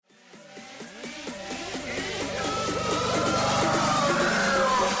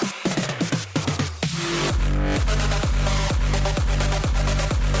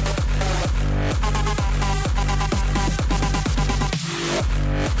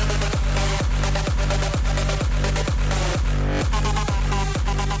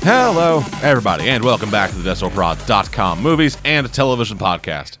Hello, everybody, and welcome back to the DestroProd.com movies and television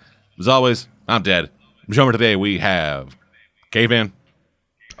podcast. As always, I'm Dead. Showing today we have Caveman.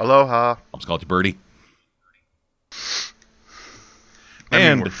 Aloha. I'm just called you Birdie.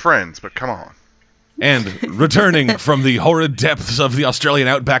 I mean, we're friends, but come on. And returning from the horrid depths of the Australian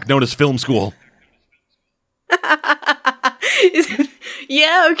outback known as film school.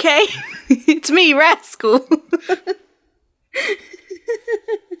 Yeah, okay. It's me, Rascal.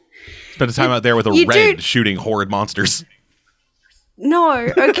 Spent a time out there with a red shooting horrid monsters. No,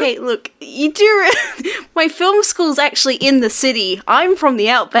 okay, look, you do... My film school's actually in the city. I'm from the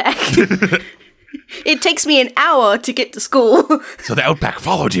outback. It takes me an hour to get to school. So the outback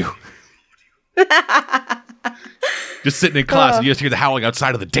followed you. Just sitting in class and you just hear the howling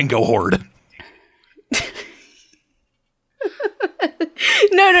outside of the dingo horde.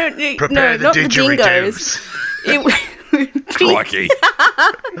 No, Prepare not the dingoes. Crikey.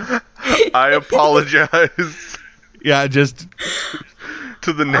 I apologize. Yeah, just...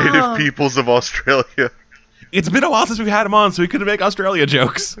 to the native peoples of Australia. It's been a while since we've had him on, so we couldn't make Australia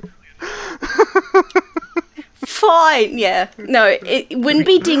jokes. Fine, yeah. No, it wouldn't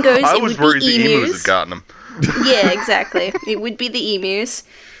be dingoes, I it was would be worried the emus had gotten them. Yeah, exactly. It would be the emus.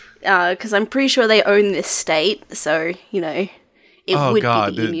 Because I'm pretty sure they own this state, so, you know, it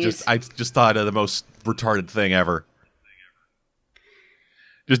would be the emus. I just thought of the most retarded thing ever.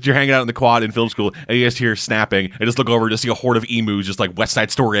 Just you're hanging out in the quad in film school, and you just hear snapping, and just look over and just see a horde of emus just like West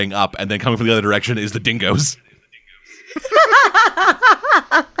Side Storying up, and then coming from the other direction is the dingoes.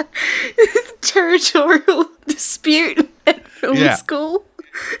 Territorial dispute at film school.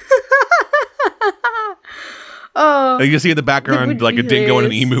 And you can see in the background like a dingo and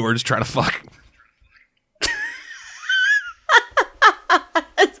an emu are just trying to fuck.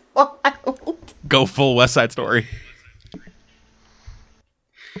 That's wild. Go full West Side Story.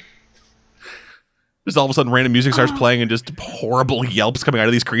 Just all of a sudden random music starts playing and just horrible yelps coming out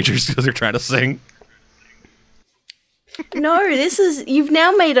of these creatures because they're trying to sing. No, you've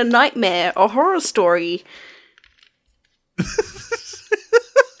now made a nightmare, a horror story.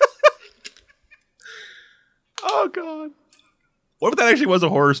 Oh god. What if that actually was a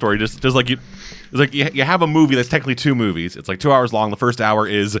horror story? Just like you have a movie that's technically two movies. It's like 2 hours long. The first hour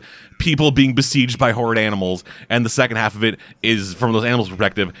is people being besieged by horrid animals, and the second half of it is from those animals'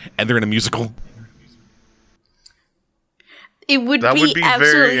 perspective, and they're in a musical. It would be absolutely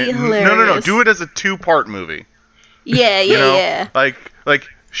hilarious. No. Do it as a 2-part movie. Yeah, yeah. Like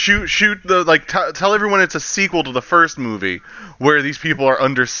shoot the tell everyone it's a sequel to the first movie where these people are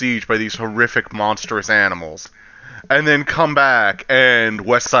under siege by these horrific monstrous animals, and then come back and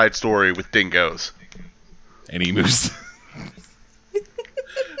West Side Story with dingoes and emus.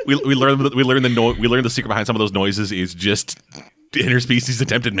 we learn the secret behind some of those noises is just interspecies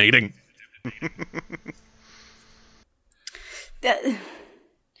attempted mating.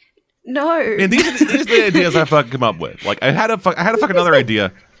 No. And these are the ideas I fucking come up with. Like I had a fucking another idea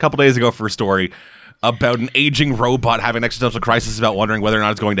a couple days ago for a story about an aging robot having an existential crisis about wondering whether or not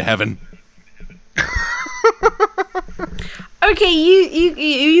it's going to heaven. Okay,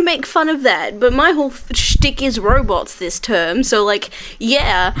 you make fun of that, but my whole shtick is robots this term. So like,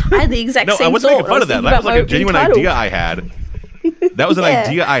 yeah, I had the exact same thought. No, I wasn't making fun of that. That was like a genuine idea I had. That was an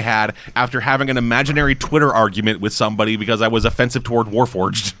idea I had after having an imaginary Twitter argument with somebody because I was offensive toward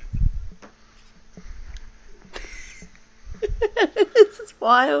Warforged. This is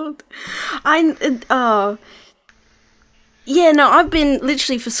wild. Yeah, no, I've been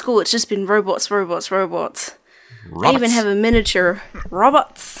literally for school. It's just been robots. I even have a miniature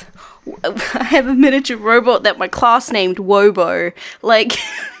robots. I have a miniature robot that my class named Wobo. Like,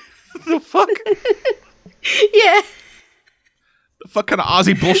 the fuck? Yeah. The fuck kind of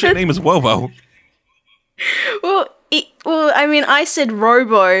Aussie bullshit name is Wobo? Well, I mean, I said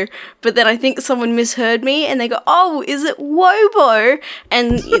Robo, but then I think someone misheard me, and they go, "Oh, is it Wobo?"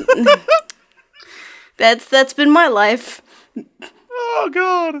 And that's been my life. Oh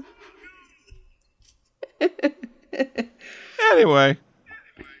god. Anyway,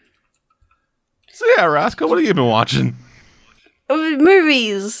 so yeah, Rascal, what have you been watching?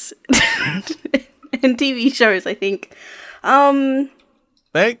 Movies and TV shows, I think.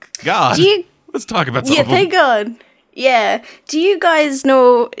 Thank God. Let's talk about some of them. Yeah, thank God. Yeah. Do you guys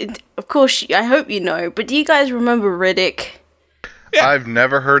know, of course, I hope you know, but do you guys remember Riddick? Yeah. I've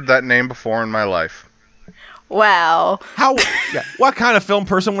never heard that name before in my life. Wow. What kind of film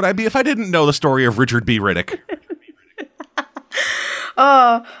person would I be if I didn't know the story of Richard B. Riddick?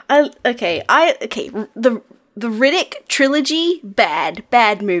 The Riddick trilogy,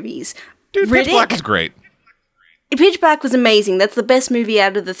 bad movies. Dude, Pitch Black is great. Pitch Black was amazing. That's the best movie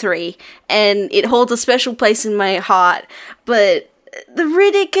out of the three, and it holds a special place in my heart. But the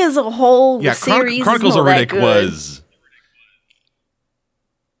Riddick as a whole, the series Chronicles is not of Riddick that good. was.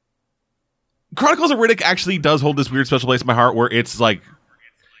 Chronicles of Riddick actually does hold this weird special place in my heart, where it's like,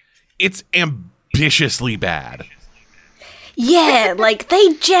 it's ambitiously bad. Yeah, like,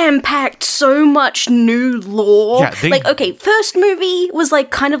 they jam-packed so much new lore. Yeah, okay, first movie was,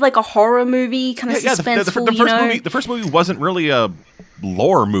 like, kind of like a horror movie, kind of suspenseful, the first movie wasn't really a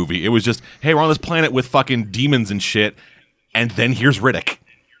lore movie. It was just, hey, we're on this planet with fucking demons and shit, and then here's Riddick.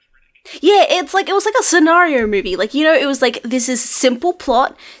 Yeah, it was like a scenario movie. Like, it was like, this is simple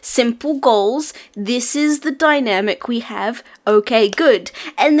plot, simple goals, this is the dynamic we have, okay, good.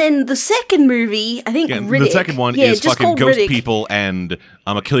 And then the second movie, I think Riddick... The second one is fucking ghost Riddick. People and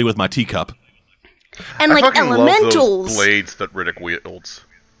I'm gonna kill you with my teacup. And, like, elementals. Love those blades that Riddick wields.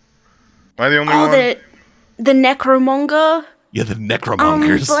 Am I the only one? The Necromonger? Yeah, the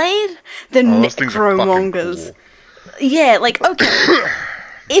Necromongers. Blade? The Necromongers. Cool. Yeah, like, okay...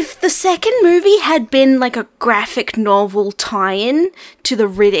 If the second movie had been like a graphic novel tie-in to the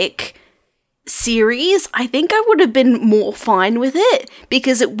Riddick series, I think I would have been more fine with it,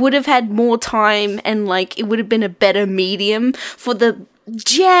 because it would have had more time and like it would have been a better medium for the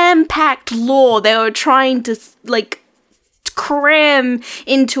jam-packed lore they were trying to like cram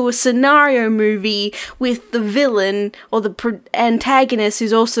into a scenario movie with the villain or the antagonist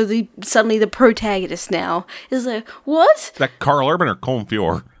who's also suddenly the protagonist now. Is like, what? Is that Carl Urban or Colm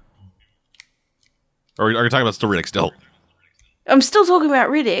Feore? Or are you talking about still Riddick still? I'm still talking about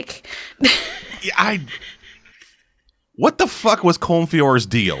Riddick. Yeah, what the fuck was Colm Feore's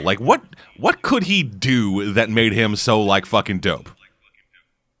deal? Like, what could he do that made him so like fucking dope?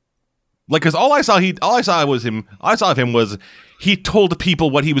 Like, because all I saw of him was he told people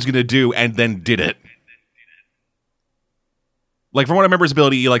what he was going to do and then did it. Like, from what I remember his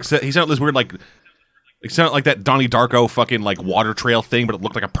ability, he sounded this weird, like, it sounded like that Donnie Darko fucking, like, water trail thing, but it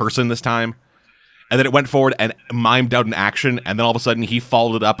looked like a person this time. And then it went forward and mimed out an action, and then all of a sudden he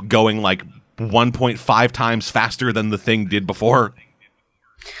followed it up going, like, 1.5 times faster than the thing did before.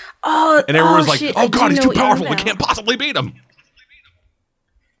 Oh, and everyone was like, shit, oh god, he's too powerful, we can't possibly beat him.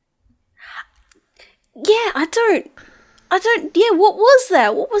 Yeah, I don't, what was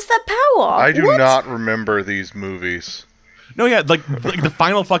that? What was that power? I do not remember these movies. No, yeah, like the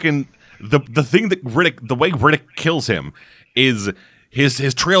final fucking, the thing that Riddick, the way Riddick kills him is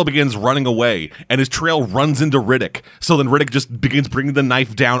his trail begins running away, and his trail runs into Riddick. So then Riddick just begins bringing the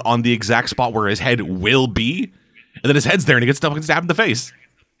knife down on the exact spot where his head will be, and then his head's there, and he gets fucking stabbed in the face.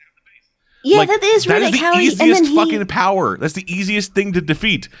 Yeah, like, that is Riddick. That is the easiest fucking power. That's the easiest thing to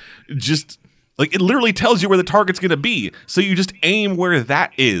defeat. Just... like, it literally tells you where the target's gonna be, so you just aim where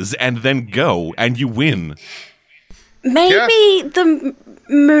that is, and then go, and you win. Maybe the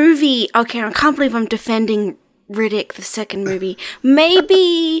movie... Okay, I can't believe I'm defending Riddick, the second movie.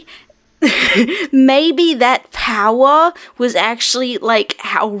 Maybe... maybe that power was actually, like,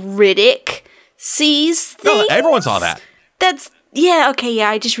 how Riddick sees things? No, everyone saw that.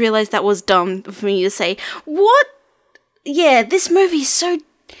 I just realized that was dumb for me to say. What? Yeah, this movie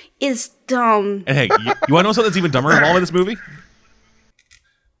is dumb. And hey, you want to know something that's even dumber than all of this movie?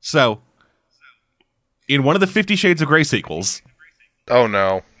 So, in one of the 50 Shades of Grey sequels... Oh,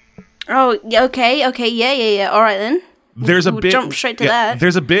 no. Oh, okay, yeah. All right, then. There's a bit... jump straight to that.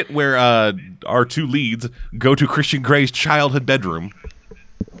 There's a bit where our two leads go to Christian Grey's childhood bedroom.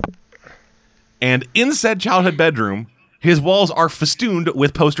 And in said childhood bedroom, his walls are festooned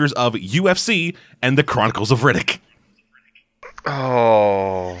with posters of UFC and the Chronicles of Riddick.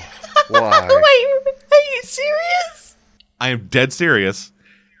 Oh, why? Wait, are you serious? I am dead serious,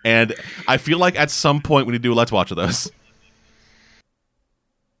 and I feel like at some point we need to do a Let's Watch of those.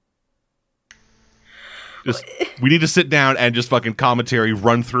 We need to sit down and just fucking commentary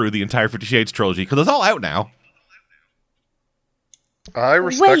run through the entire 50 Shades trilogy, because it's all out now. I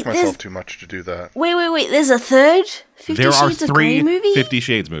respect myself too much to do that. Wait, there's a third 50 There Shades are of Grey 3 movie? 50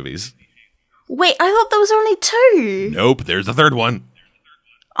 Shades movies. Wait, I thought there was only 2. Nope, there's a third one.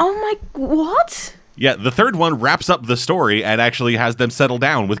 Oh my... what? Yeah, the third one wraps up the story and actually has them settle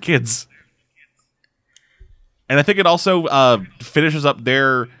down with kids. And I think it also finishes up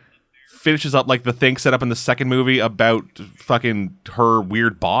like the thing set up in the second movie about fucking her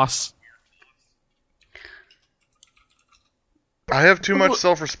weird boss. I have too much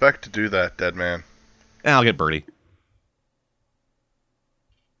self-respect to do that, dead man. And I'll get Birdie.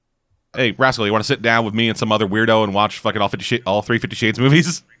 Hey, Rascal, you want to sit down with me and some other weirdo and watch fucking all 3 50 Shades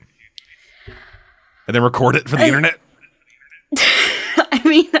movies? And then record it for the internet? I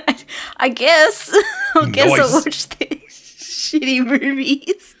mean, I guess. I guess Nice. I'll watch these shitty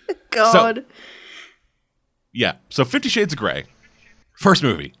movies. God. Yeah, so 50 Shades of Grey. First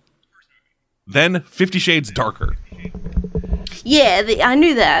movie. Then 50 Shades Darker. Yeah, I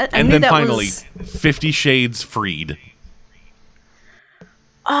knew that. I And knew then that finally, was... 50 Shades Freed.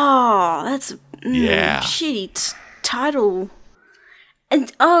 Oh, that's Yeah. shitty title.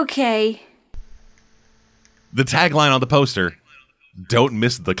 And okay. The tagline on the poster, don't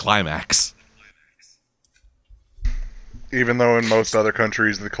miss the climax. Even though in most other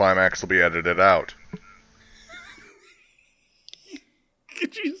countries the climax will be edited out.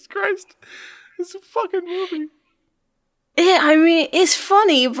 Jesus Christ. It's a fucking movie. Yeah, I mean, it's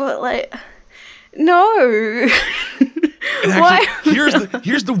funny, but like, no. And Why? actually,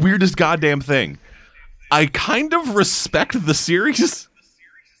 here's the weirdest goddamn thing. I kind of respect the series.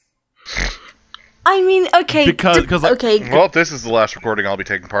 I mean, okay. Because, like, okay. Well, this is the last recording I'll be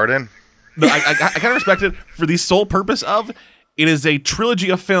taking part in. No, I kind of respect it for the sole purpose of it is a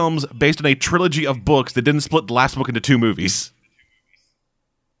trilogy of films based on a trilogy of books that didn't split the last book into 2 movies.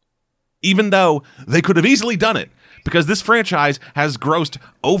 Even though they could have easily done it, because this franchise has grossed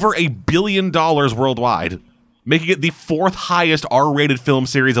over $1 billion worldwide, making it the 4th highest R-rated film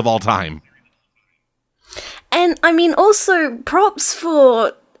series of all time. And I mean, also props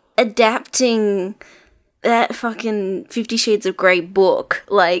for adapting that fucking 50 Shades of Grey book.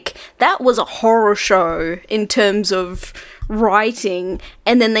 Like, that was a horror show in terms of writing,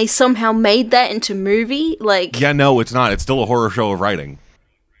 and then they somehow made that into movie. Like, Yeah, no, it's not. It's still a horror show of writing.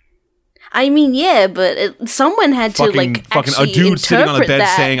 I mean, yeah, but someone had to, like, Fucking a actually dude sitting on a interpret bed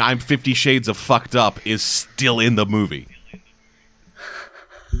that. saying "I'm 50 Shades of fucked up" is still in the movie.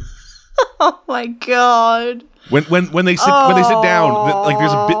 Oh my god. When they sit down, like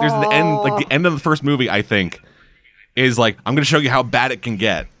there's an end, like the end of the first movie, I think, is like, I'm gonna show you how bad it can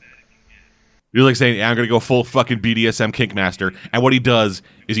get. You're like saying, yeah, I'm gonna go full fucking BDSM kink master, and what he does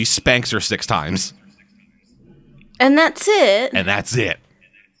is he spanks her 6 times, And that's it. and that's it.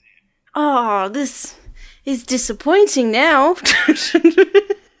 Oh, this is disappointing now. I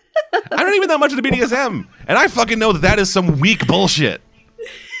don't even know much of the BDSM, and I fucking know that is some weak bullshit.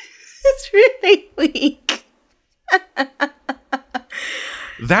 It's really weak.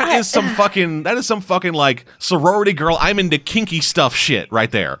 That is some fucking like sorority girl, I'm into kinky stuff shit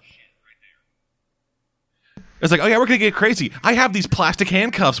right there. It's like, oh yeah, we're gonna get crazy. I have these plastic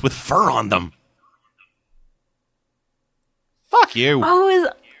handcuffs with fur on them. Fuck you.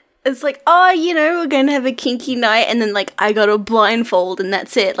 Oh, it's like, oh, you know, we're gonna have a kinky night, and then, like, I got a blindfold, and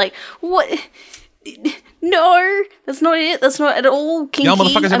that's it. Like, what? No, that's not it. That's not at all kinky. Y'all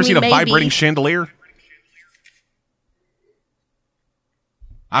motherfuckers ever seen a maybe. vibrating chandelier?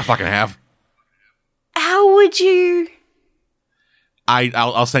 I fucking have. How would you?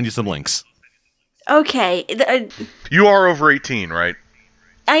 I'll send you some links. Okay, You are over 18, right?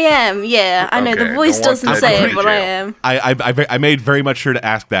 I am. Yeah, I know Okay, the voice don't want doesn't to say go it, to but I jail. am. I made very much sure to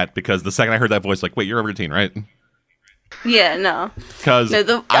ask that because the second I heard that voice, like, wait, you're over 18, right? Yeah, no. Because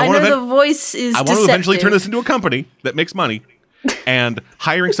No, I know the voice is. I want to eventually turn this into a company that makes money, and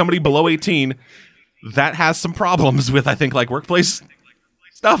hiring somebody below 18 that has some problems with, I think, like workplace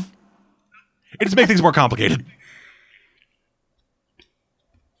stuff. It just makes things more complicated.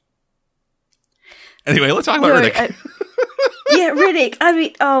 Anyway, let's talk about Riddick. Yeah, Riddick. I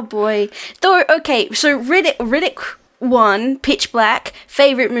mean, oh boy. Though, okay, so Riddick 1, Pitch Black,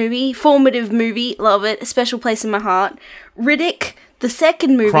 favorite movie, formative movie, love it, a special place in my heart. Riddick, the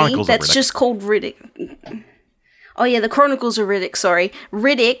second movie, Chronicles of that's Riddick. just called Riddick. Oh yeah, the Chronicles of Riddick, sorry.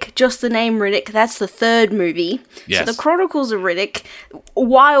 Riddick, just the name Riddick, that's the third movie. Yes. So the Chronicles of Riddick,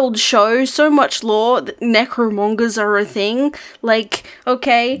 wild show, so much lore, necromongers are a thing. Like,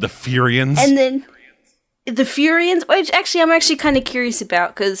 okay. The Furians. And then the Furians, which actually I'm actually kind of curious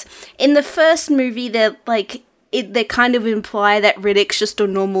about, because in the first movie they're like, they kind of imply that Riddick's just a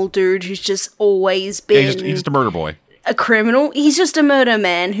normal dude who's just always been he's just a murder boy. a criminal. He's just a murder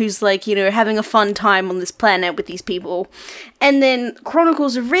man who's like, you know, having a fun time on this planet with these people. And then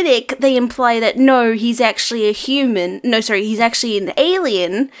Chronicles of Riddick, they imply that no, he's actually a human. No, sorry, he's actually an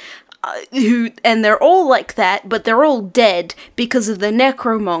alien. And they're all like that, but they're all dead because of the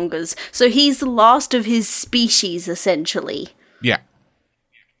necromongers. So he's the last of his species, essentially. Yeah.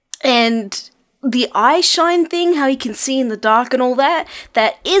 And the eye shine thing, how he can see in the dark and all that,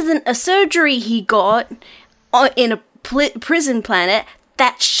 that isn't a surgery he got in a prison planet.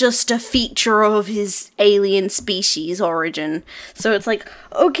 That's just a feature of his alien species origin. So it's like,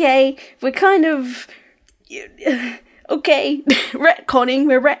 okay, we're kind of... Okay, we're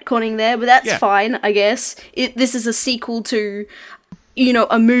retconning there, but that's fine, I guess. This is a sequel to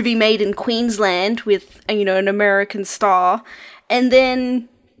a movie made in Queensland with, an American star. And then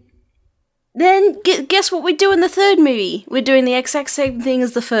guess what we do in the third movie? We're doing the exact same thing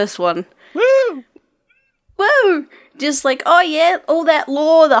as the first one. Woo! Woo! Just like, oh yeah, all that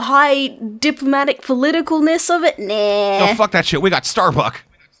lore, the high diplomatic politicalness of it, nah. Oh, fuck that shit. We got Starbuck.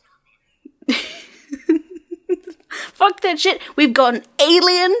 Fuck that shit. We've got an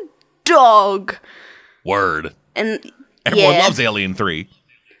alien dog. Word. And everyone loves Alien 3.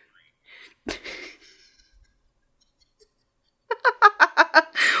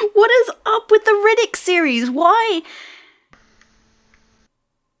 What is up with the Riddick series? Why?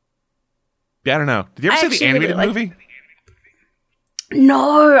 Yeah, I don't know. Did you ever see the animated movie?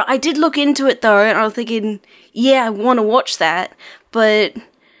 No, I did look into it though, and I was thinking, yeah, I want to watch that, but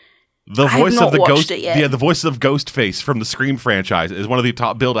the voice of the ghost, the voice of Ghostface from the Scream franchise is one of the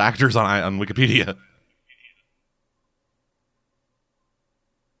top billed actors on Wikipedia.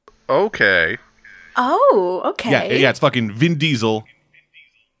 Okay. Oh, okay. Yeah, it's fucking Vin Diesel,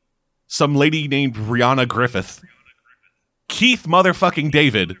 some lady named Brianna Griffith, Keith motherfucking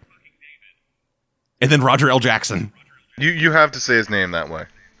David, and then Roger L. Jackson. You have to say his name that way.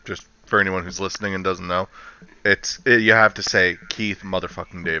 Just for anyone who's listening and doesn't know. You have to say Keith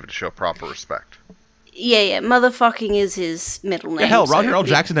motherfucking David to show proper respect. Yeah, motherfucking is his middle name. Yeah, hell, Roger L.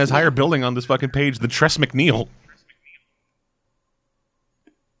 Jackson has higher billing on this fucking page than Tress MacNeille.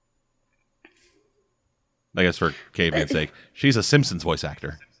 I guess for caveman's sake. She's a Simpsons voice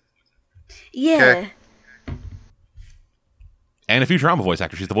actor. Yeah. Okay. And a Futurama voice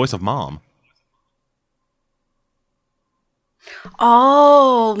actor. She's the voice of Mom.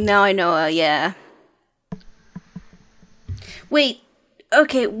 Oh, now I know her, yeah. Wait,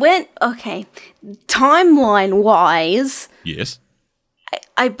 okay, timeline-wise... Yes.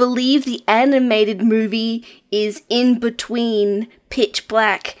 I believe the animated movie is in between Pitch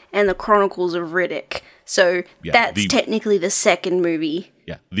Black and the Chronicles of Riddick. So that's technically the second movie.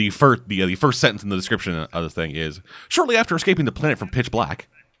 Yeah, the first sentence in the description of the thing is, shortly after escaping the planet from Pitch Black...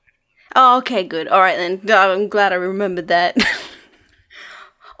 Oh, okay, good. All right, then. I'm glad I remembered that.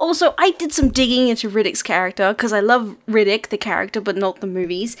 Also, I did some digging into Riddick's character, because I love Riddick, the character, but not the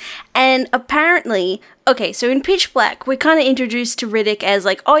movies. And apparently, okay, so in Pitch Black, we're kind of introduced to Riddick as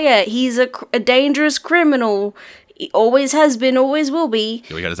like, oh yeah, he's a dangerous criminal. He always has been, always will be.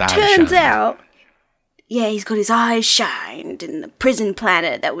 Yeah, he got his eyes Turns shined. out, yeah, he's got his eyes shined in the prison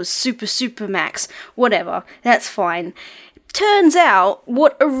planet that was super max. Whatever, that's fine. Turns out,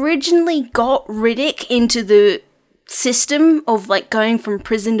 what originally got Riddick into the system of like going from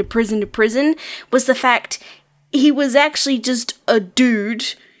prison to prison to prison was the fact he was actually just a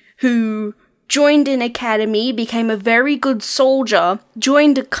dude who joined an academy, became a very good soldier,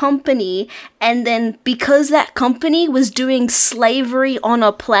 joined a company, and then because that company was doing slavery on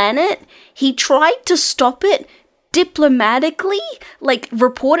a planet, he tried to stop it diplomatically, like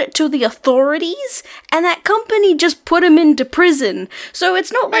report it to the authorities, and that company just put him into prison. So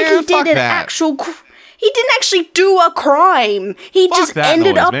it's not like he did an actual... He didn't actually do a crime. He just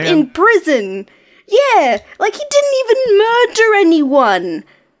ended up in prison. Yeah, like he didn't even murder anyone.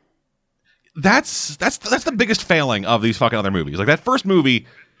 That's the biggest failing of these fucking other movies. Like that first movie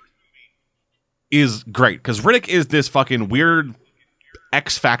is great because Riddick is this fucking weird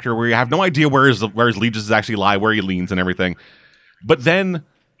X factor where you have no idea where his allegiances actually lie, where he leans, and everything. But then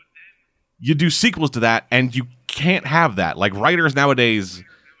you do sequels to that, and you can't have that. Like writers nowadays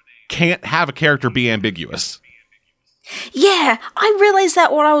can't have a character be ambiguous. Yeah, I realized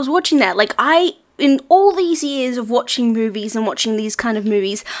that while I was watching that. Like in all these years of watching movies and watching these kind of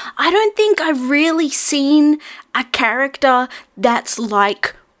movies, I don't think I've really seen a character that's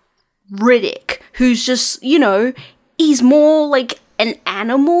like Riddick, who's just, he's more like an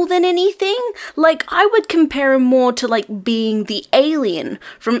animal than anything. Like, I would compare him more to like being the alien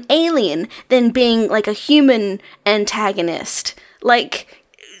from Alien than being like a human antagonist. Like,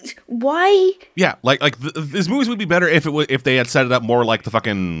 why? Yeah, like these movies would be better if they had set it up more like the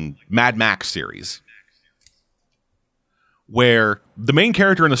fucking Mad Max series, where the main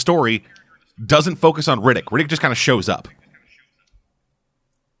character in the story doesn't focus on Riddick. Riddick just kind of shows up.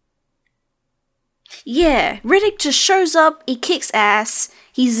 Yeah, Riddick just shows up, he kicks ass,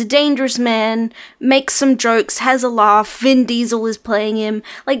 he's a dangerous man, makes some jokes, has a laugh, Vin Diesel is playing him.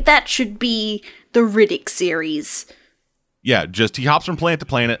 Like, that should be the Riddick series. Yeah, just he hops from planet to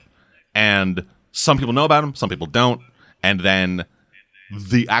planet, and some people know about him, some people don't, and then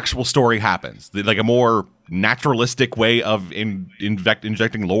the actual story happens. Like a more naturalistic way of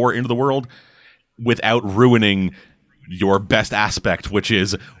injecting lore into the world without ruining your best aspect, which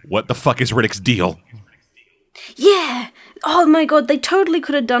is, what the fuck is Riddick's deal? Yeah, oh my god, they totally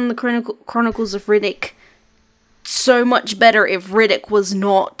could have done the Chronicles of Riddick so much better if Riddick was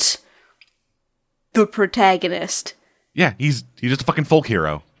not the protagonist. Yeah, he's just a fucking folk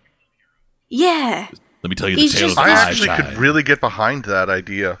hero. Yeah. Let me tell you He's the tale just- of I my actually child. could really get behind that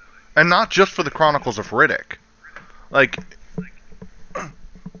idea. And not just for the Chronicles of Riddick. Like,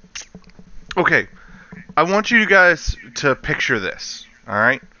 okay, I want you guys to picture this,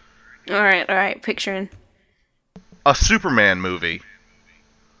 alright? Alright, picturing. A Superman movie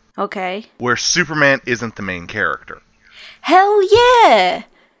Okay. where Superman isn't the main character. Hell yeah!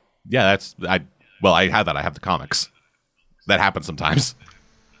 Yeah, I have that. I have the comics. That happens sometimes.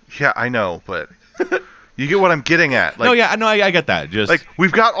 Yeah, I know, but you get what I'm getting at. Like, No, yeah, no, I get that. Just like,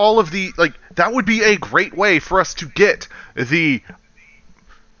 we've got all of the, like, that would be a great way for us to get the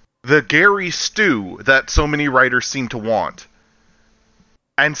Gary stew that so many writers seem to want.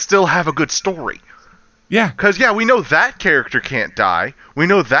 And still have a good story. yeah, Because, yeah, we know that character can't die. We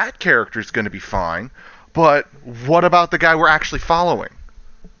know that character's going to be fine. But what about the guy we're actually following?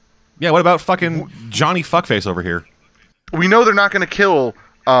 yeah. What about fucking Johnny Fuckface over here? We know they're not going to kill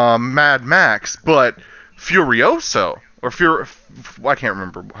Mad Max, but Furioso, or I can't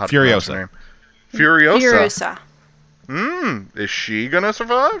remember how to pronounce her Furiosa. name. Furiosa. Furiosa. Is she going to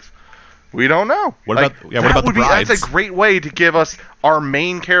survive? We don't know. What Like, about- yeah, what that about the would be- brides? That's a great way to give us our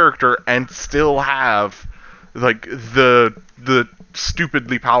main character and still have like the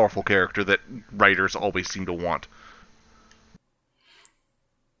stupidly powerful character that writers always seem to want.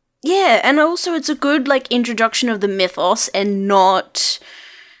 Yeah, and also it's a good, like, introduction of the mythos and not...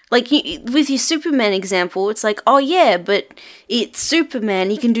 Like, with your Superman example, it's like, oh yeah, but it's Superman,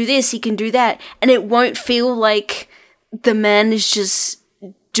 he can do this, he can do that, and it won't feel like the man is just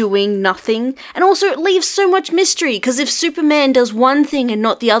doing nothing. And also it leaves so much mystery, because if Superman does one thing and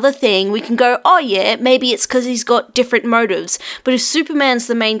not the other thing, we can go, oh yeah, maybe it's because he's got different motives. But if Superman's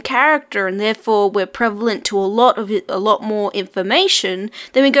the main character and therefore we're prevalent to a lot more information,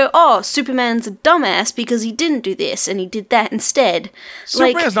 then we go, oh, Superman's a dumbass because he didn't do this and he did that instead.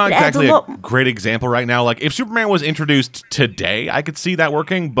 Superman's not it adds exactly a lot- great example right now. Like, if Superman was introduced today, I could see that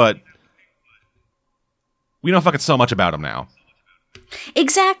working, but we know fucking so much about him now.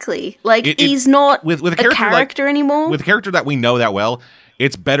 Exactly. Like, he's with not a a character, character anymore. With a character that we know that well,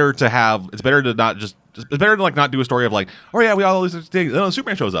 it's better to like not do a story of like, oh yeah, we all these things. Oh,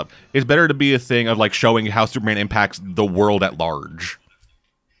 Superman shows up. It's better to be a thing of like showing how Superman impacts the world at large.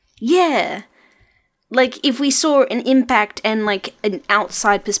 Yeah. Like, if we saw an impact and, like, an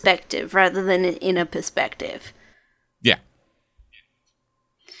outside perspective rather than an inner perspective. Yeah.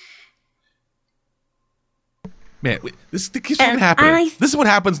 Man, this keeps fucking happening. This is what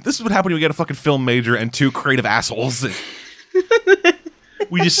happens. This is what happens when you get a fucking film major and two creative assholes.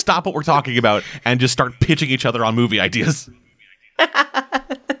 We just stop what we're talking about and just start pitching each other on movie ideas.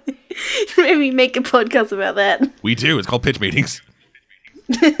 Maybe make a podcast about that. We do. It's called pitch meetings.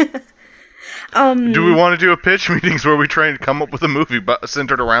 Do we want to do a pitch meetings where we try and come up with a movie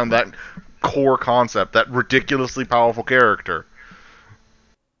centered around that core concept, that ridiculously powerful character?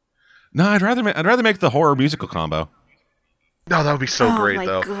 No, I'd rather make the horror musical combo. No, that would be so great,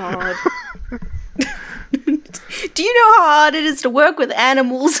 though. Oh my god. Do you know how hard it is to work with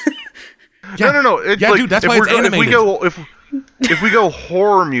animals? Yeah. No. It's Yeah, like, dude, that's if why it's we're go- animated. If we go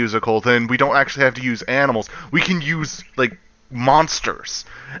horror musical, then we don't actually have to use animals. We can use like monsters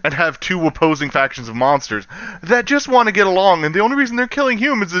and have two opposing factions of monsters that just want to get along, and the only reason they're killing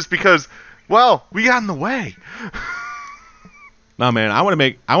humans is because, well, we got in the way. No, man, I want to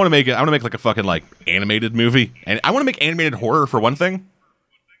make like a fucking like animated movie, and I want to make animated horror for one thing.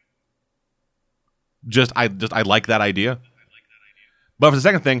 I like that idea. But for the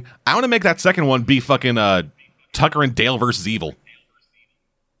second thing, I want to make that second one be fucking Tucker and Dale versus Evil,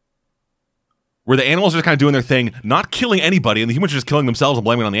 where the animals are just kind of doing their thing, not killing anybody, and the humans are just killing themselves and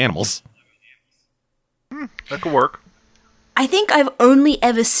blaming it on the animals. That could work. I think I've only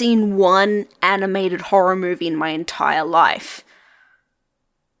ever seen one animated horror movie in my entire life.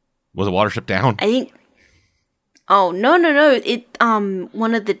 Was it Watership Down? I think... Oh, no. It,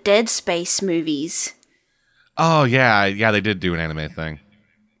 one of the Dead Space movies. Oh yeah, they did do an anime thing.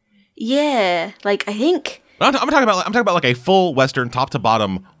 Yeah, like, I think... I'm talking about like a full Western top to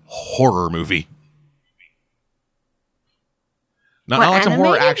bottom horror movie. Not like some horror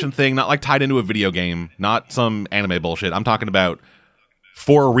animated? action thing, not like tied into a video game, not some anime bullshit. I'm talking about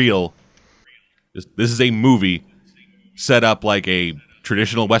for real. This is a movie set up like a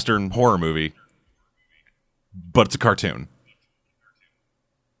traditional Western horror movie, but it's a cartoon.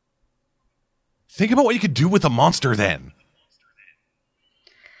 Think about what you could do with a monster then.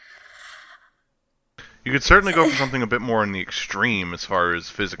 You could certainly go for something a bit more in the extreme as far as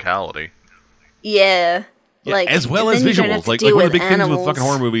physicality. Yeah. Yeah, Like, as well as then you don't have visuals. to Like deal one of the with big things with animals. fucking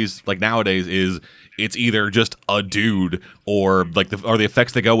horror movies, like nowadays, is it's either just a dude or like the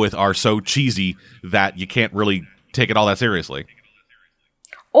effects they go with are so cheesy that you can't really take it all that seriously.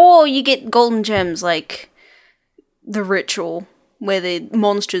 Or you get golden gems like The Ritual, where the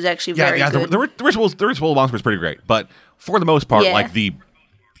monster is actually very good. The ritual monster is pretty great, but for the most part, Yeah. like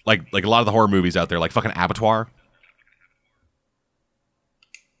a lot of the horror movies out there, like fucking Abattoir.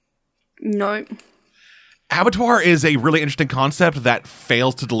 No. Abattoir is a really interesting concept that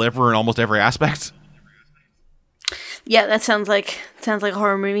fails to deliver in almost every aspect. Yeah, that sounds like a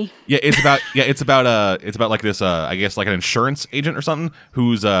horror movie. Yeah, it's about like this I guess like an insurance agent or something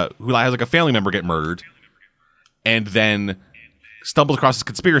who has like a family member get murdered and then stumbles across this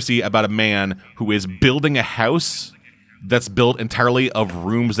conspiracy about a man who is building a house that's built entirely of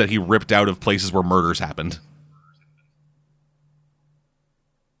rooms that he ripped out of places where murders happened.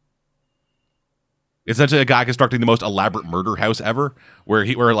 It's essentially a guy constructing the most elaborate murder house ever,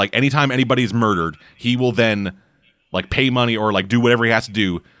 where like anytime anybody's murdered, he will then like pay money or like do whatever he has to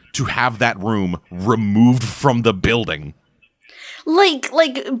do to have that room removed from the building. Like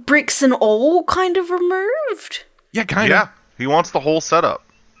bricks and all kind of removed. Yeah, kind of. Yeah, he wants the whole setup.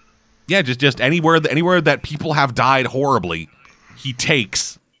 Yeah, just anywhere that people have died horribly, he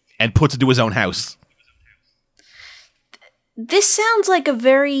takes and puts into his own house. This sounds like a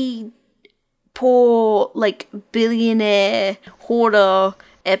very poor, like, billionaire hoarder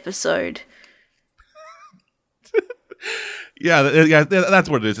episode. Yeah, that's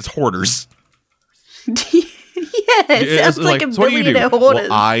what it is. It's hoarders. Yeah, it sounds like a so what do you do? billionaire hoarders.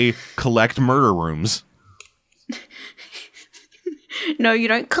 Well, I collect murder rooms. No, you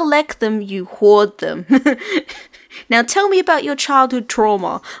don't collect them, you hoard them. Now tell me about your childhood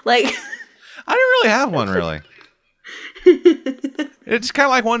trauma. Like, I didn't really have one, really. It's kind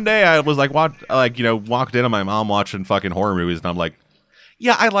of like one day I was like, walked in on my mom watching fucking horror movies, and I'm like,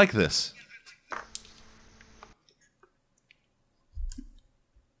 yeah, I like this.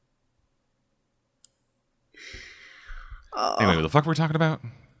 Anyway, what the fuck were we talking about?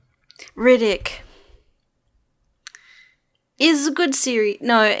 Riddick is a good series.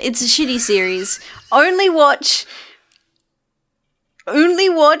 No, it's a shitty series. Only watch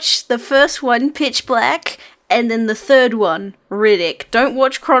the first one, Pitch Black, and then the third one, Riddick. Don't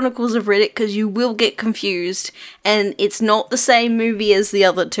watch Chronicles of Riddick because you will get confused, and it's not the same movie as the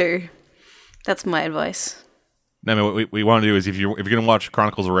other two. That's my advice. I mean, what we want to do is if you're gonna watch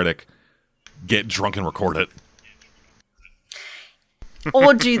Chronicles of Riddick, get drunk and record it.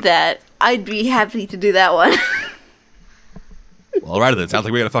 Or do that. I'd be happy to do that one. Well, alright then. Sounds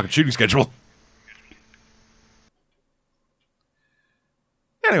like we got a fucking shooting schedule.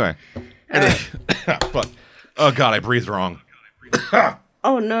 Anyway. Fuck. Oh god, I breathed wrong.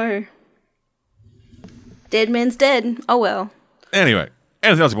 Oh no. Dead man's dead. Oh well. Anyway,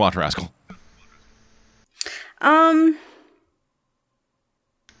 anything else you watch, Rascal?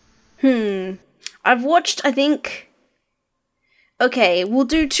 I've watched, I think... Okay, we'll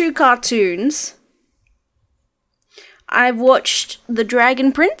do 2 cartoons. I've watched The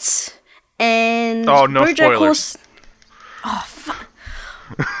Dragon Prince and... Oh, no BoJack spoilers. Oh, fuck.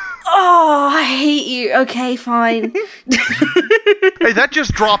 Oh, I hate you. Okay, fine. Hey, that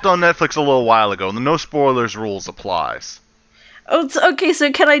just dropped on Netflix a little while ago, and the no spoilers rules applies. Oh, okay,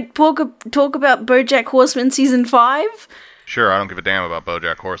 so can I talk about BoJack Horseman Season 5? Sure, I don't give a damn about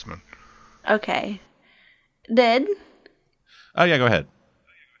BoJack Horseman. Okay. Dead? Oh yeah, go ahead.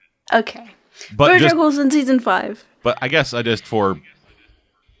 Okay. But BoJack Horseman Season 5. But I guess I just without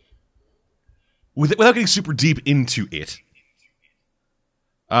getting super deep into it.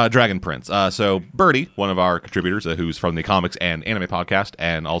 Dragon Prince. So Birdie, one of our contributors, who's from the comics and anime podcast,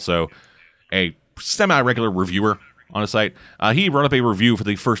 and also a semi-regular reviewer on the site, he wrote up a review for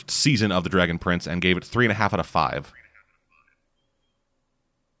the first season of The Dragon Prince and gave it 3.5 out of 5.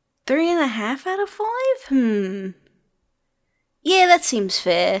 3.5 out of 5? Yeah, that seems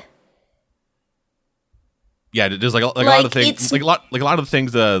fair. Yeah, there's like a lot of things. Like a lot of the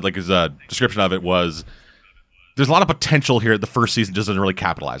things. Like his description of it was, there's a lot of potential here that the first season just doesn't really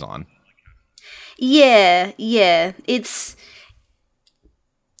capitalize on. Yeah.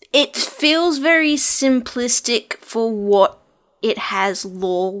 It feels very simplistic for what it has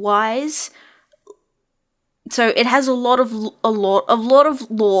lore-wise. So it has a lot of lore, a lot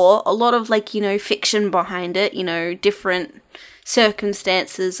of like, fiction behind it, different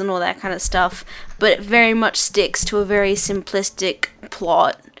circumstances and all that kind of stuff, but it very much sticks to a very simplistic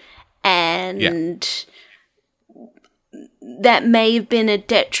plot, and that may have been a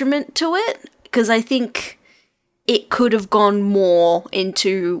detriment to it, because I think it could have gone more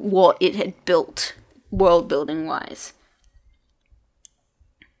into what it had built, world building wise.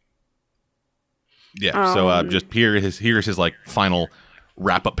 Yeah. So just here's his like final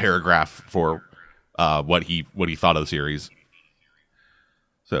wrap up paragraph for what he thought of the series.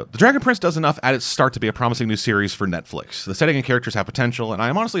 So, The Dragon Prince does enough at its start to be a promising new series for Netflix. The setting and characters have potential, and I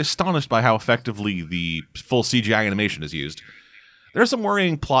am honestly astonished by how effectively the full CGI animation is used. There are some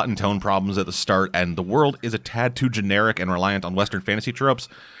worrying plot and tone problems at the start, and the world is a tad too generic and reliant on Western fantasy tropes,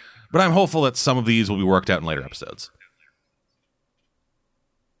 but I'm hopeful that some of these will be worked out in later episodes.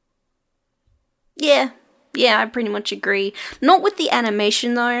 Yeah, I pretty much agree. Not with the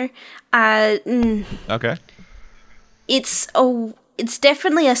animation, though. Okay. It's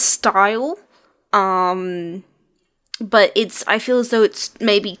definitely a style, but I feel as though it's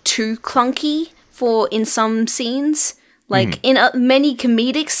maybe too clunky in some scenes. Like, in many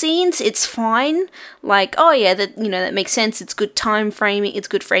comedic scenes, it's fine. Like, oh yeah, that makes sense. It's good time framing. It's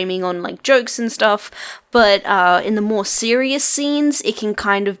good framing on, like, jokes and stuff. But in the more serious scenes, it can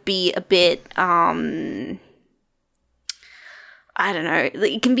kind of be a bit, I don't know.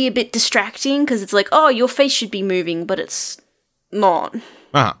 It can be a bit distracting, because it's like, oh, your face should be moving, but it's not.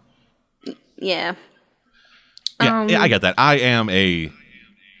 Uh-huh. Yeah. Yeah, I get that.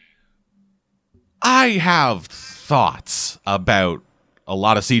 I have thoughts about a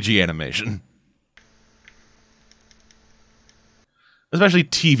lot of CG animation. Especially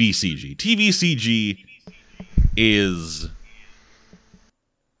TV CG. TV CG is...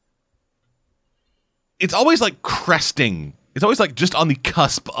 It's always like cresting. It's always like just on the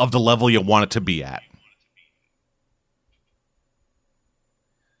cusp of the level you want it to be at.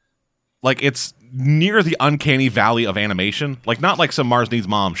 Like, it's near the uncanny valley of animation. Like, not like some Mars Needs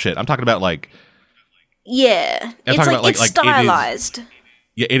Mom shit. I'm talking about, like... Yeah. It's stylized.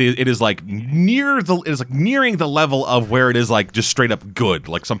 It is like nearing the level of where it is like just straight up good,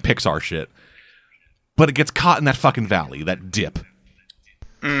 like some Pixar shit. But it gets caught in that fucking valley, that dip.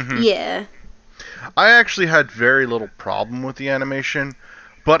 Mm-hmm. Yeah. I actually had very little problem with the animation,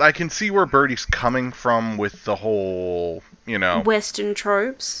 but I can see where Birdie's coming from with the whole, Western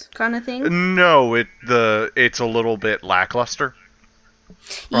tropes kind of thing. No, it's a little bit lackluster.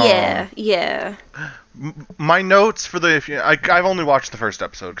 Yeah. My notes for I've only watched the first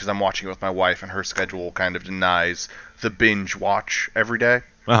episode because I'm watching it with my wife, and her schedule kind of denies the binge watch every day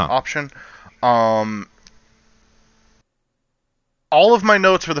option. All of my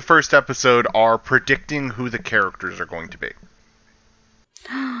notes for the first episode are predicting who the characters are going to be.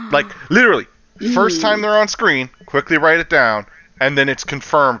 Like, literally, first time they're on screen, quickly write it down, and then it's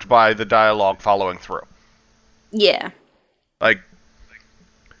confirmed by the dialogue following through. Yeah. Like,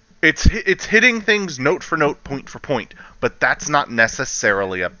 it's hitting things note for note, point for point, but that's not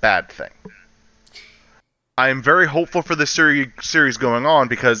necessarily a bad thing. I am very hopeful for this series going on,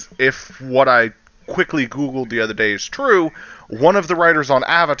 because if what I quickly Googled the other day is true, one of the writers on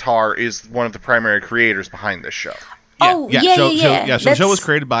Avatar is one of the primary creators behind this show. So the show was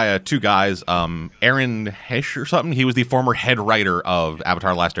created by two guys, Aaron Hesh or something. He was the former head writer of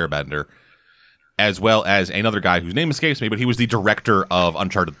Avatar: Last Airbender, as well as another guy whose name escapes me, but he was the director of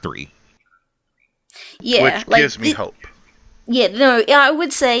Uncharted 3. Yeah, which gives me hope. Yeah, no, I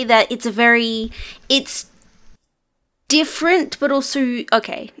would say that it's different, but also,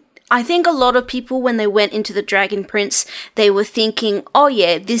 okay, I think a lot of people, when they went into The Dragon Prince, they were thinking, oh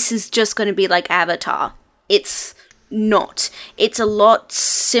yeah, this is just going to be like Avatar. It's not. It's a lot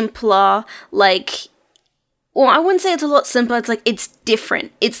simpler, like, well, I wouldn't say it's a lot simpler, it's like, it's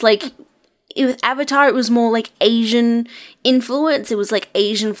different. It's like, with Avatar, it was more like Asian influence. It was like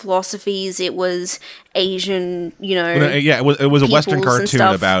Asian philosophies. It was Asian, it was a Western cartoon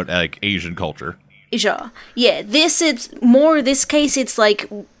about like Asian culture. Sure. Yeah, this case, it's like,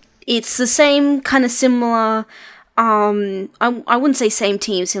 it's the same kind of similar, I wouldn't say same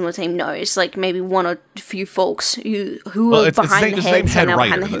team, similar team, no. It's like maybe one or a few folks who are behind the heads and now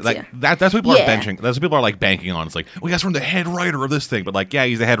behind the heads, like, that's what people are benching. That's what people are like banking on. It's like, well, that's from the head writer of this thing. But like, yeah,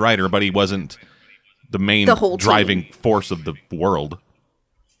 he's the head writer, but he wasn't the main driving force of the world.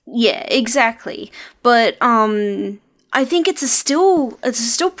 Yeah, exactly. But I think it's a still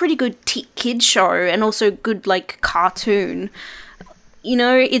pretty good kid show, and also good like cartoon.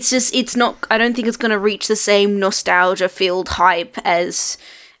 It's not, I don't think it's going to reach the same nostalgia-filled hype as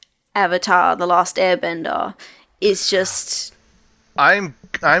Avatar: The Last Airbender. It's just... I'm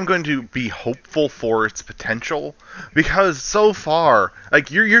going to be hopeful for its potential, because so far, like,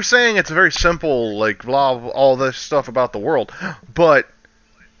 you're saying it's a very simple, like, blah, all this stuff about the world, but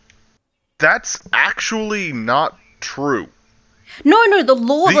that's actually not true. No, the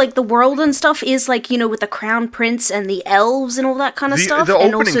lore, like the world and stuff, is like, you know, with the crown prince and the elves and all that kind of stuff, the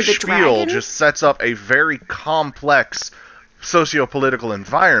and opening also the spiel dragon. just sets up a very complex socio-political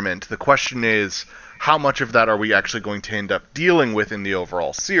environment. The question is, how much of that are we actually going to end up dealing with in the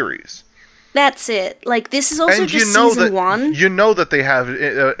overall series? That's it. Like, this is also And just season 1. You know that they have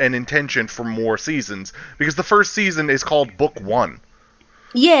an intention for more seasons, because the first season is called Book 1.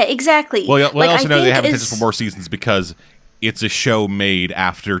 Yeah, exactly. Well, like, I also know they have it's- intentions for more seasons because it's a show made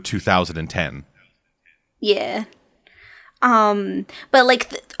after 2010. Yeah. But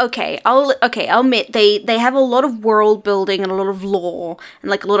like, I'll admit they have a lot of world building and a lot of lore and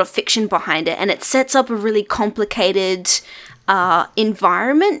like a lot of fiction behind it, and it sets up a really complicated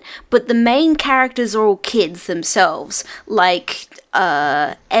environment. But the main characters are all kids themselves. Like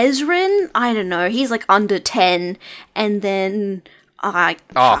Ezrin, I don't know, he's like under 10, and then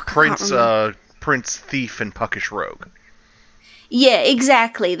Prince Thief and Puckish Rogue. Yeah,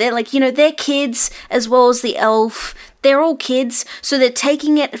 exactly. They're like, you know, they're kids as well as the elf. They're all kids, so they're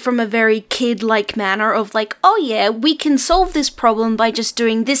taking it from a very kid-like manner of like, oh yeah, we can solve this problem by just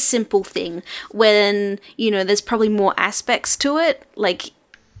doing this simple thing, when, you know, there's probably more aspects to it, like,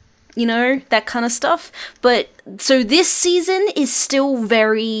 you know, that kind of stuff. But, so this season is still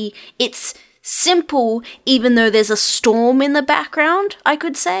it's simple, even though there's a storm in the background, I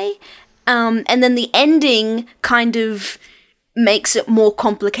could say. And then the ending kind of makes it more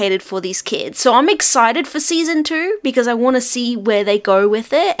complicated for these kids. So I'm excited for season 2 because I want to see where they go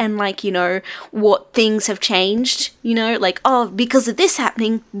with it and, like, you know, what things have changed, you know, like, oh, because of this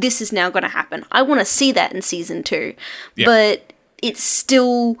happening, this is now going to happen. I want to see that in season 2. Yeah. But it's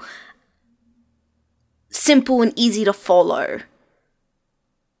still simple and easy to follow.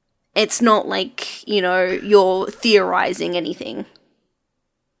 It's not like, you know, you're theorizing anything.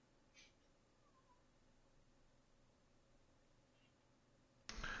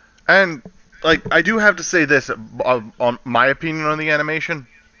 And, like, I do have to say this, on my opinion on the animation,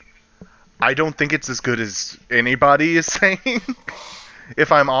 I don't think it's as good as anybody is saying,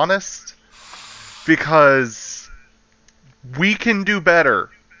 if I'm honest, because we can do better.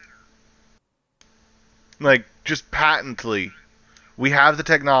 Like, just patently. We have the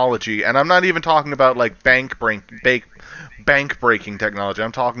technology, and I'm not even talking about, like, bank-breaking technology.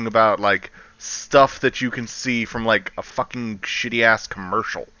 I'm talking about, like, stuff that you can see from, like, a fucking shitty-ass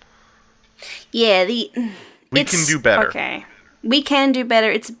commercial. Yeah, we can do better. Okay. We can do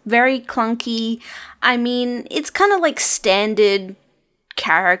better. It's very clunky. I mean, it's kind of like standard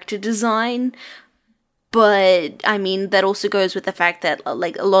character design, but I mean, that also goes with the fact that,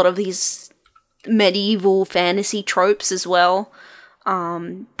 like, a lot of these medieval fantasy tropes as well.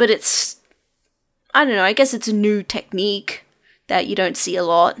 But it's, I don't know, I guess it's a new technique that you don't see a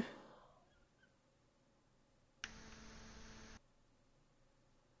lot.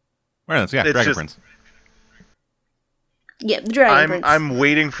 Yeah, Dragon Prince. Yeah, the Dragon Prince. I'm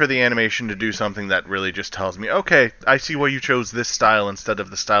waiting for the animation to do something that really just tells me, okay, I see why you chose this style instead of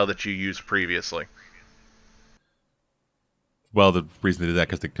the style that you used previously. Well, the reason they did that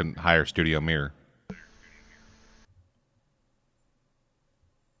because they couldn't hire Studio Mirror.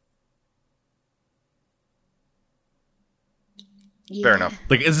 Yeah. Fair enough.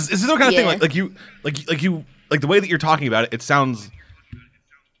 Like, is this the kind of thing like you the way that you're talking about it? It sounds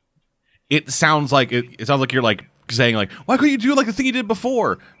like you're like saying like, why couldn't you do like the thing you did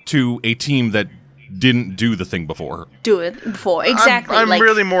before to a team that didn't do the thing before? Do it before, exactly. I'm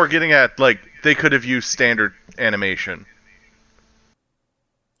really more getting at, like, they could have used standard animation.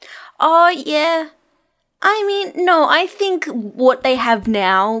 Oh yeah. I mean, no, I think what they have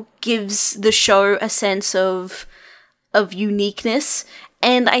now gives the show a sense of uniqueness,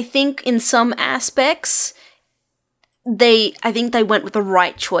 and I think in some aspects I think they went with the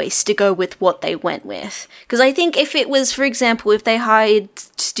right choice to go with what they went with. Because I think if it was, for example, if they hired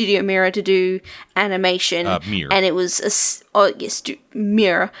Studio Mirror to do animation, Mirror. And it was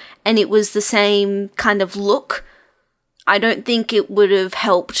Mirror, and it was the same kind of look, I don't think it would have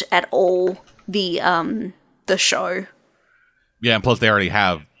helped at all the show. Yeah, and plus they already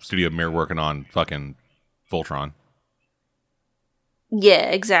have Studio Mirror working on fucking Voltron.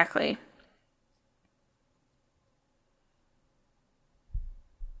 Yeah, exactly.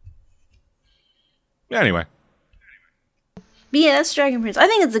 Yeah, anyway. But yeah, that's Dragon Prince. I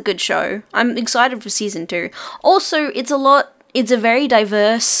think it's a good show. I'm excited for season 2. Also, it's a very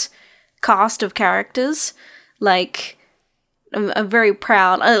diverse cast of characters. Like, I'm very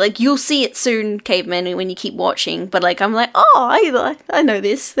proud. Like, you'll see it soon, Caveman, when you keep watching. But, like, I'm like, oh, I know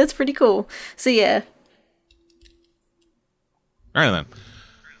this. That's pretty cool. So, yeah. All right, then.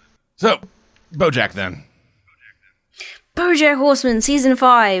 So, BoJack, then. BoJack Horseman season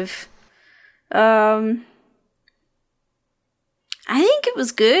 5. I think it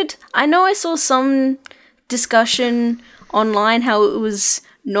was good. I know I saw some discussion online how it was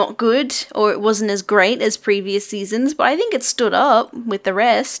not good or it wasn't as great as previous seasons, but I think it stood up with the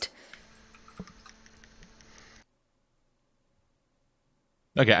rest.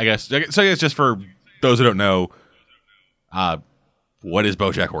 Okay, I guess just for those who don't know, what is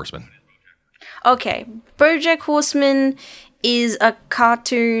BoJack Horseman? Okay, BoJack Horseman is a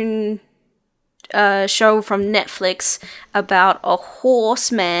cartoon show from Netflix about a horse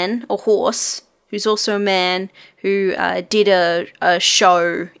who's also a man who did a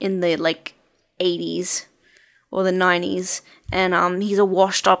show in the 80s or the 90s, and he's a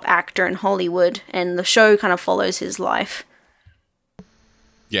washed up actor in Hollywood, and the show kind of follows his life.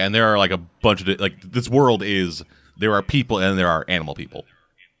 Yeah, and there are a bunch of this world is there are people and there are animal people.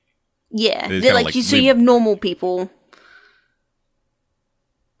 Yeah, you have normal people.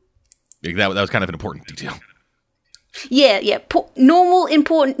 That was kind of an important detail. Yeah. Normal,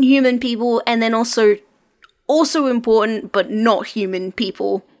 important human people, and then also important but not human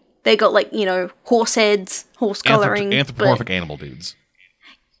people. They got horse heads, horse coloring, anthropomorphic animal dudes.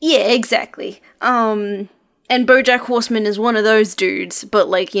 Yeah, exactly. And BoJack Horseman is one of those dudes, but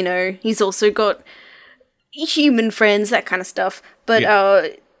he's also got human friends, that kind of stuff.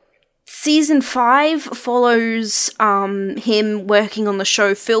 But season 5 follows him working on the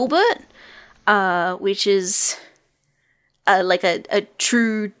show Filbert, which is a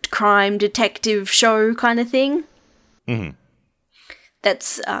true crime detective show kind of thing. Mm-hmm.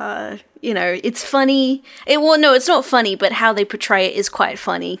 That's it's funny. It's not funny, but how they portray it is quite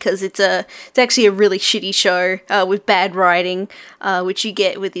funny because it's actually a really shitty show with bad writing, which you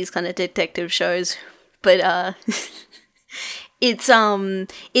get with these kind of detective shows. But it's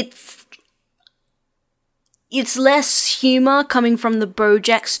less humor coming from the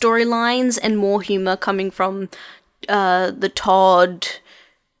BoJack storylines and more humor coming from the Todd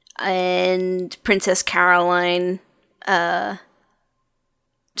and Princess Caroline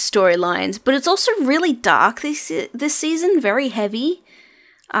storylines, but it's also really dark this season, very heavy.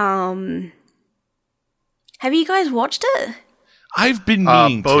 Have you guys watched it? I've been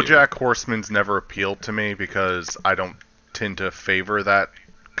meaning BoJack Horseman's never appealed to me because I don't tend to favor that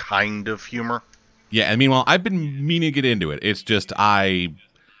kind of humor. Yeah, and meanwhile, I've been meaning to get into it. It's just that's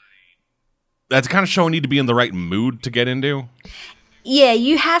the kind of show I need to be in the right mood to get into. Yeah,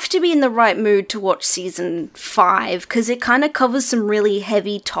 you have to be in the right mood to watch season 5, because it kind of covers some really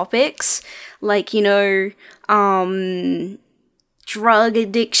heavy topics, drug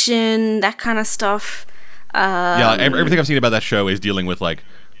addiction, that kind of stuff. Everything I've seen about that show is dealing with,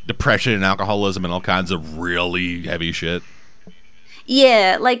 depression and alcoholism and all kinds of really heavy shit.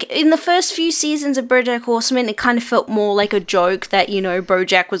 Yeah, in the first few seasons of BoJack Horseman, it kind of felt more like a joke that,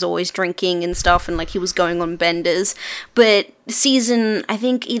 BoJack was always drinking and stuff and, he was going on benders. But season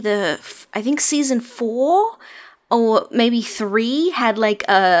 4 or maybe 3 had,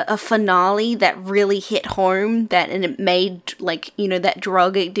 a finale that really hit home and it made, that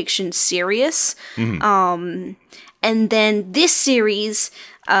drug addiction serious. Mm-hmm. And then this series...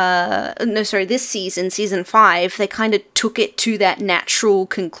 this season 5, they kind of took it to that natural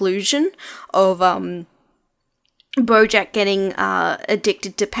conclusion of BoJack getting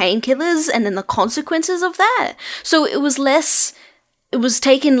addicted to painkillers and then the consequences of that. So it was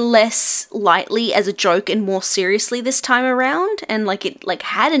taken less lightly as a joke and more seriously this time around, and it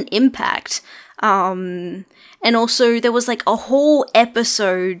had an impact. And also there was a whole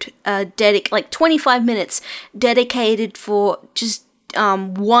episode 25 minutes dedicated for just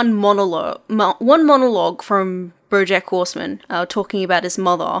one monologue from BoJack Horseman talking about his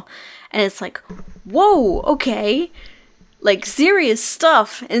mother, and it's whoa, okay, serious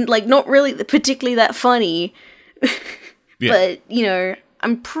stuff, and not really particularly that funny. Yeah. But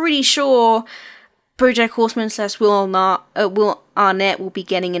I'm pretty sure BoJack Horseman / Will Arnett will be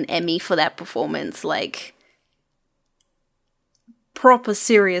getting an Emmy for that performance, proper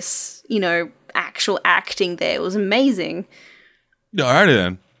serious, actual acting there. It was amazing. Alrighty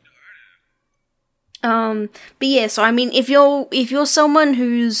then. But yeah, so I mean, if you're someone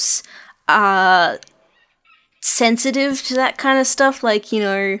who's sensitive to that kind of stuff,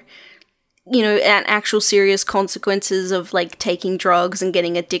 and actual serious consequences of taking drugs and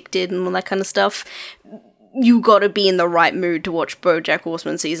getting addicted and all that kind of stuff, you gotta be in the right mood to watch BoJack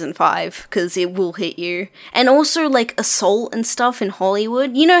Horseman season 5, because it will hit you. And also assault and stuff in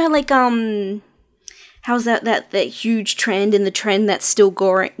Hollywood. You know how how's that huge trend and the trend that's still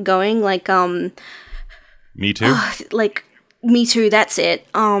going? Me Too? Me Too, that's it.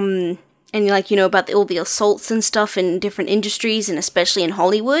 and like, you know, about all the assaults and stuff in different industries, and especially in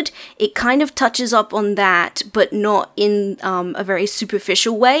Hollywood, it kind of touches up on that, but not in a very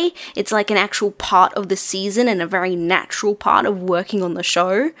superficial way. It's like an actual part of the season and a very natural part of working on the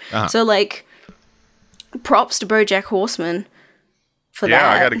show. So like, props to BoJack Horseman for that. Yeah,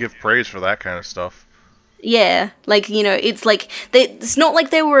 I gotta give praise for that kind of stuff. Yeah, like, you know, it's like, it's not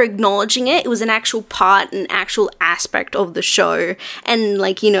like they were acknowledging it, it was an actual part, an actual aspect of the show, and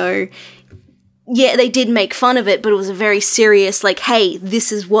like, you know, yeah, they did make fun of it, but it was a very serious, like, hey,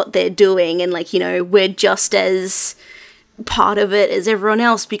 this is what they're doing, and like, you know, we're just as part of it as everyone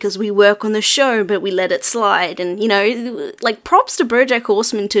else because we work on the show, but we let it slide, and, you know, like, props to BoJack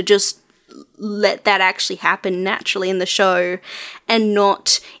Horseman to just let that actually happen naturally in the show, and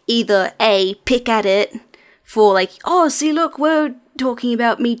not either A, pick at it for like, oh, see, look, we're talking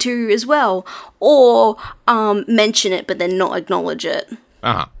about Me Too as well, or mention it but then not acknowledge it.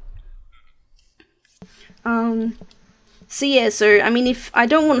 So yeah, so I mean, if I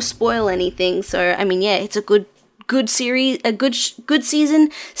don't want to spoil anything, so I mean, yeah, it's a good series, a good season,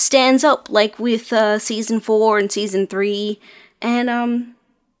 stands up like with season 4 and season 3, and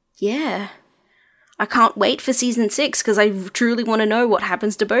yeah, I can't wait for season 6 because I truly want to know what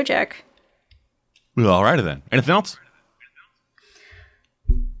happens to BoJack. Well, alrighty then. Anything else?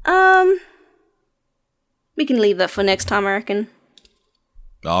 We can leave that for next time, I reckon.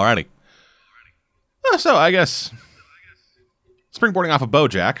 Alrighty. So I guess springboarding off of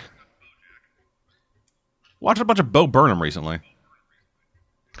BoJack, watched a bunch of Bo Burnham recently.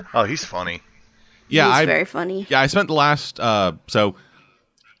 Oh, he's funny. Yeah, he's very funny. Yeah, I spent the last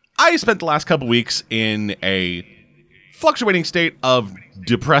couple weeks in a fluctuating state of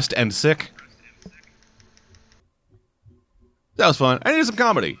depressed and sick. That was fun. I needed some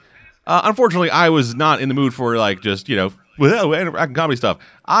comedy. Unfortunately, I was not in the mood for like just, you know, comedy stuff.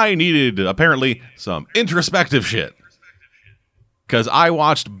 I needed apparently some introspective shit. Because I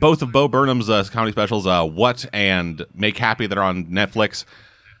watched both of Bo Burnham's comedy specials, What and Make Happy, that are on Netflix.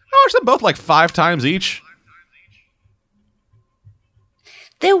 I watched them both like 5 times each.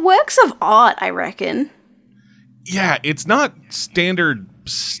 They're works of art, I reckon. Yeah, it's not standard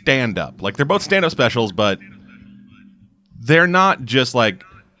stand-up. Like, they're both stand-up specials, but they're not just like...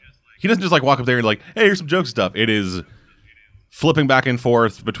 He doesn't just like walk up there and like, hey, here's some joke stuff. It is flipping back and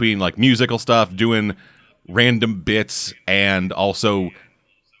forth between like musical stuff, doing random bits, and also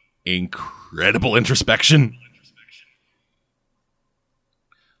incredible introspection.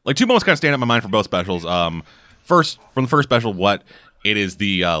 Like, 2 moments kind of stand out in my mind for both specials. First, from the first special, What, it is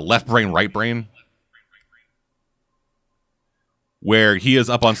the left brain, right brain, where he is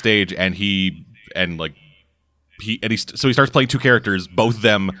up on stage and he starts playing 2 characters, both of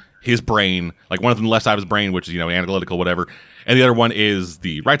them his brain, like one of them the left side of his brain, which is, you know, analytical, whatever, and the other one is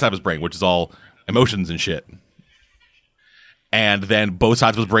the right side of his brain, which is all emotions and shit. And then both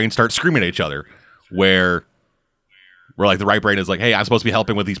sides of his brain start screaming at each other, where like the right brain is like, hey, I'm supposed to be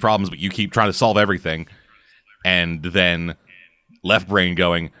helping with these problems, but you keep trying to solve everything. And then left brain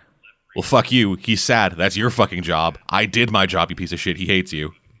going, well, fuck you, he's sad, that's your fucking job. I did my job, you piece of shit, he hates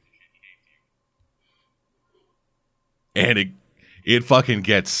you. And it fucking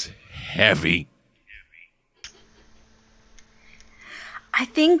gets heavy. I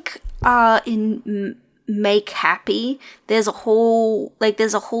think in Make Happy, there's a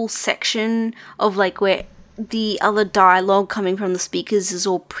whole section of like where the other dialogue coming from the speakers is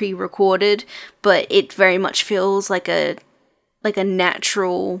all pre-recorded, but it very much feels like a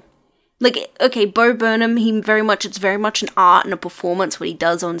natural. Like, okay, Bo Burnham, it's very much an art and a performance what he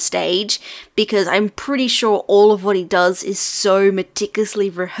does on stage, because I'm pretty sure all of what he does is so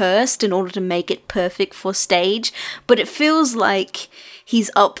meticulously rehearsed in order to make it perfect for stage, but it feels like he's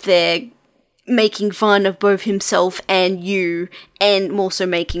up there making fun of both himself and you, and also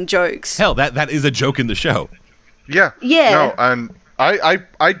making jokes. Hell, that is a joke in the show. Yeah. Yeah. No, and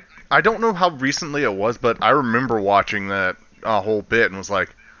I don't know how recently it was, but I remember watching that whole bit and was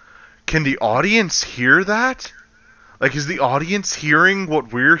like, can the audience hear that? Like, is the audience hearing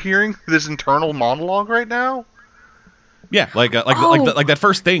what we're hearing? This internal monologue right now? Yeah, like that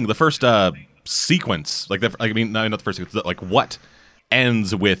first thing, the first sequence, not the first sequence, like What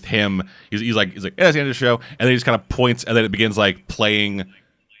ends with him. He's like, yeah, that's the end of the show, and then he just kind of points, and then it begins like playing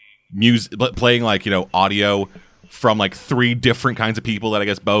music, playing like, you know, audio from like 3 different kinds of people that I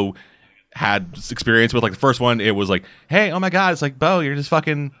guess Bo had experience with. Like the first one, it was like, hey, oh my god, it's like, Bo, you're just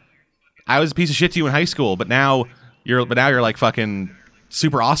fucking. I was a piece of shit to you in high school, but now you're like fucking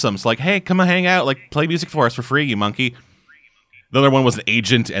super awesome. So like, hey, come and hang out, like play music for us for free, you monkey. The other one was an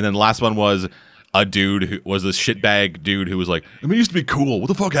agent, and then the last one was, a dude who was this shitbag dude who was like, I mean, it used to be cool. What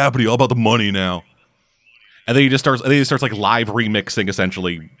the fuck happened to you? All about the money now. And then he starts like live remixing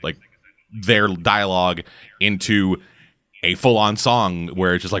essentially like their dialogue into a full-on song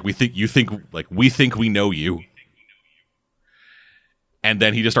where it's just like we think we know you. And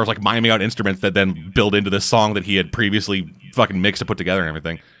then he just starts like miming out instruments that then build into this song that he had previously fucking mixed and put together and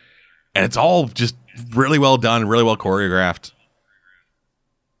everything. And it's all just really well done, really well choreographed.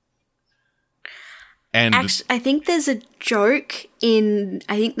 And actually, I think there's a joke in,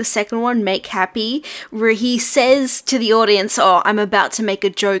 I think the second one, Make Happy, where he says to the audience, "Oh, I'm about to make a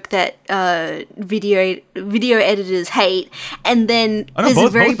joke that video editors hate," and then there's a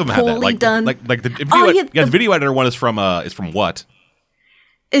very poorly done. The video editor one is from what?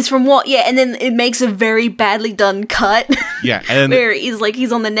 Is from what? Yeah, and then it makes a very badly done cut. Yeah, and where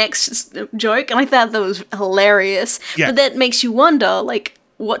he's on the next joke, and I thought that was hilarious. Yeah. But that makes you wonder, like,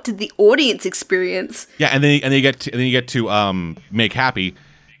 what did the audience experience? Yeah, and then you get to Make Happy,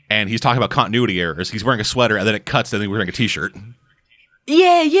 and he's talking about continuity errors. He's wearing a sweater, and then it cuts, and then he's wearing a t-shirt.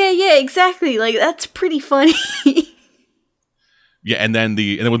 Yeah, exactly. Like, that's pretty funny. Yeah, and then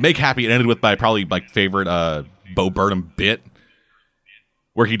with Make Happy, it ended with my probably my favorite Bo Burnham bit,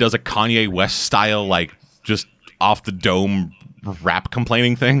 where he does a Kanye West style, like, just off the dome rap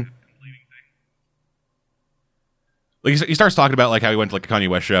complaining thing. Like, he starts talking about like how he went to like a Kanye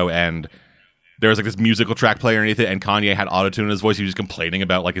West show and there was like this musical track playing underneath it, and Kanye had autotune in his voice. He was just complaining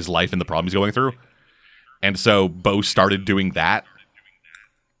about like his life and the problems he's going through. And so Bo started doing that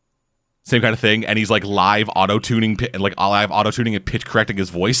same kind of thing, and he's like live auto-tuning and pitch correcting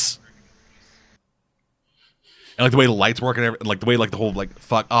his voice. And like the way the lights work and like the way like the whole like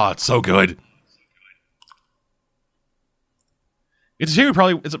fuck, oh, it's so good. It's a shame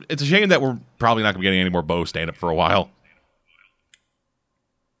it's a shame that we're probably not going to be getting any more Bo stand-up for a while.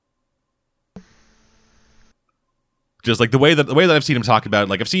 Just like the way that I've seen him talk about it,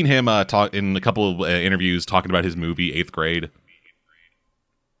 like I've seen him talk in a couple of interviews talking about his movie 8th Grade.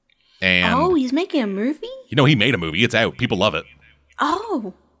 And he's making a movie? You know, he made a movie. It's out. People love it.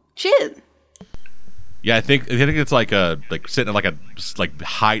 Oh, shit. Yeah, I think it's like sitting at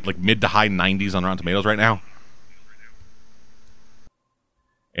like mid to high 90s on Rotten Tomatoes right now.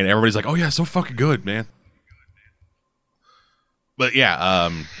 And everybody's like, "Oh yeah, so fucking good, man." But yeah,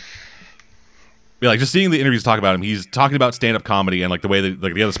 like just seeing the interviews talk about him, he's talking about stand-up comedy and like the way that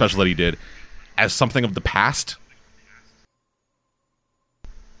like the other special that he did as something of the past.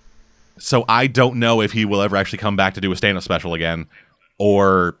 So I don't know if he will ever actually come back to do a stand-up special again,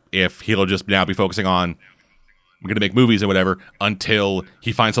 or if he'll just now be focusing on I'm going to make movies and whatever until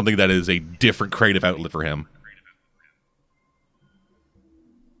he finds something that is a different creative outlet for him.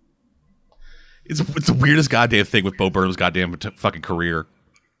 It's the weirdest goddamn thing with Bo Burnham's goddamn fucking career.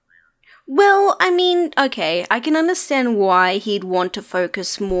 Well, I mean, okay, I can understand why he'd want to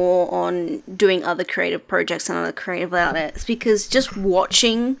focus more on doing other creative projects and other creative outlets, because just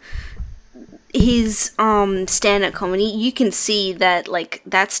watching his stand-up comedy, you can see that, like,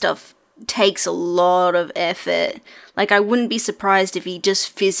 that stuff takes a lot of effort. Like, I wouldn't be surprised if he just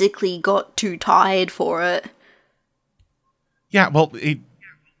physically got too tired for it. Yeah, well,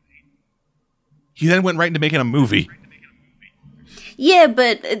 he then went right into making a movie. Yeah,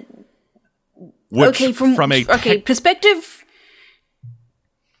 but perspective.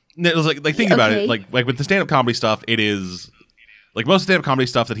 It was like think about it. Like with the stand-up comedy stuff, it is like most stand-up comedy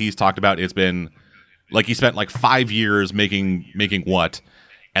stuff that he's talked about. It's been like he spent like 5 years making what,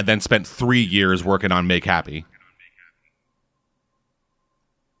 and then spent 3 years working on Make Happy.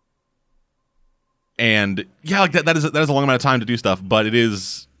 And yeah, like that is a long amount of time to do stuff, but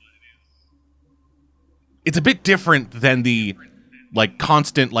it's a bit different than the like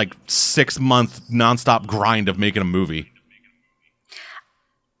constant like 6-month nonstop grind of making a movie.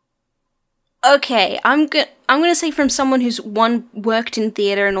 Okay, I'm gonna say from someone who's one worked in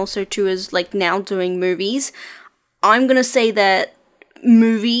theater and also two is like now doing movies, I'm gonna say that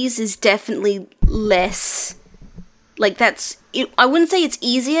movies is definitely less. Like that's it. I wouldn't say it's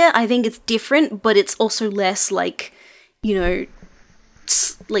easier. I think it's different, but it's also less like, you know,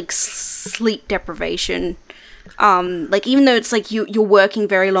 like sleep deprivation. Like even though it's like you're working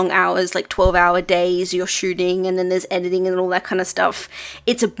very long hours, like 12-hour days, you're shooting and then there's editing and all that kind of stuff,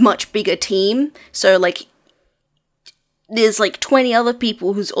 it's a much bigger team. So like there's like 20 other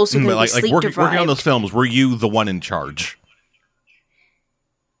people who's also going to be sleep deprived. Working on those films, were you the one in charge?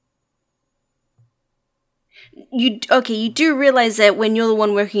 You do realize that when you're the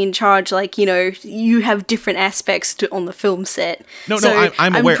one working in charge, like, you know, you have different aspects on the film set. No,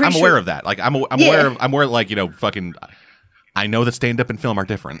 I'm aware. I'm aware of that. Like, I'm aware. Like, you know, fucking. I know that stand up and film are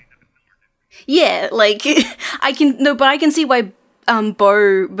different. Yeah, like but I can see why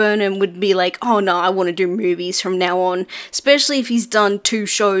Bo Burnham would be like, oh no, I want to do movies from now on, especially if he's done 2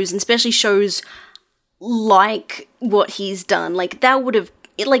 shows, and especially shows like what he's done. Like that would have,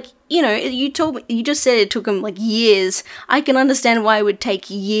 like, you know, you just said it took him like years. I can understand why it would take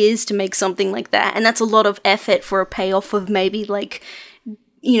years to make something like that, and that's a lot of effort for a payoff of maybe like,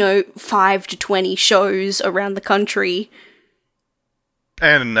 you know, 5 to 20 shows around the country.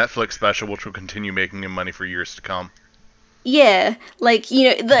 And a Netflix special, which will continue making him money for years to come. Yeah, like, you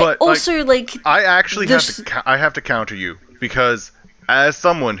know, But, also, like... I actually have to counter you, because as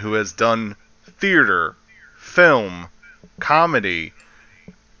someone who has done theater, film, comedy,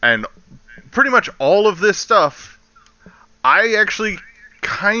 and pretty much all of this stuff, I actually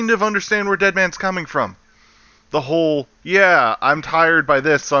kind of understand where Dead Man's coming from. The whole, yeah, I'm tired by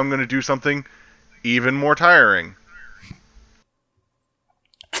this, so I'm going to do something even more tiring.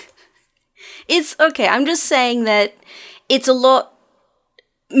 It's okay. I'm just saying that it's a lot.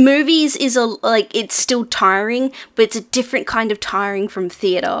 Movies is it's still tiring, but it's a different kind of tiring from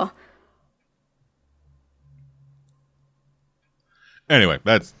theater. Anyway,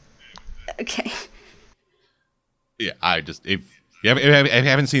 that's okay. Yeah, if you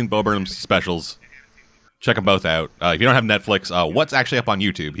haven't seen Bo Burnham's specials, check them both out. If you don't have Netflix, what's actually up on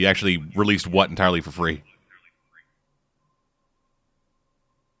YouTube? He actually released what entirely for free.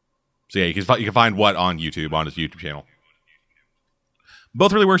 So yeah, you can find what on YouTube, on his YouTube channel.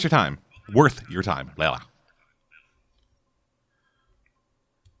 Both really worth your time. Layla.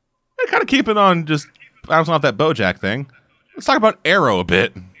 And kind of keeping on just bouncing off that BoJack thing. Let's talk about Arrow a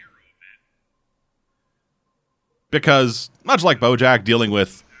bit. Because, much like BoJack dealing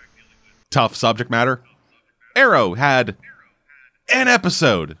with tough subject matter, Arrow had an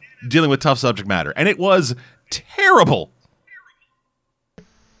episode dealing with tough subject matter, and it was terrible.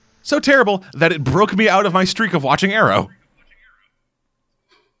 So terrible that it broke me out of my streak of watching Arrow.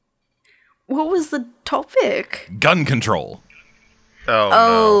 What was the topic? Gun control.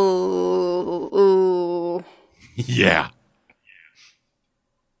 Oh. Yeah.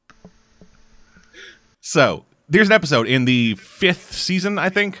 So, there's an episode in the 5th season, I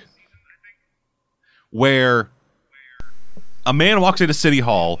think, where a man walks into City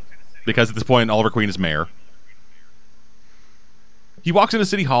Hall, because at this point Oliver Queen is mayor. He walks into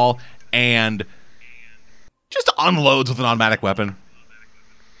City Hall and just unloads with an automatic weapon.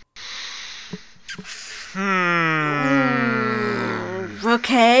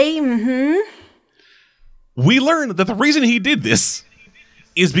 Okay. Mm-hmm. We learn that the reason he did this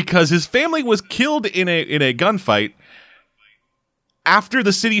is because his family was killed in a gunfight after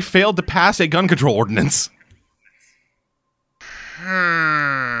the city failed to pass a gun control ordinance.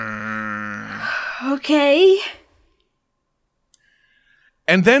 Okay.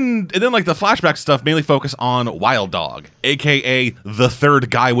 And then like the flashback stuff mainly focus on Wild Dog, aka the third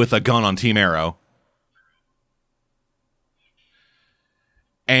guy with a gun on Team Arrow.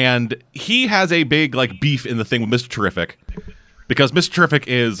 And he has a big like beef in the thing with Mr. Terrific, because Mr. Terrific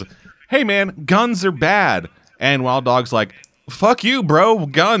is, hey man, guns are bad. And Wild Dog's like, fuck you, bro,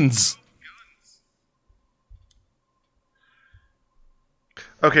 guns.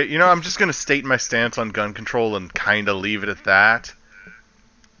 Okay, you know, I'm just going to state my stance on gun control and kind of leave it at that.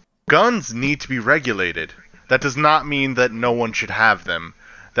 Guns need to be regulated. That does not mean that no one should have them.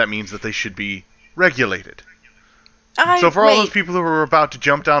 That means that they should be regulated. So for all those people who are about to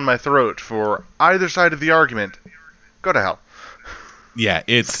jump down my throat for either side of the argument, go to hell. Yeah,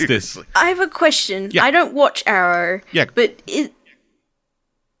 it's Seriously. this. I have a question. Yeah. I don't watch Arrow. Yeah. But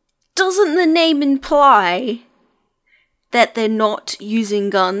doesn't the name imply that they're not using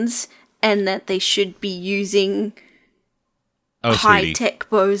guns and that they should be using high-tech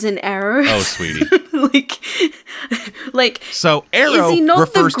bows and arrows? Oh, sweetie. like. So Arrow is he not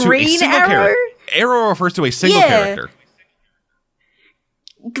refers the to a Green single Arrow? character. Arrow refers to a single character.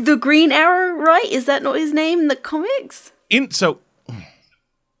 The Green Arrow, right? Is that not his name in the comics? So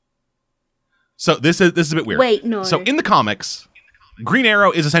this is a bit weird. Wait, no. So in the comics, Green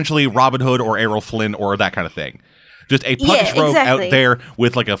Arrow is essentially Robin Hood or Errol Flynn or that kind of thing. Just a punch rogue out there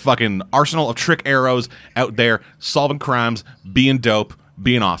with like a fucking arsenal of trick arrows out there solving crimes, being dope,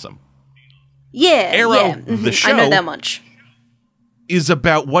 being awesome. Yeah, Arrow, the show, I know that much. Is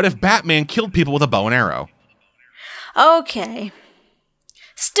about what if Batman killed people with a bow and arrow. Okay.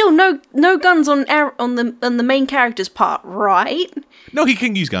 Still, no guns on the main character's part, right? No, he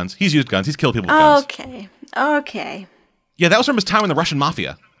can use guns. He's used guns. He's killed people with guns. Okay. Yeah, that was from his time in the Russian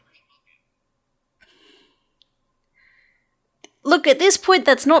mafia. Look, at this point,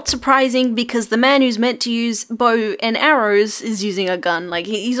 that's not surprising because the man who's meant to use bow and arrows is using a gun. Like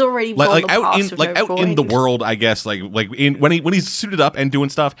he's already gone like the out path in of like no out in the point. world, I guess. When he's suited up and doing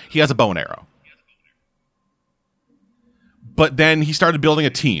stuff, he has a bow and arrow. But then he started building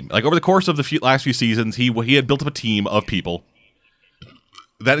a team. Like over the course of the last few seasons, he had built up a team of people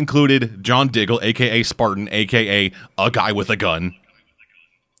that included John Diggle, aka Spartan, aka a guy with a gun.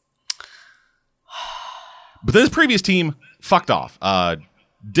 But then his previous team fucked off.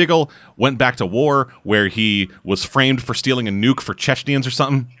 Diggle went back to war where he was framed for stealing a nuke for Chechens or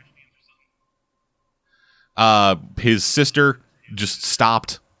something. His sister just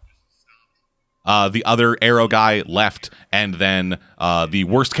stopped. The other arrow guy left, and then the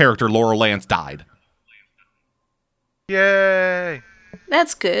worst character, Laurel Lance, died. Yay!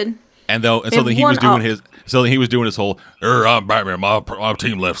 That's good. And so then he was doing his whole, I'm Batman, my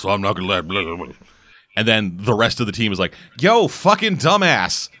team left, so I'm not gonna let blah, blah, blah. And then the rest of the team is like, yo, fucking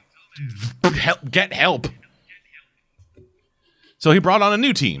dumbass. Get help. So he brought on a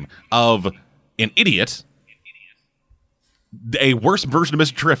new team of an idiot, a worse version of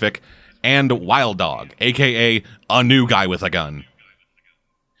Mr. Terrific, and Wild Dog, a.k.a. a new guy with a gun.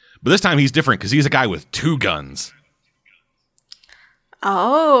 But this time he's different because he's a guy with 2 guns.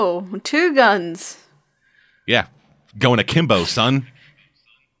 Oh, 2 guns. Yeah, going akimbo, son.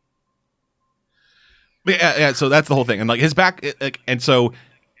 Yeah, so that's the whole thing. And like his back, and so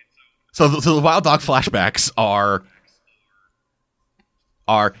the Wild Dog flashbacks are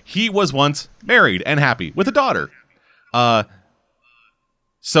he was once married and happy with a daughter.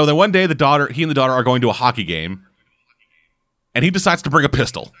 So then one day he and the daughter are going to a hockey game, and he decides to bring a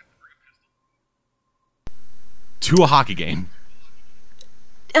pistol to a hockey game.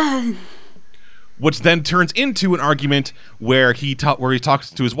 Which then turns into an argument where he talks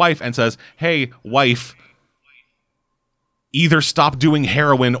to his wife and says, "Hey, wife, either stop doing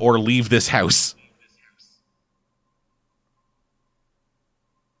heroin or leave this house."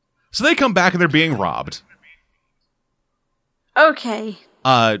 So they come back and they're being robbed. Okay.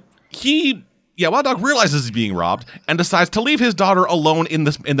 Wild Dog realizes he's being robbed and decides to leave his daughter alone in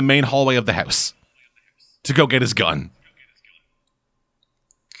the main hallway of the house to go get his gun.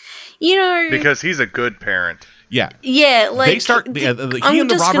 You know, Because he's a good parent. Yeah. yeah, like They start. He and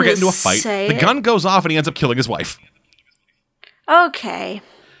the robber get into a fight. The gun goes off and he ends up killing his wife. Okay,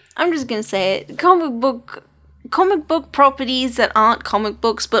 I'm just gonna say it. Comic book properties that aren't comic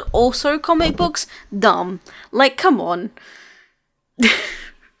books, but also comic books, dumb. Like, come on.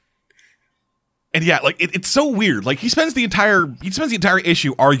 And yeah, like it's so weird. Like he spends the entire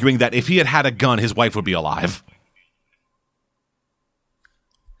issue arguing that if he had had a gun, his wife would be alive.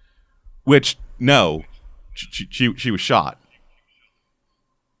 Which no, she was shot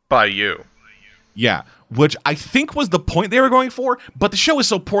By you. Yeah, which I think was the point they were going for. But the show is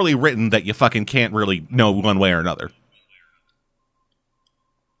so poorly written that you fucking can't really know one way or another.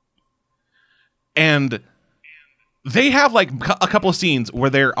 And they have like a couple of scenes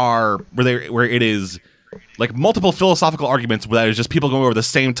where where it is like multiple philosophical arguments where it's just people going over the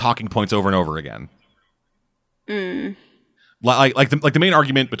same talking points over and over again. Like the main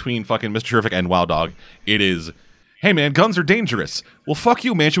argument between fucking Mr. Terrific and Wild Dog, it is, hey man, guns are dangerous. Well, fuck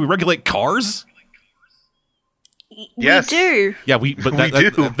you, man. Should we regulate cars? Yes. We do. Yeah, we do.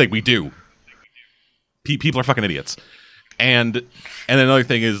 That's the thing, we do. People are fucking idiots. And then another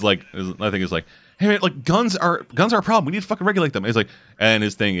thing is like, hey man, like guns are a problem. We need to fucking regulate them. It's like, and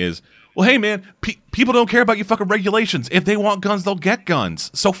his thing is, well, hey man, people don't care about your fucking regulations. If they want guns, they'll get guns.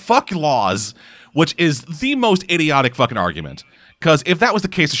 So fuck laws, which is the most idiotic fucking argument. Because if that was the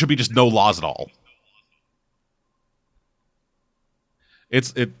case, there should be just no laws at all.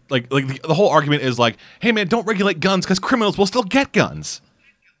 Like the whole argument is like, hey man, don't regulate guns because criminals will still get guns.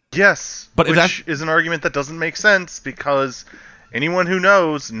 Yes, but which is an argument that doesn't make sense because anyone who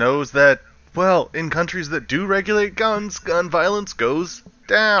knows that, well, in countries that do regulate guns, gun violence goes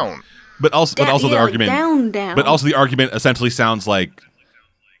down. But also the argument, down. But also the argument essentially sounds like,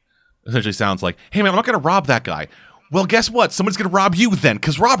 hey man, I'm not gonna rob that guy. Well, guess what? Someone's gonna rob you then,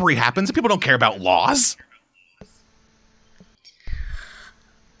 because robbery happens and people don't care about laws.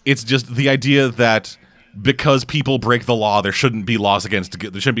 It's just the idea that because people break the law, there shouldn't be laws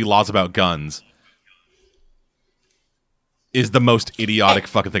about guns. Is the most idiotic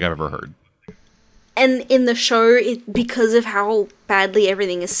fucking thing I've ever heard. And in the show, because of how badly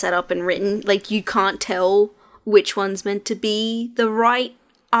everything is set up and written, like you can't tell which one's meant to be the right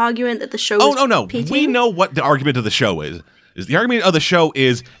argument that the show is no. picking. We know what the argument of the show is. Is the argument of the show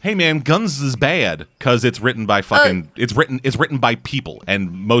is, hey man, guns is bad because it's written by fucking it's written by people, and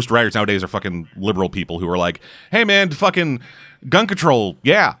most writers nowadays are fucking liberal people who are like, hey man, fucking gun control,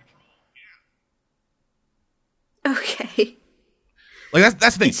 yeah. Okay. Like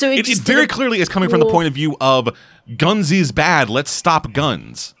that's the thing. So it very clearly is coming from the point of view of guns is bad, let's stop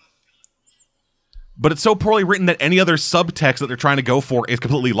guns. But it's so poorly written that any other subtext that they're trying to go for is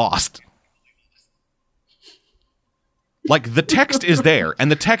completely lost. Like, the text is there,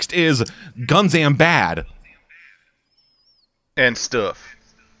 and the text is guns am bad. And stuff.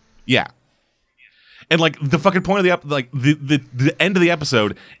 Yeah. And, like, the fucking point of the end of the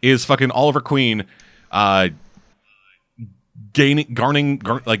episode is fucking Oliver Queen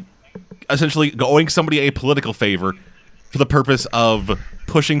essentially owing somebody a political favor for the purpose of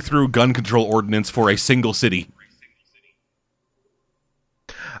pushing through gun control ordinance for a single city.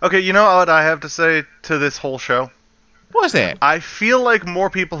 Okay, you know what I have to say to this whole show? What's that? I feel like more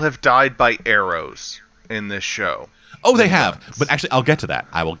people have died by arrows in this show. Oh, they have. But actually, I'll get to that.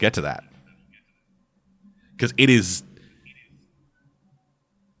 I will get to that. Because it is...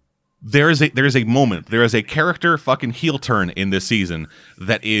 There is a moment, there is a character fucking heel turn in this season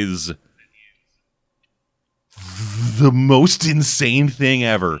that is the most insane thing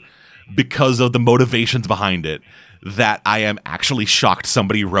ever because of the motivations behind it, that I am actually shocked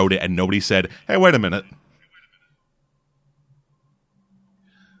somebody wrote it and nobody said, hey, wait a minute.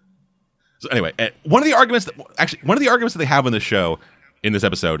 So anyway, one of the arguments that they have in this show, in this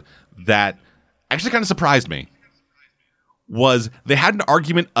episode, that actually kind of surprised me, was they had an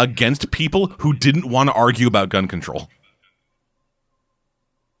argument against people who didn't want to argue about gun control.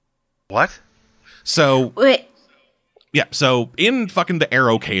 What? So, wait. Yeah, so in fucking the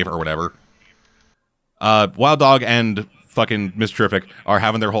Arrow Cave or whatever, Wild Dog and fucking Miss Terrific are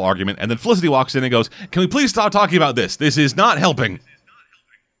having their whole argument, and then Felicity walks in and goes, can we please stop talking about this? This is not helping.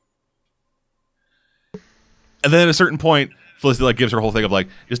 And then at a certain point, Felicity like gives her whole thing of like,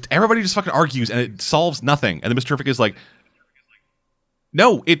 just everybody just fucking argues and it solves nothing. And then Miss Terrific is like,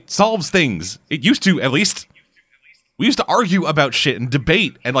 no, it solves things. It used to, at least. We used to argue about shit and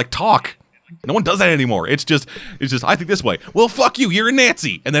debate and like talk. No one does that anymore. It's just I think this way. Well, fuck you, you're a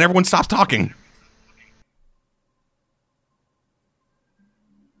Nazi. And then everyone stops talking.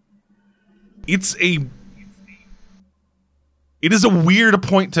 It is a weird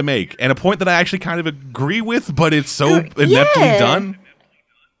point to make, and a point that I actually kind of agree with, but it's so ineptly done.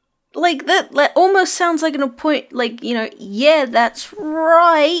 Like, that almost sounds like a point, like, you know, yeah, that's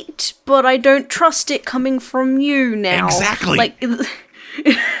right, but I don't trust it coming from you now. Exactly. Like, you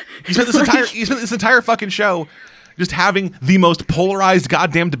spent this entire fucking show just having the most polarized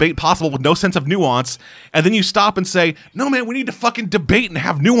goddamn debate possible with no sense of nuance, and then you stop and say, no, man, we need to fucking debate and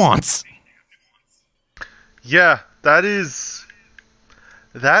have nuance. Yeah, that is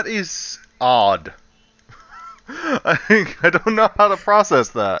odd. I don't know how to process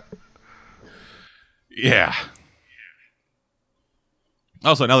that. Yeah.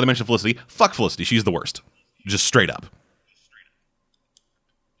 Also, now that I mentioned Felicity, fuck Felicity. She's the worst. Just straight up.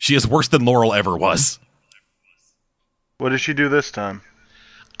 She is worse than Laurel ever was. What did she do this time?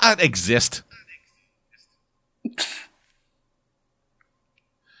 Exist.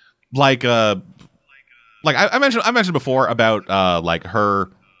 I mentioned before about like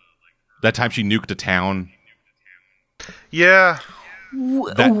her, that time she nuked a town. Yeah.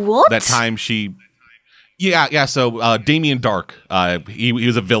 What? That time she... Yeah, so Damien Dark, he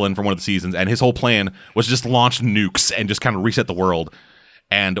was a villain from one of the seasons, and his whole plan was just launch nukes and just kind of reset the world.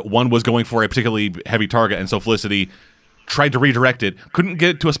 And one was going for a particularly heavy target, and so Felicity tried to redirect it, couldn't get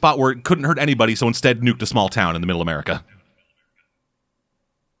it to a spot where it couldn't hurt anybody, so instead nuked a small town in the middle of America.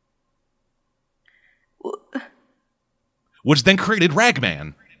 Which then created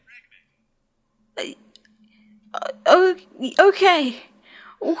Ragman. Okay.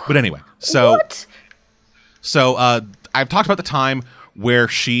 But anyway, so... What? So, I've talked about the time where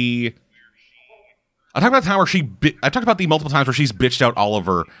she... I talked about the multiple times where she's bitched out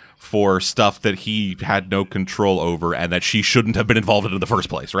Oliver for stuff that he had no control over and that she shouldn't have been involved in the first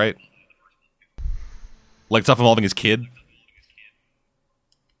place, right? Like stuff involving his kid.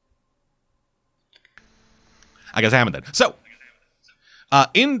 I guess I haven't then. So,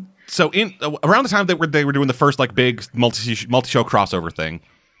 around the time they were doing the first like big multi-show crossover thing,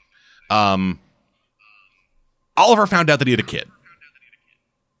 Oliver found out that he had a kid.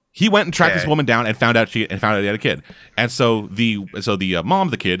 He went and tracked this woman down and found out he had a kid. And so the mom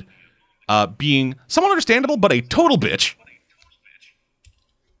of the kid, being somewhat understandable but a total bitch,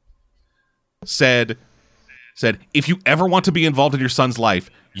 said, if you ever want to be involved in your son's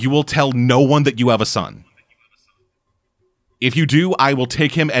life, you will tell no one that you have a son. If you do, I will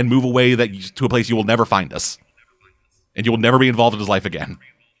take him and move away to a place you will never find us. And you will never be involved in his life again.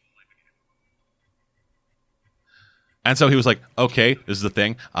 And so he was like, okay, this is the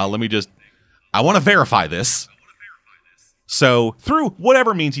thing. I want to verify this. So through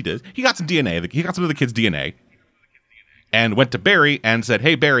whatever means he did, he got some DNA. He got some of the kid's DNA. And went to Barry and said,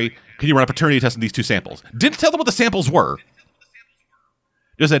 hey, Barry, can you run a paternity test on these 2 samples? Didn't tell them what the samples were.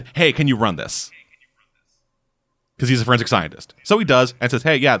 Just said, hey, can you run this? Because he's a forensic scientist. So he does, and says,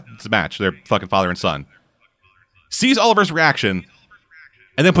 hey, yeah, it's a match. They're fucking father and son. Sees Oliver's reaction,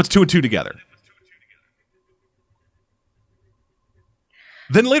 and then puts 2 and 2 together.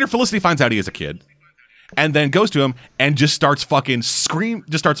 Then later, Felicity finds out he is a kid, and then goes to him and just starts fucking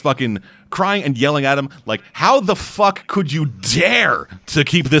crying and yelling at him, like, how the fuck could you dare to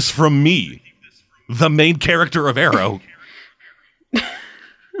keep this from me, the main character of Arrow?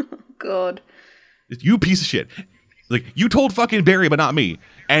 God. You piece of shit. Like, you told fucking Barry, but not me.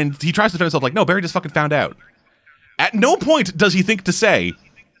 And he tries to defend himself like, no, Barry just fucking found out. At no point does he think to say,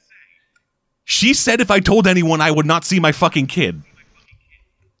 she said if I told anyone I would not see my fucking kid.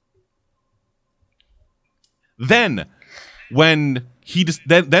 Then, when he just,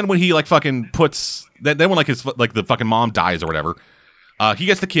 then when he like fucking puts, then when like his, like the fucking mom dies or whatever, he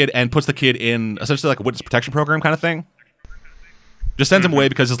gets the kid and puts the kid in essentially like a witness protection program kind of thing. Just sends him away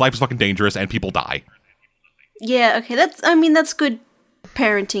because his life is fucking dangerous and people die. Yeah, okay, that's good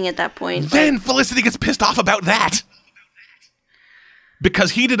parenting at that point. Then Felicity gets pissed off about that.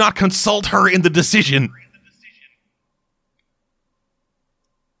 Because he did not consult her in the decision.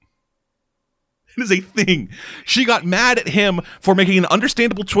 It is a thing. She got mad at him for making an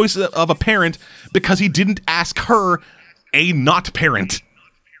understandable choice of a parent because he didn't ask her, a not parent.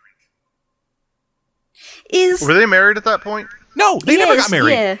 Were they married at that point? No, they never got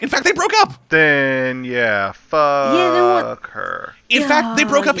married. Yeah. In fact, they broke up. Then, yeah, fuck her. In fact, they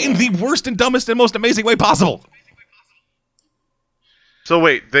broke up in the worst and dumbest and most amazing way possible. So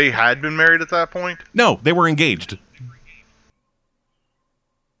wait, they had been married at that point? No, they were engaged.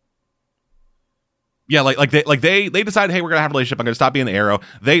 Yeah, like they decided, hey, we're gonna have a relationship. I'm gonna stop being the Arrow.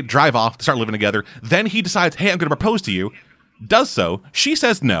 They drive off, start living together. Then he decides, hey, I'm gonna propose to you. Does so. She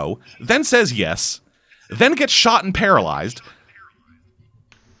says no. Then says yes. Then gets shot and paralyzed.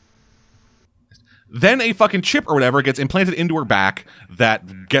 Then a fucking chip or whatever gets implanted into her back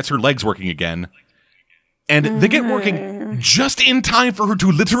that gets her legs working again. And they get working just in time for her to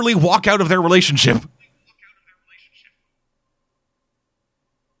literally walk out of their relationship.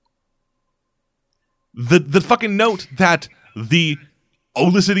 The fucking note that the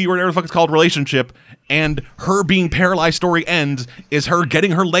Olicity or whatever the fuck it's called relationship and her being paralyzed story ends is her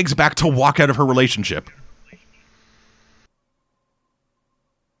getting her legs back to walk out of her relationship.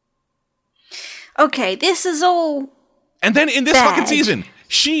 Okay, this is all. And then in this bad. fucking season,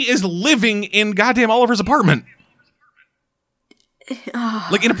 she is living in goddamn Oliver's apartment.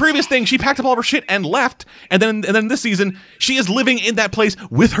 Like in a previous thing, she packed up all of her shit and left, and then this season, she is living in that place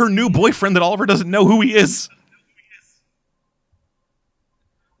with her new boyfriend that Oliver doesn't know who he is.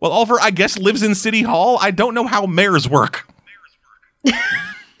 Well, Oliver, I guess, lives in City Hall. I don't know how mayors work.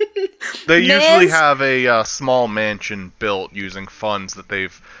 They usually have a small mansion built using funds that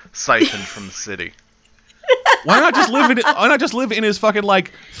they've siphoned from the city. Why not just live in his fucking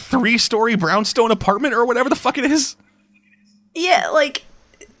like 3-story brownstone apartment or whatever the fuck it is? Yeah, like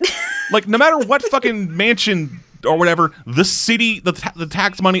Like no matter what fucking mansion or whatever, the city, the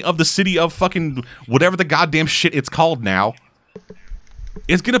tax money of the city of fucking whatever the goddamn shit it's called now,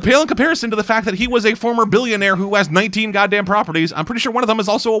 is gonna pale in comparison to the fact that he was a former billionaire who has 19 goddamn properties. I'm pretty sure one of them is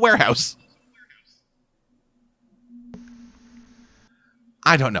also a warehouse.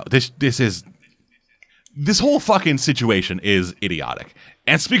 I don't know. This whole fucking situation is idiotic.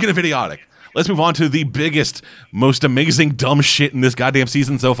 And speaking of idiotic, let's move on to the biggest, most amazing dumb shit in this goddamn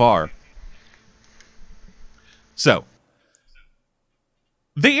season so far. So,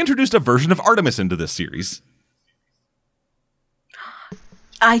 they introduced a version of Artemis into this series.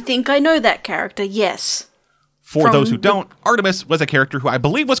 I think I know that character, yes. For those who don't, Artemis was a character who I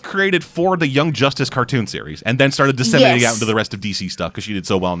believe was created for the Young Justice cartoon series and then started disseminating out into the rest of DC stuff because she did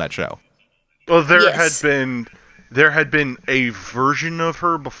so well in that show. Well, there had been a version of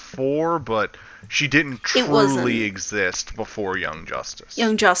her before, but she didn't truly exist before Young Justice.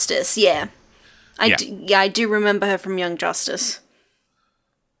 Young Justice, yeah. I do remember her from Young Justice.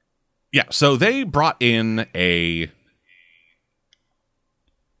 Yeah, so they brought in a...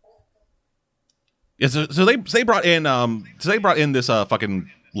 Yeah, so they brought in this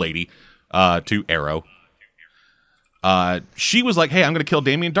fucking lady to Arrow. She was like, "Hey, I'm gonna kill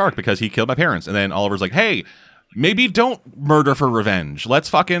Damien Dark because he killed my parents." And then Oliver's like, "Hey, maybe don't murder for revenge. Let's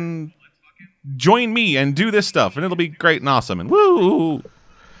fucking join me and do this stuff, and it'll be great and awesome, and woo!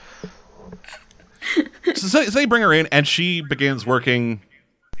 So they bring her in, and she begins working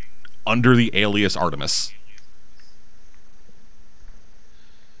under the alias Artemis.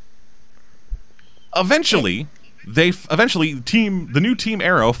 Eventually, the new Team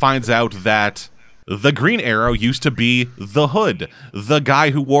Arrow finds out that the Green Arrow used to be the Hood, the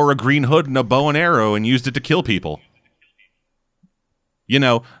guy who wore a green hood and a bow and arrow and used it to kill people. You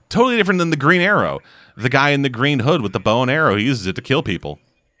know, totally different than the Green Arrow. The guy in the green hood with the bow and arrow, he uses it to kill people.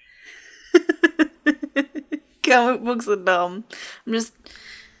 Comic books are dumb. It's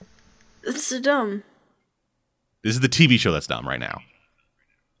so dumb. This is the TV show that's dumb right now.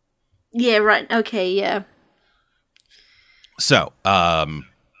 Yeah, right. Okay, yeah. So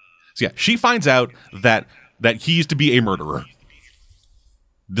yeah, she finds out that he used to be a murderer,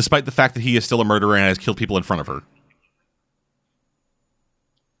 despite the fact that he is still a murderer and has killed people in front of her.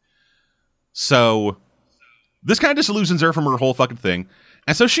 So this kind of disillusions her from her whole fucking thing,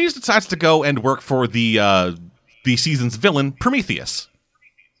 and so she decides to go and work for the season's villain, Prometheus,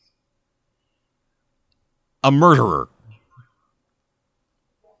 a murderer.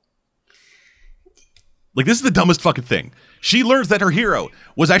 Like, this is the dumbest fucking thing. She learns that her hero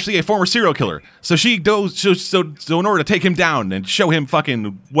was actually a former serial killer. So she goes, so in order to take him down and show him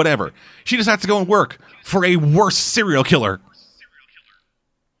fucking whatever, she decides to go and work for a worse serial killer.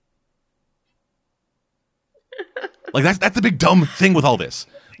 Like, that's the big dumb thing with all this.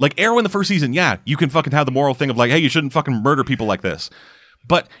 Like, Arrow in the first season, yeah, you can fucking have the moral thing of like, hey, you shouldn't fucking murder people like this.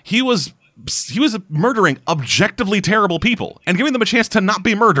 But he was murdering objectively terrible people and giving them a chance to not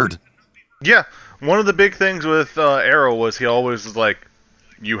be murdered. Yeah. One of the big things with Arrow was he always was like,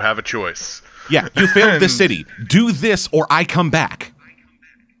 you have a choice. Yeah, you failed this city. Do this or I come back.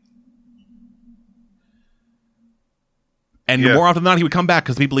 And more often than not, he would come back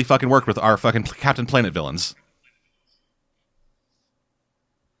because people he fucking worked with are fucking Captain Planet villains.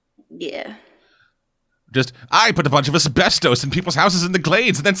 Yeah. Just, I put a bunch of asbestos in people's houses in the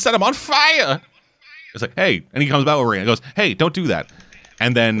Glades and then set them on fire. It's like, hey, and he comes back over and goes, hey, don't do that.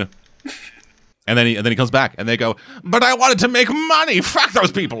 And then he comes back and they go, but I wanted to make money. Fuck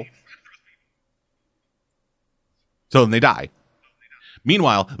those people. So then they die.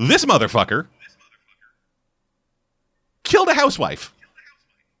 Meanwhile, this motherfucker killed a housewife.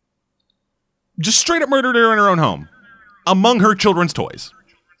 Just straight up murdered her in her own home. Among her children's toys.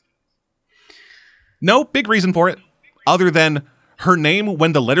 No big reason for it, other than her name,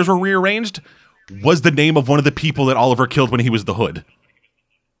 when the letters were rearranged, was the name of one of the people that Oliver killed when he was the Hood.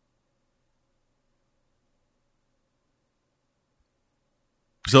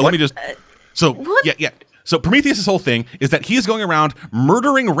 So let me just... So, what? Yeah. So Prometheus' whole thing is that he is going around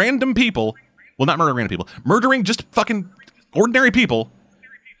murdering random people. Well, not murdering random people. Murdering just fucking ordinary people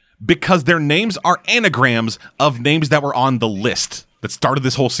because their names are anagrams of names that were on the list that started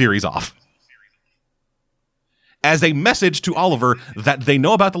this whole series off. As a message to Oliver that they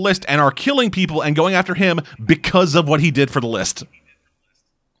know about the list and are killing people and going after him because of what he did for the list.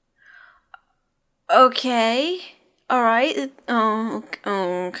 Okay. Alright.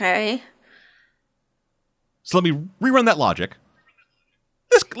 Okay. So let me rerun that logic.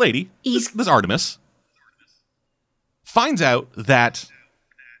 This lady, this Artemis, finds out that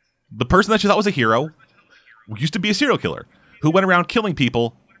the person that she thought was a hero used to be a serial killer who went around killing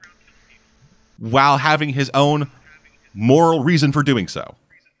people while having his own moral reason for doing so.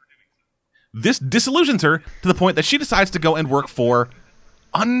 This disillusions her to the point that she decides to go and work for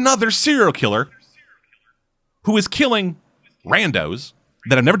another serial killer who is killing randos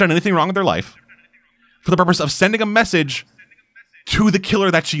that have never done anything wrong in their life for the purpose of sending a message to the killer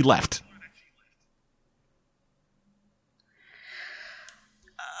that she left.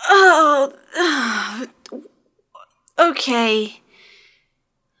 Oh, okay.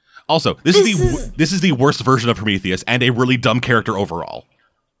 Also, this is the worst version of Prometheus and a really dumb character overall.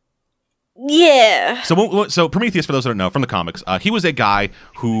 Yeah. So Prometheus, for those that don't know from the comics, he was a guy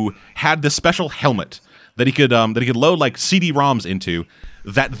who had this special helmet that he could load like CD-ROMs into,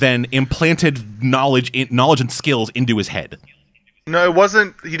 that then implanted knowledge and skills into his head. No, it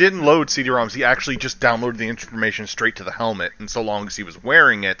wasn't. He didn't load CD-ROMs. He actually just downloaded the information straight to the helmet, and so long as he was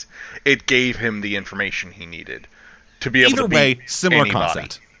wearing it, it gave him the information he needed to be able to beat Either way, similar anybody.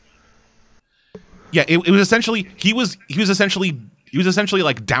 concept. Yeah, it was essentially he was essentially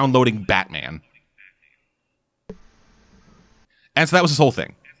like downloading Batman. And so that was his whole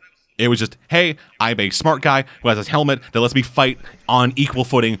thing. It was just, hey, I'm a smart guy who has this helmet that lets me fight on equal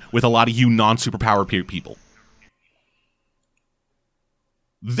footing with a lot of you non-superpower people.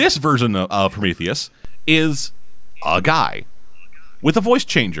 This version of Prometheus is a guy with a voice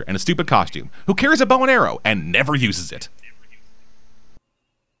changer and a stupid costume who carries a bow and arrow and never uses it.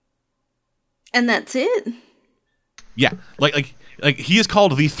 And that's it? Yeah, like he is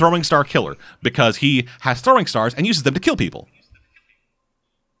called the throwing star killer because he has throwing stars and uses them to kill people.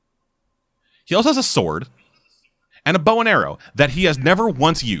 He also has a sword and a bow and arrow that he has never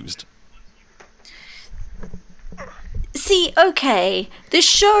once used. See, okay, this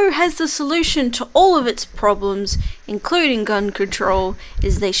show has the solution to all of its problems, including gun control,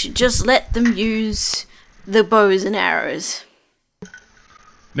 is they should just let them use the bows and arrows.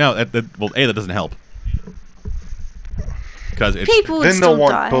 No, that doesn't help. Because people would then still they'll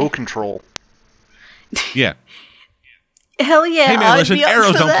want die. bow control. Yeah. Hell yeah, Hey man, I'd listen, be up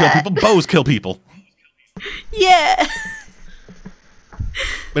arrows for don't that. kill people, bows kill people. Yeah.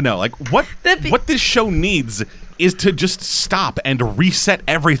 But no, like what this show needs is to just stop and reset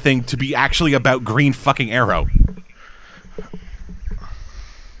everything to be actually about Green fucking Arrow.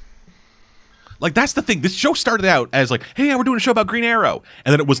 Like that's the thing. This show started out as like, hey, yeah, we're doing a show about Green Arrow,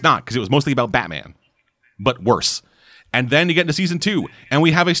 and then it was not because it was mostly about Batman, but worse. And then you get into season 2, and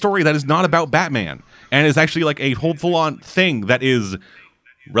we have a story that is not about Batman, and is actually like a whole full-on thing that is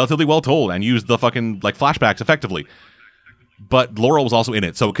relatively well told and used the fucking like flashbacks effectively. But Laurel was also in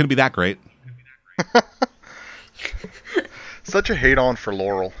it, so it couldn't be that great. Such a hate on for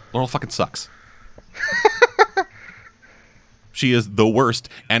Laurel. Laurel fucking sucks. She is the worst,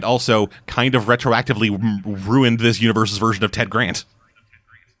 and also kind of retroactively ruined this universe's version of Ted Grant.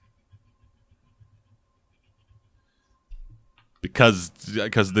 Because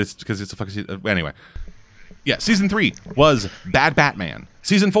it's a fucking anyway. Yeah, season 3 was bad Batman.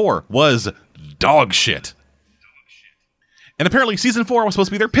 Season 4 was dog shit. And apparently season 4 was supposed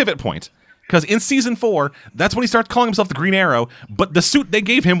to be their pivot point. Because in season 4, that's when he starts calling himself the Green Arrow, but the suit they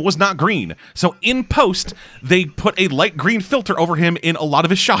gave him was not green. So in post, they put a light green filter over him in a lot of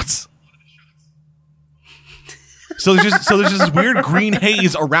his shots. So there's just this weird green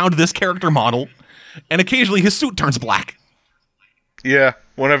haze around this character model, and occasionally his suit turns black. Yeah,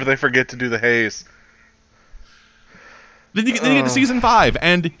 whenever they forget to do the haze. Then you get to season 5,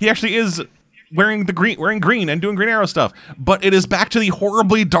 and he actually is wearing green and doing Green Arrow stuff, but it is back to the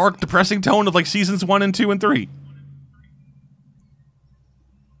horribly dark, depressing tone of like seasons 1 and 2 and 3.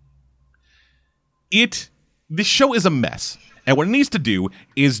 This show is a mess, and what it needs to do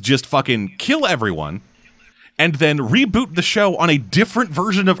is just fucking kill everyone, and then reboot the show on a different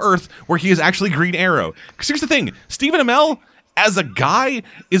version of Earth where he is actually Green Arrow. Because here's the thing, Stephen Amell, as a guy,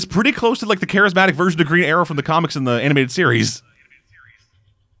 is pretty close to like the charismatic version of Green Arrow from the comics and the animated series.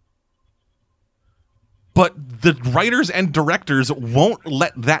 But the writers and directors won't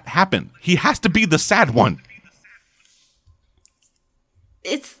let that happen. He has to be the sad one.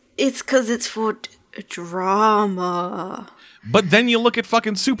 It's because it's for drama. But then you look at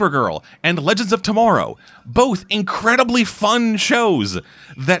fucking Supergirl and Legends of Tomorrow, both incredibly fun shows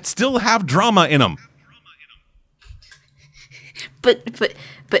that still have drama in them. But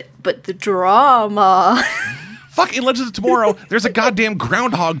the drama. Fuck, in Legends of Tomorrow, there's a goddamn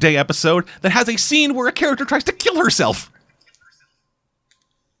Groundhog Day episode that has a scene where a character tries to kill herself.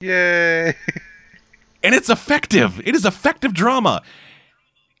 Yay. And it's effective. It is effective drama.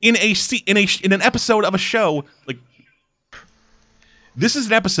 In an episode of a show, like, this is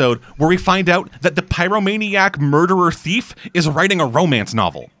an episode where we find out that the pyromaniac murderer thief is writing a romance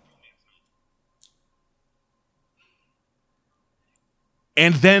novel.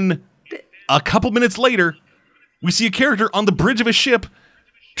 And then, a couple minutes later, we see a character on the bridge of a ship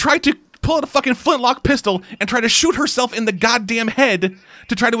try to pull out a fucking flintlock pistol and try to shoot herself in the goddamn head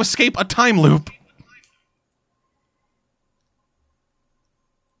to try to escape a time loop.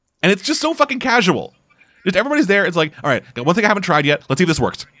 And it's just so fucking casual. Just everybody's there. It's like, all right, got one thing I haven't tried yet. Let's see if this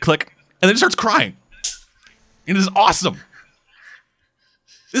works. Click. And then it starts crying. It is awesome.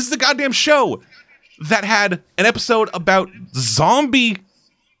 This is a goddamn show that had an episode about zombie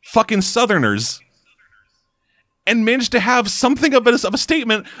fucking Southerners and managed to have something of a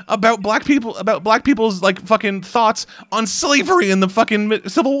statement about black people's like fucking thoughts on slavery in the fucking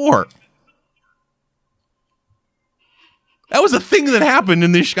Civil War. That was a thing that happened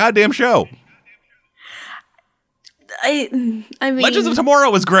in this goddamn show. I mean, Legends of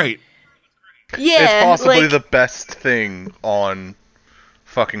Tomorrow was great. Yeah, It's possibly like, the best thing on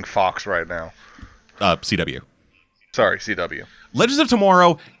fucking Fox right now. CW. Sorry, CW. Legends of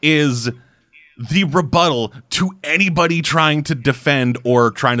Tomorrow is the rebuttal to anybody trying to defend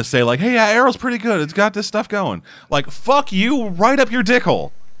or trying to say like, hey, yeah, Arrow's pretty good. It's got this stuff going. Like, fuck you, right up your dick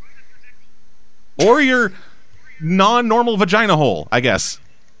hole. Or your non-normal vagina hole, I guess.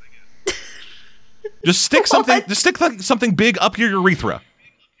 Just stick something. Just stick like something big up your urethra.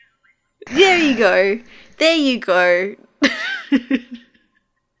 There you go. There you go.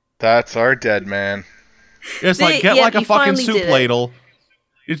 That's our dead man. It's like get like a fucking soup ladle.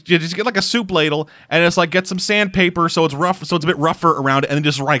 You just get like a soup ladle, and it's like get some sandpaper so it's rough, so it's a bit rougher around it, and then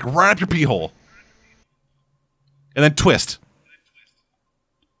just like right up your pee hole, and then twist.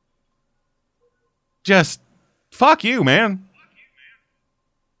 Just fuck you, man.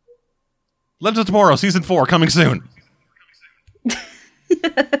 Legends of Tomorrow, Season 4, coming soon.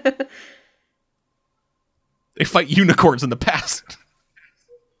 They fight unicorns in the past.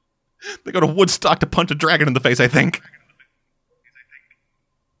 They go to Woodstock to punch a dragon in the face, I think.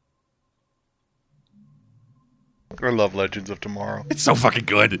 I love Legends of Tomorrow. It's so fucking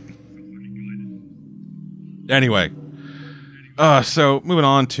good. Anyway. So, moving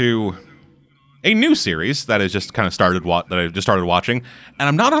on to a new series that has just kind of started that I just started watching, and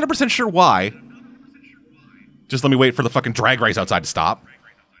I'm not 100% sure why. Just let me wait for the fucking drag race outside to stop.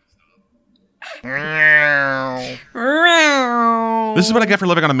 This is what I get for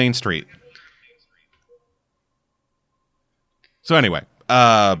living on a main street. So anyway,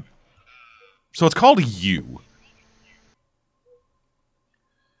 so it's called You.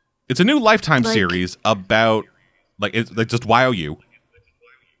 It's a new Lifetime series about it's like just YOU.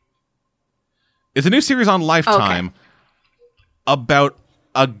 It's a new series on Lifetime about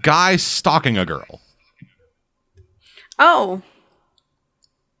a guy stalking a girl. Oh.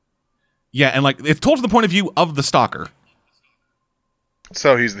 Yeah, and like it's told from the point of view of the stalker.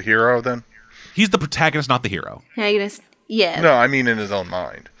 So he's the hero then? He's the protagonist, not the hero. Yeah. No, I mean in his own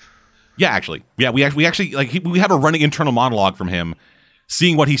mind. Yeah, actually. Yeah, we actually like we have a running internal monologue from him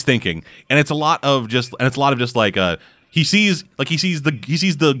seeing what he's thinking. And it's a lot of just like he sees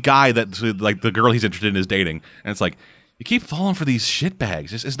the guy that like the girl he's interested in is dating, and it's like you keep falling for these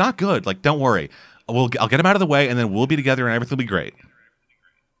shitbags. It's not good. Like, don't worry. I'll get him out of the way, and then we'll be together, and everything will be great.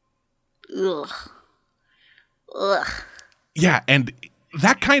 Ugh. Yeah, and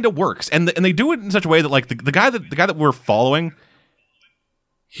that kind of works, and they do it in such a way that like the guy that we're following,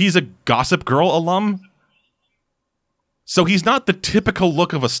 he's a Gossip Girl alum, so he's not the typical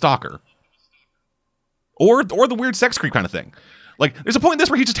look of a stalker, or the weird sex creep kind of thing. Like, there's a point in this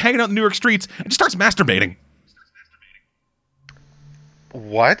where he's just hanging out in the New York streets and just starts masturbating.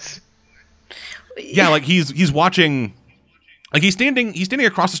 What? Yeah, like he's watching, like he's standing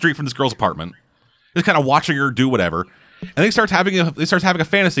across the street from this girl's apartment, just kind of watching her do whatever, and then he starts having a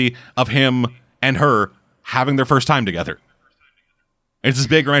fantasy of him and her having their first time together. And it's this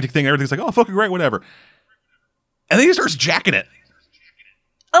big romantic thing. Everything's like, oh, fucking great, whatever. And then he starts jacking it.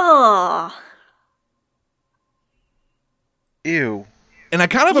 Oh. Ew. And I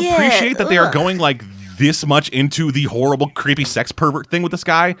kind of appreciate that they are going like this much into the horrible, creepy sex pervert thing with this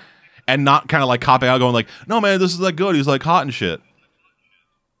guy, and not kind of like copping out, going like, no, man, this is like good. He's like hot and shit.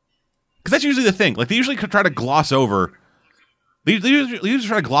 Because that's usually the thing. Like, they usually try to gloss over. They usually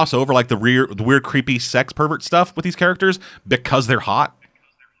try to gloss over like the weird, creepy sex pervert stuff with these characters because they're hot.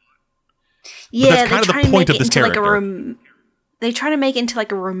 Yeah, but that's kind of the point of this character. They try to make it into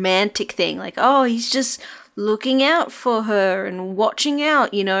like a romantic thing, like, oh, he's just looking out for her and watching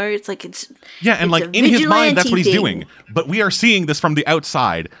out, you know? It's like and like in his mind that's what he's doing. But we are seeing this from the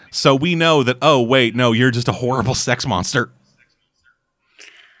outside, so we know that, oh wait, no, you're just a horrible sex monster.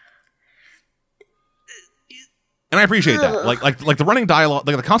 And I appreciate that. Like the running dialogue,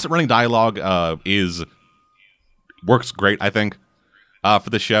 like the constant running dialogue works great, I think, for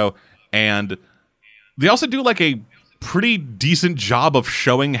this show. And they also do like a pretty decent job of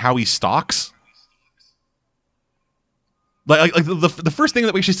showing how he stalks. Like the first thing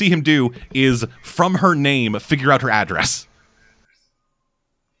that we should see him do is, from her name, figure out her address.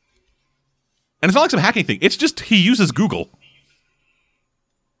 And it's not like some hacking thing. It's just he uses Google.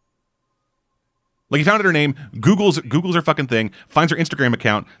 Like, he found out her name, Googles her fucking thing, finds her Instagram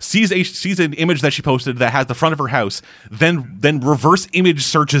account, sees an image that she posted that has the front of her house, then reverse image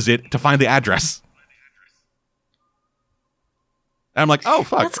searches it to find the address. And I'm like, oh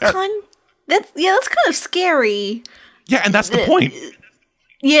fuck. That's kind of scary. Yeah, and that's the point.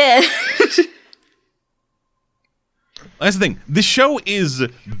 Yeah. That's the thing. This show is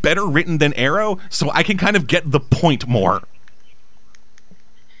better written than Arrow, so I can kind of get the point more.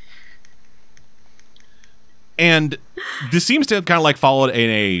 And this seems to have kind of like followed in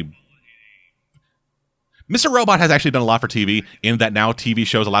a... Mr. Robot has actually done a lot for TV, in that now TV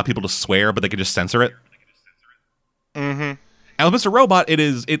shows allow people to swear, but they can just censor it. Mm-hmm. And with Mr. Robot,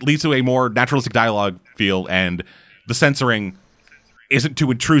 it leads to a more naturalistic dialogue feel, and the censoring isn't too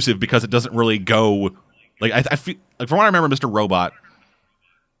intrusive because it doesn't really go... Like, I feel... Like, from what I remember, Mr. Robot...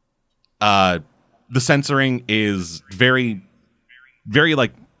 the censoring is very, very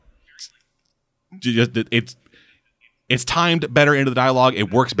like it's timed better into the dialogue.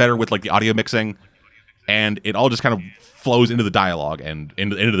 It works better with like the audio mixing, and it all just kind of flows into the dialogue and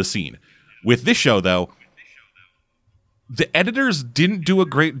into the scene. With this show, though, the editors didn't do a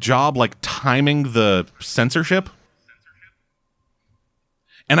great job like timing the censorship.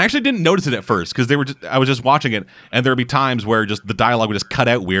 And I actually didn't notice it at first because I was just watching it, and there would be times where just the dialogue would just cut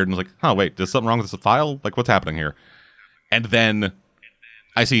out weird, and I was like, "Oh wait, there's something wrong with this file? Like, what's happening here?" And then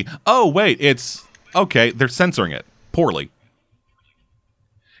I see, oh wait, it's okay. They're censoring it poorly,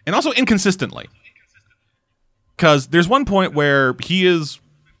 and also inconsistently. Because there's one point where he is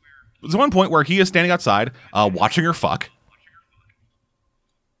standing outside, watching her fuck,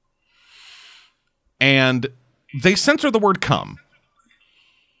 and they censor the word "cum."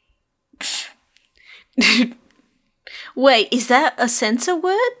 Wait, is that a censor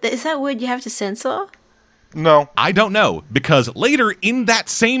word? Is that a word you have to censor? No. I don't know, because later in that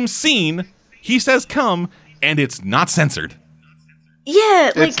same scene, he says "cum," and it's not censored.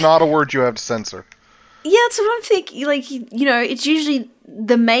 Yeah, like, it's not a word you have to censor. Yeah, that's what I'm thinking. Like, it's usually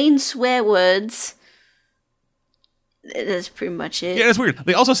the main swear words. That's pretty much it. Yeah, it's weird.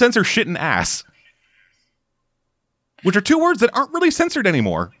 They also censor shit and ass, which are two words that aren't really censored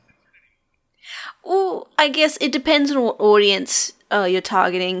anymore. Well, I guess it depends on what audience you're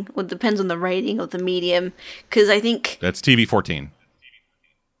targeting, or it depends on the rating of the medium, because I think... That's TV 14.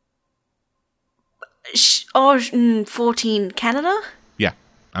 14 Canada? Yeah,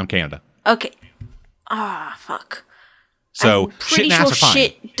 I'm Canada. Okay. Fuck. So, I'm pretty shit and ass are fine.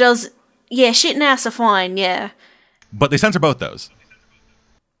 Shit and ass are fine, yeah. But they censor both those.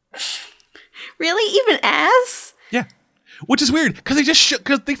 Really? Even ass? Yeah. Which is weird, because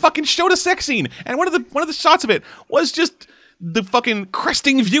they fucking showed a sex scene, and one of the shots of it was just the fucking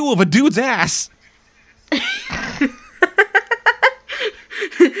cresting view of a dude's ass.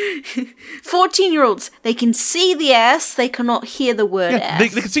 14-year-olds, they can see the ass, they cannot hear the word ass. They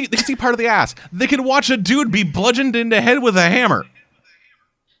can see part of the ass. They can watch a dude be bludgeoned in the head with a hammer.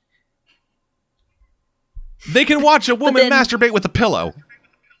 They can watch a woman masturbate with a pillow.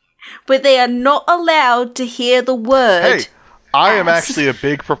 But they are not allowed to hear the word. Hey, I am actually a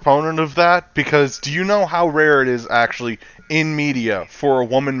big proponent of that, because do you know how rare it is actually in media for a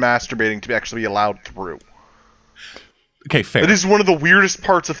woman masturbating to actually be allowed through? Okay, fair. It is one of the weirdest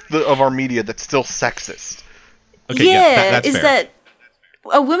parts of our media that's still sexist. Okay, yeah, that's is fair. that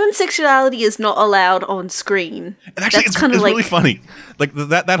a woman's sexuality is not allowed on screen. And actually, it's really funny. Like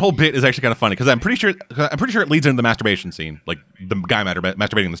that whole bit is actually kind of funny, because I'm pretty sure it leads into the masturbation scene, like the guy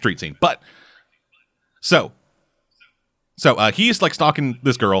masturbating in the street scene. But so he's like stalking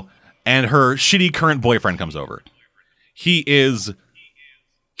this girl, and her shitty current boyfriend comes over. He's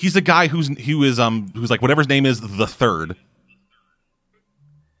the guy who's like whatever his name is, the third.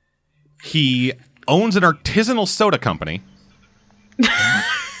 He owns an artisanal soda company.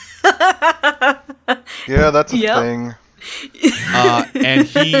 Yeah, that's a thing.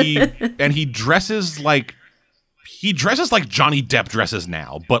 And he dresses like Johnny Depp dresses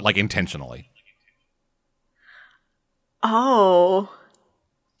now, but like intentionally. Oh.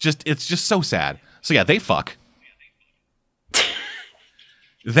 It's just so sad. So yeah, they fuck.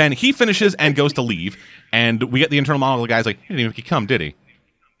 Then he finishes and goes to leave, and we get the internal monologue. The guy's like, he didn't even come, did he?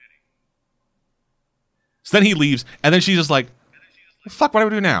 So then he leaves, and then she's just like, fuck, what do I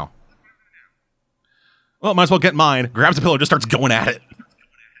do now? Well, might as well get mine. Grabs a pillow, just starts going at it.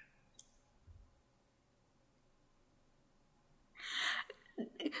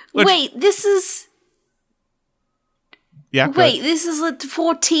 Wait, this is... Yeah. Wait, this is a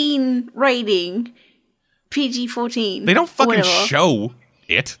 14 rating. PG-14. They don't fucking show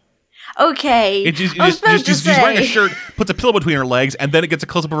it. Okay. She's wearing a shirt, puts a pillow between her legs, and then it gets a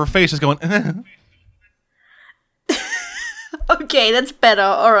close-up of her face, just going... Okay, that's better.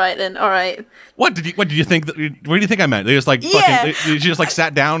 All right then. All right. What did you think? What do you think I meant? They just like fucking. She just like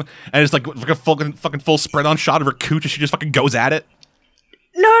sat down and it's like a fucking full spread on shot of her cooch, and she just fucking goes at it.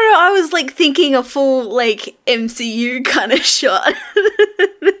 No, I was like thinking a full like MCU kind of shot.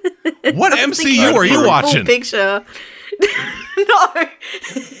 What MCU are you watching? Full picture. No,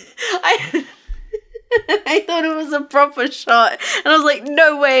 I thought it was a proper shot, and I was like,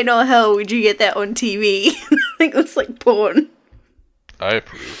 no way, no hell would you get that on TV. I think it was like porn. I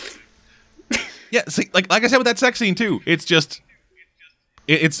approve. Yeah, see, like I said with that sex scene too, it's just,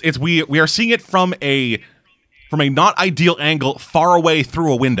 we are seeing it from a not ideal angle, far away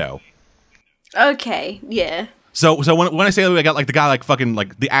through a window. Okay, yeah. So when I say I got like the guy like fucking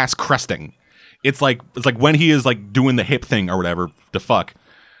like the ass cresting, it's like when he is like doing the hip thing or whatever the fuck.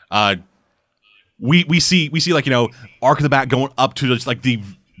 we see like, you know, arc of the back going up to just like we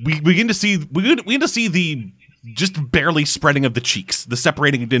begin to see the just barely spreading of the cheeks, the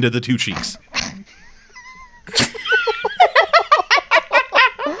separating into the two cheeks.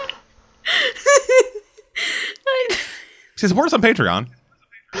 Support us on Patreon.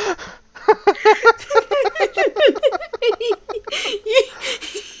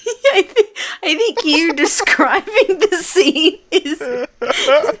 I think you describing the scene is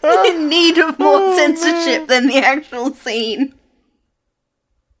in need of more censorship than the actual scene.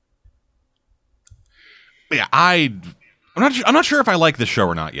 Yeah, I'm not sure if I like this show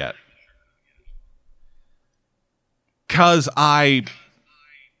or not yet. 'Cause I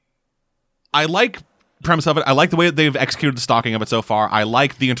like premise of it. I like the way that they've executed the stalking of it so far. I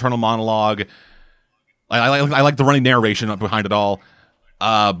like the internal monologue. I like the running narration behind it all.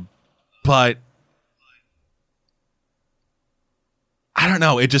 But I don't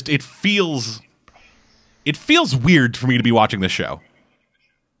know. It feels weird for me to be watching this show.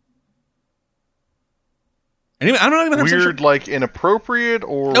 And even, I'm not even weird, sure. Like inappropriate,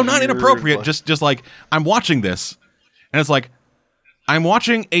 or no, not weird, inappropriate. like... Just like I'm watching this, and it's like I'm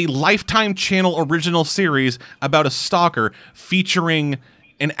watching a Lifetime Channel original series about a stalker featuring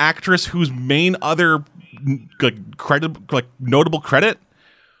an actress whose main other notable credit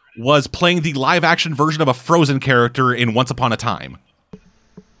was playing the live action version of a Frozen character in Once Upon a Time.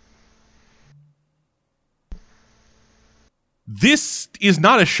 This is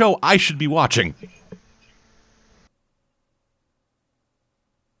not a show I should be watching.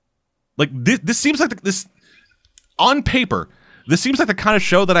 Like this seems like this on paper. This seems like the kind of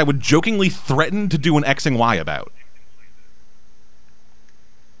show that I would jokingly threaten to do an X and Y about.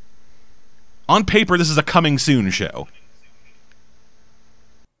 On paper, this is a coming soon show.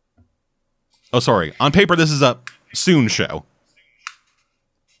 Oh, sorry. On paper, this is a soon show.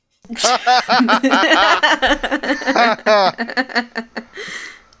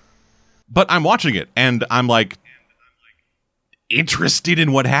 But I'm watching it, and I'm like interested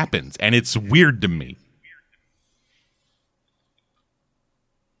in what happens, and it's weird to me.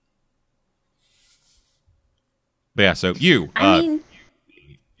 But yeah, so you, if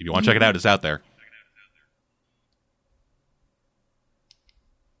you want to check it out, it's out there.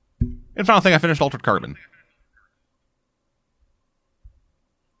 And final thing, I finished Altered Carbon.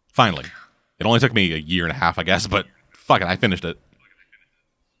 Finally. It only took me a year and a half, I guess, but fuck it, I finished it.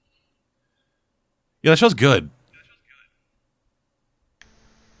 Yeah, that show's good.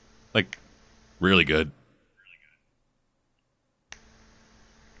 Like, really good.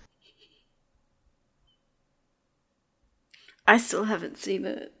 I still haven't seen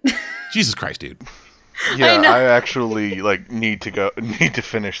it. Jesus Christ, dude. Yeah, I actually need to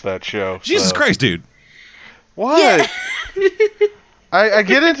finish that show. Jesus Christ, dude. What? Yeah. I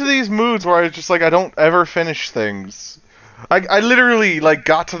get into these moods where I just I don't ever finish things. I literally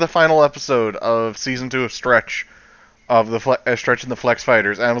got to the final episode of season 2 of Stretch of the Stretch and the Flex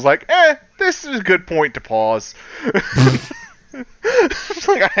Fighters, and I was like, this is a good point to pause. It's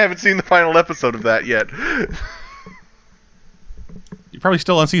I haven't seen the final episode of that yet. You're probably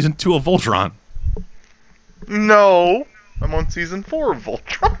still on season 2 of Voltron. No, I'm on season 4 of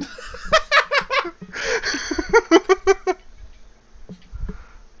Voltron.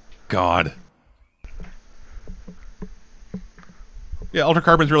 God. Yeah, Altered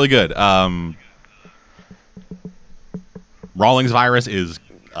Carbon's really good. Rawlings virus is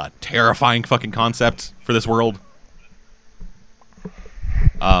a terrifying fucking concept for this world.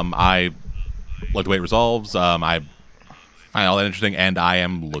 I like the way it resolves. I find all that interesting, and I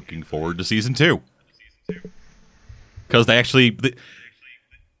am looking forward to season 2. Because they did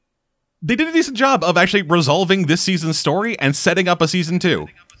a decent job of actually resolving this season's story and setting up a season 2.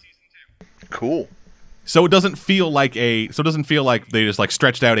 Cool. So it doesn't feel like they just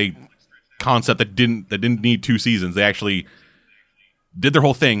stretched out a concept that didn't need 2 seasons. They actually did their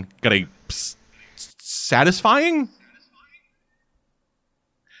whole thing, got a satisfying,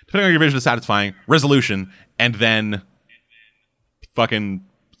 depending on your vision of satisfying, resolution, and then fucking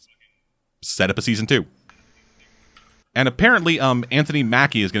set up a season 2. And apparently, Anthony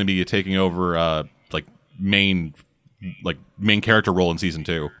Mackie is going to be taking over, main character role in season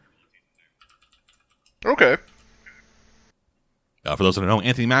 2. Okay. For those who don't know,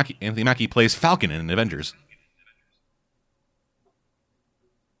 Anthony Mackie plays Falcon in Avengers.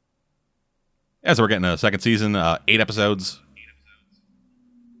 Yeah, so we're getting a second season, 8 episodes.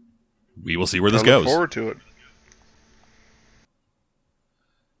 We will see where this goes. Look forward to it.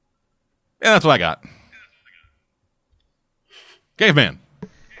 Yeah, that's what I got. Caveman.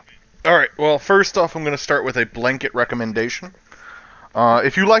 Alright, well, first off, I'm going to start with a blanket recommendation.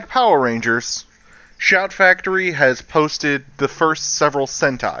 If you like Power Rangers, Shout Factory has posted the first several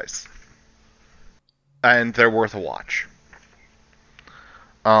Sentais, and they're worth a watch.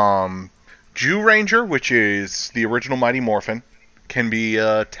 Jew Ranger, which is the original Mighty Morphin, can be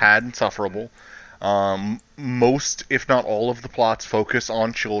a tad insufferable. Most, if not all, of the plots focus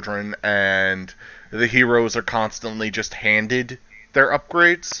on children, and the heroes are constantly just handed their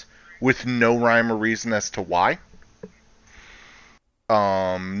upgrades with no rhyme or reason as to why.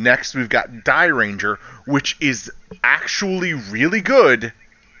 Next, we've got Die Ranger, which is actually really good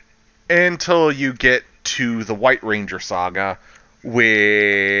until you get to the White Ranger saga,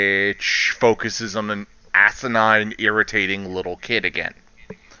 which focuses on an asinine, irritating little kid again.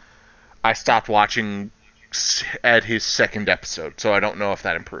 I stopped watching at his second episode, so I don't know if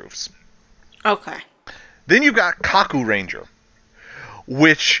that improves. Okay. Then you've got Kaku Ranger,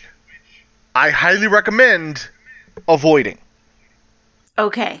 which I highly recommend avoiding.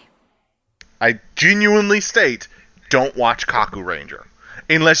 Okay. I genuinely state, don't watch Kaku Ranger.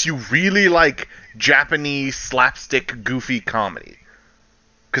 Unless you really like Japanese slapstick goofy comedy.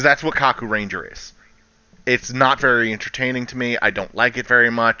 Because that's what Kaku Ranger is. It's not very entertaining to me. I don't like it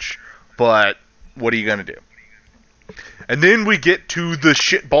very much. But what are you going to do? And then we get to the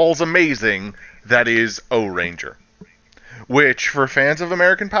shitballs amazing that is O-Ranger. Which, for fans of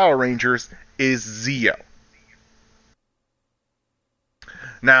American Power Rangers, is Zeo.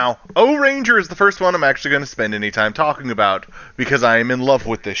 Now, O-Ranger is the first one I'm actually going to spend any time talking about, because I am in love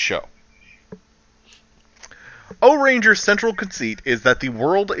with this show. O-Ranger's central conceit is that the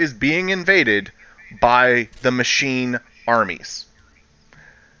world is being invaded by the machine armies.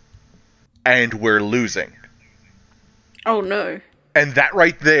 And we're losing. Oh no. And that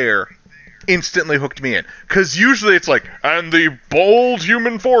right there instantly hooked me in. Because usually it's like, and the bold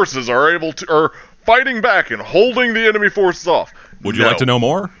human forces are fighting back and holding the enemy forces off. Would you like to know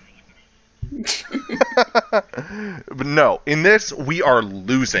more? But no, in this, we are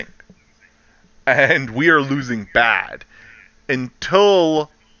losing. And we are losing bad.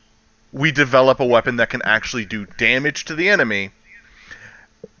 Until we develop a weapon that can actually do damage to the enemy.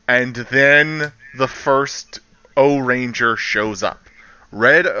 And then the first O-Ranger shows up.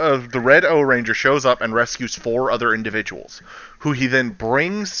 The Red O-Ranger shows up and rescues 4 other individuals, who he then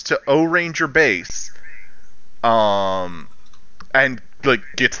brings to O-Ranger base, and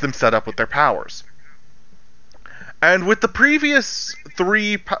gets them set up with their powers. And with the previous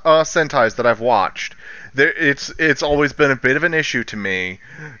 3 Sentais that I've watched, it's always been a bit of an issue to me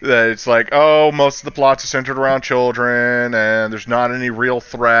that it's like, oh, most of the plots are centered around children, and there's not any real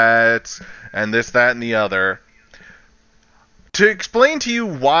threats, and this, that, and the other. To explain to you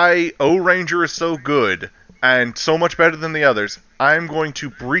why O-Ranger is so good, and so much better than the others, I'm going to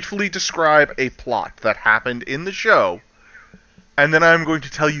briefly describe a plot that happened in the show, and then I'm going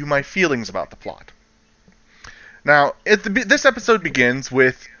to tell you my feelings about the plot. Now, this episode begins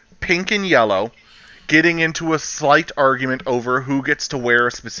with Pink and Yellow getting into a slight argument over who gets to wear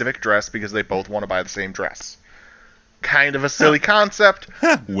a specific dress because they both want to buy the same dress. Kind of a silly concept,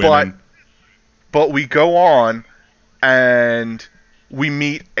 but we go on and we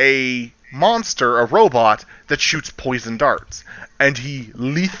meet a monster, a robot, that shoots poison darts. And he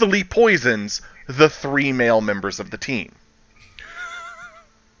lethally poisons the 3 male members of the team.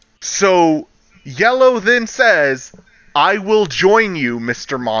 So, Yellow then says, I will join you,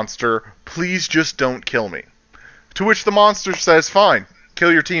 Mr. Monster. Please just don't kill me. To which the monster says, fine,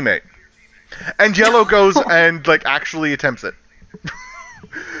 kill your teammate. And Yellow goes and, actually attempts it.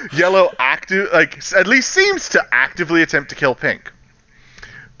 Yellow at least seems to actively attempt to kill Pink.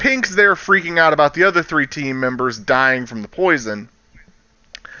 Pink's there freaking out about the other 3 team members dying from the poison.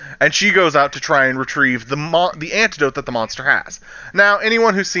 And she goes out to try and retrieve the antidote that the monster has. Now,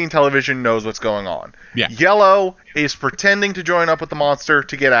 anyone who's seen television knows what's going on. Yeah. Yellow is pretending to join up with the monster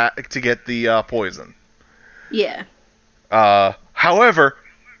to get the poison. Yeah. However,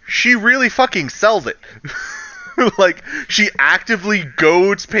 she really fucking sells it. She actively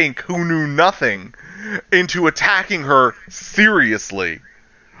goads Pink, who knew nothing, into attacking her seriously.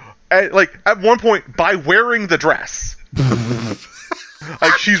 At one point, by wearing the dress.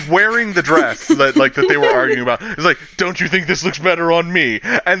 She's wearing the dress that they were arguing about. It's don't you think this looks better on me?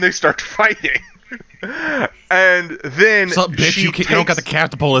 And they start fighting. And then what's up, bitch? You don't got the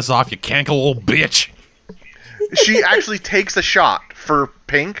cap to pull this off, you cankle old bitch. She actually takes a shot for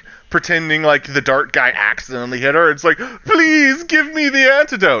Pink, pretending the Dart guy accidentally hit her. It's please give me the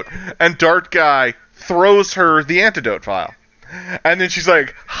antidote. And Dart guy throws her the antidote vial. And then she's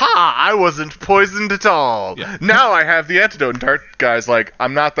like, ha, I wasn't poisoned at all. Yeah. Now I have the antidote. And Tart Guy's like,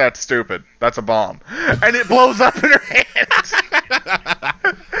 I'm not that stupid. That's a bomb. And it blows up in her hand.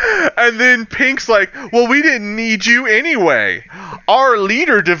 And then Pink's like, well, we didn't need you anyway. Our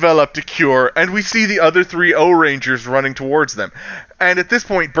leader developed a cure. And we see the other 3 O-Rangers running towards them. And at this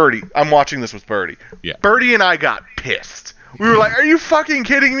point, Birdie, I'm watching this with Birdie. Yeah. Birdie and I got pissed. We were like, are you fucking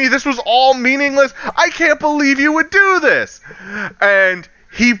kidding me? This was all meaningless. I can't believe you would do this. And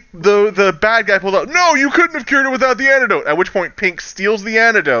the bad guy pulled out, no, you couldn't have cured it without the antidote. At which point Pink steals the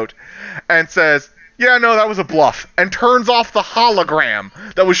antidote and says, yeah, no, that was a bluff. And turns off the hologram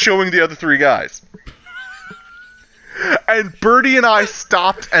that was showing the other 3 guys. And Birdie and I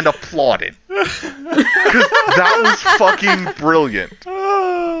stopped and applauded. Because that was fucking brilliant.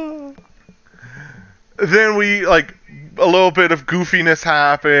 Then we, a little bit of goofiness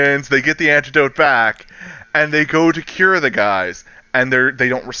happens, they get the antidote back, and they go to cure the guys, and they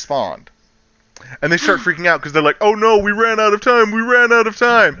don't respond. And they start freaking out, because they're like, oh no, we ran out of time!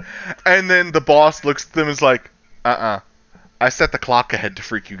 And then the boss looks at them and is like, I set the clock ahead to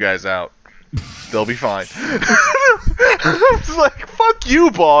freak you guys out. They'll be fine. It's like, fuck you,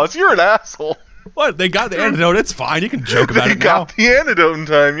 boss, you're an asshole. What? They got the antidote, it's fine, you can joke about They it now. got the antidote in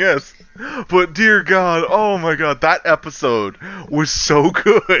time, yes. But dear God, oh my God, that episode was so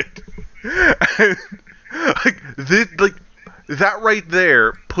good. And, that right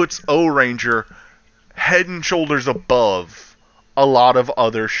there puts O-Ranger head and shoulders above a lot of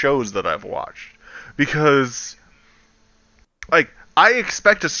other shows that I've watched. Because, I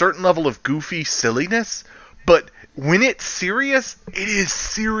expect a certain level of goofy silliness, but when it's serious, it is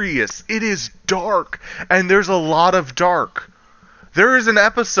serious. It is dark, and there's a lot of dark. There is an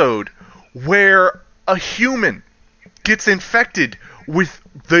episode where a human gets infected with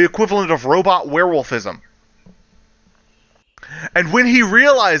the equivalent of robot werewolfism. And when he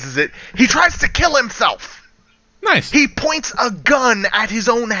realizes it, he tries to kill himself. Nice. He points a gun at his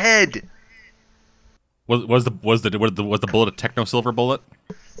own head. Was the bullet a techno silver bullet?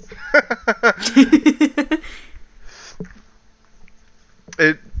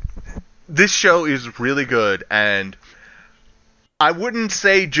 This show is really good, and I wouldn't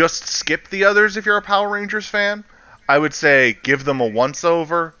say just skip the others if you're a Power Rangers fan. I would say give them a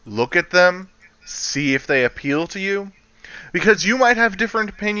once-over, look at them, see if they appeal to you. Because you might have different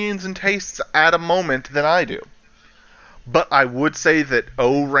opinions and tastes at a moment than I do. But I would say that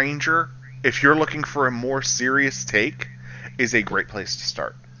O-Ranger, if you're looking for a more serious take, is a great place to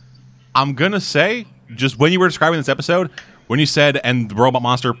start. I'm gonna say, just when you were describing this episode, when you said, and the robot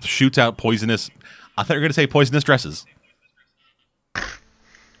monster shoots out poisonous, I thought you were gonna say poisonous dresses.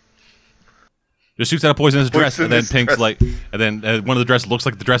 Just shoots out a poisonous dress, and then Pink's like, and then one of the dresses looks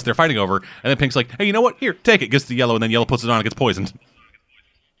like the dress they're fighting over, and then Pink's like, hey, you know what? Here, take it. Gets the yellow, and then yellow puts it on and gets poisoned.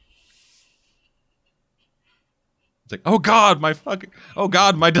 It's like, oh god,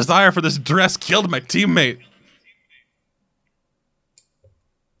 my desire for this dress killed my teammate.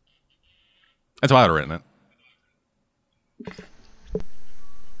 That's why I'd have written it.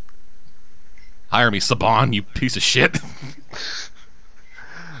 Hire me, Saban, you piece of shit.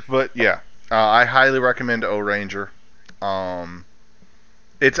 But yeah. I highly recommend O-Ranger.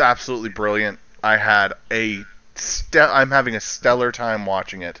 It's absolutely brilliant. I'm having a stellar time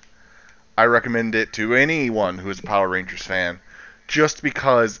watching it. I recommend it to anyone who is a Power Rangers fan, just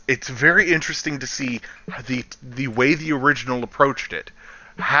because it's very interesting to see the way the original approached it,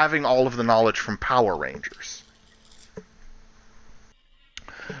 having all of the knowledge from Power Rangers.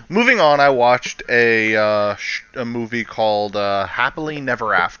 Moving on, I watched a movie called Happily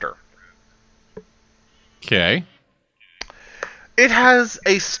Never After. Okay. It has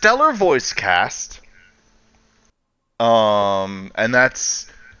a stellar voice cast. And that's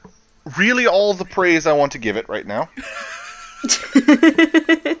really all the praise I want to give it right now.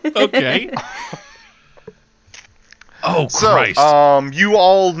 Okay. Oh, Christ. So, you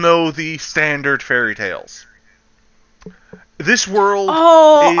all know the standard fairy tales. This world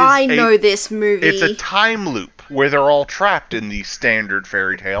I know this movie. It's a time loop where they're all trapped in these standard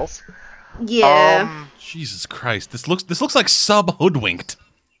fairy tales. Yeah. Jesus Christ. This looks like Sub-Hoodwinked.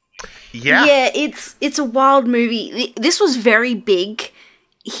 Yeah. Yeah, it's a wild movie. This was very big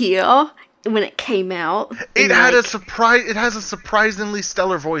here when it came out. It has a surprisingly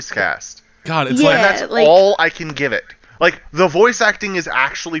stellar voice cast. God, it's that's all I can give it. The voice acting is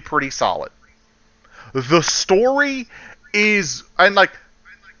actually pretty solid. The story is, and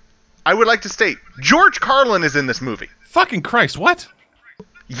I would like to state, George Carlin is in this movie. Fucking Christ, what?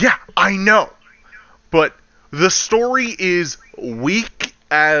 Yeah, I know. But the story is weak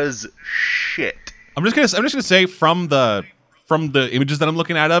as shit. I'm just gonna say from the from the images that I'm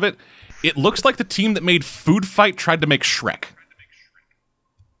looking at of it, it looks like the team that made Food Fight tried to make Shrek.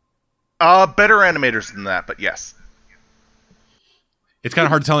 Better animators than that, but yes. It's kind of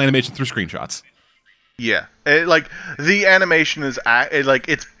hard to tell animation through screenshots. Yeah, the animation is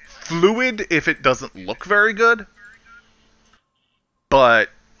it's fluid if it doesn't look very good, but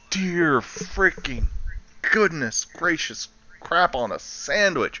dear freaking goodness gracious crap on a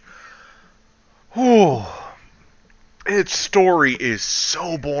sandwich. Whew. Its story is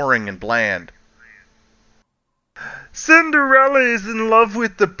so boring and bland. Cinderella is in love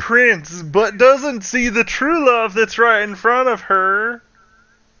with the prince, but doesn't see the true love that's right in front of her.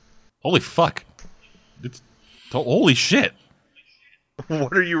 Holy fuck. Holy shit.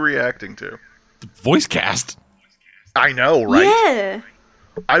 What are you reacting to? The voice cast. I know, right? Yeah.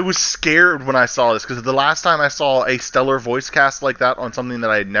 I was scared when I saw this, because the last time I saw a stellar voice cast like that on something that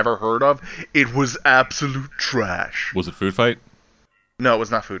I had never heard of, it was absolute trash. Was it Food Fight? No, it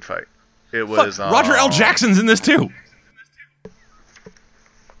was not Food Fight. It was... Roger L. Jackson's in this, too.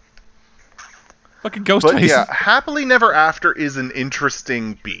 Fucking Ghostface. But yeah, Happily Never After is an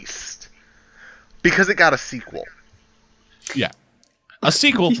interesting beast. Because it got a sequel. Yeah. A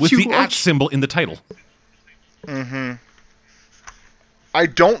sequel with the @ symbol in the title. Mm-hmm. I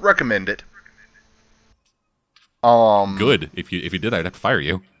don't recommend it. Good. If you did, I'd have to fire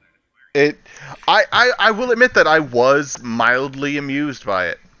you. I will admit that I was mildly amused by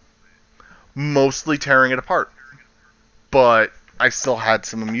it. Mostly tearing it apart. But I still had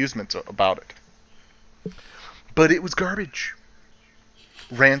some amusement about it. But it was garbage.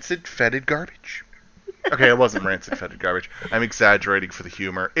 Rancid, fetid garbage. Okay, it wasn't rancid, fetid garbage. I'm exaggerating for the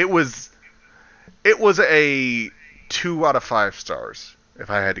humor. It was a 2 out of 5 stars,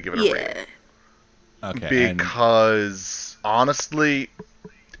 if I had to give it a rating. Okay. Because honestly,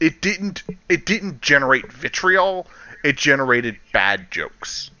 it didn't generate vitriol. It generated bad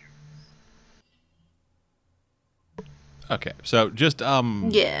jokes. Okay, so just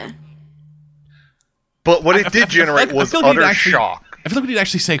Yeah. But what it did generate was utter shock. I feel like we need to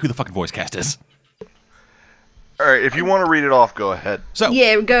actually say who the fucking voice cast is. All right, if you want to read it off, go ahead. So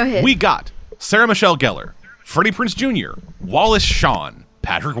Yeah, go ahead. We got Sarah Michelle Gellar, Freddie Prinze Jr., Wallace Shawn,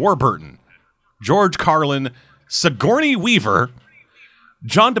 Patrick Warburton, George Carlin, Sigourney Weaver,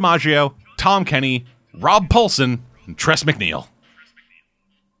 John DiMaggio, Tom Kenny, Rob Paulsen, and Tress MacNeille.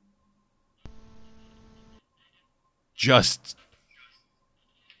 Just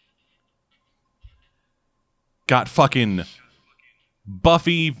got fucking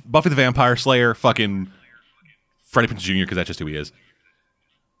Buffy the Vampire Slayer, fucking Freddie Prinze Jr., because that's just who he is.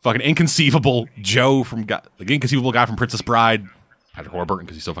 Fucking Inconceivable Joe from the Inconceivable guy from Princess Bride. Patrick Warburton,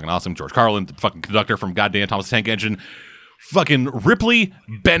 because he's so fucking awesome. George Carlin, the fucking conductor from goddamn Thomas the Tank Engine. Fucking Ripley,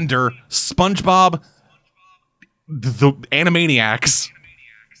 Bender, SpongeBob, the Animaniacs,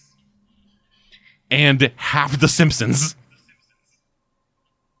 and half the Simpsons.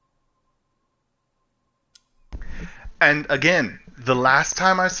 And again, the last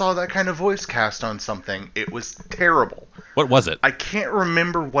time I saw that kind of voice cast on something, it was terrible. What was it? I can't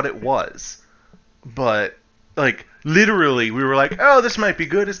remember what it was. But, literally, we were like, oh, this might be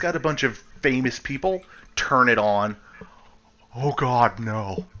good. It's got a bunch of famous people. Turn it on. Oh, God,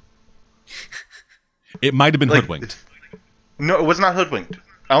 no. It might have been Hoodwinked. No, it was not Hoodwinked.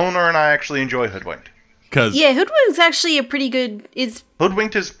 Eleanor and I actually enjoy Hoodwinked. Yeah, Hoodwinked's actually a pretty good...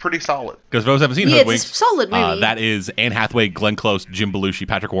 Hoodwinked is pretty solid. Because those who haven't seen Hoodwinked, it's a solid movie. that is Anne Hathaway, Glenn Close, Jim Belushi,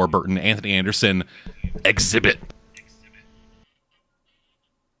 Patrick Warburton, Anthony Anderson, Exhibit.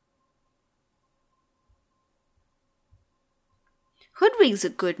 Hoodwink's a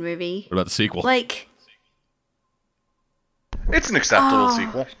good movie. What about the sequel? It's an acceptable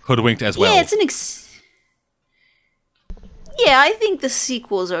sequel. Hoodwinked as well. Yeah, it's Yeah, I think the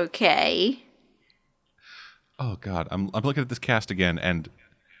sequel's okay. Oh God, I'm looking at this cast again, and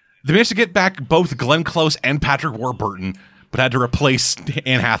they managed to get back both Glenn Close and Patrick Warburton, but had to replace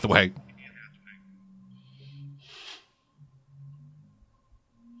Anne Hathaway.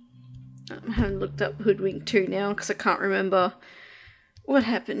 I haven't looked up Hoodwink 2 now because I can't remember what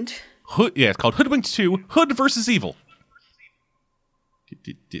happened. It's called Hoodwinked 2: Hood versus Evil.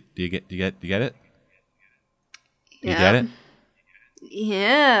 Do you get it? Yeah. You get it?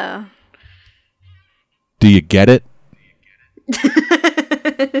 Yeah. Do you get it?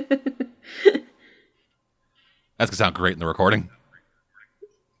 That's gonna sound great in the recording.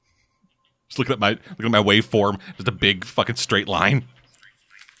 Just looking at my waveform, just a big fucking straight line,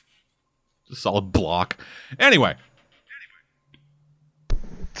 just a solid block. Anyway,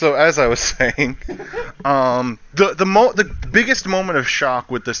 so as I was saying, the biggest moment of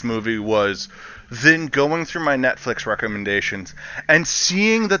shock with this movie was then going through my Netflix recommendations and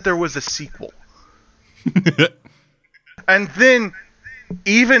seeing that there was a sequel. And then,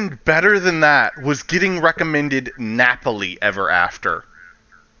 even better than that, was getting recommended Napoli Ever After,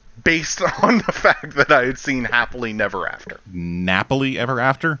 based on the fact that I had seen Happily Never After. Napoli Ever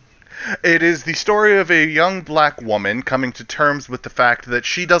After? It is the story of a young black woman coming to terms with the fact that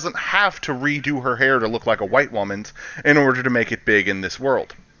she doesn't have to redo her hair to look like a white woman's in order to make it big in this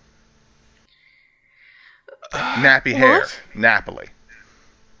world. Nappy hair. What? Napoli.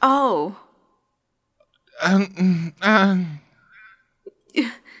 Oh.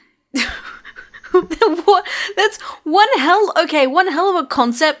 What? That's one hell of a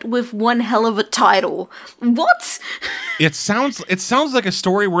concept with one hell of a title. What? It sounds like a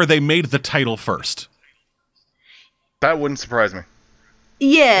story where they made the title first. That wouldn't surprise me.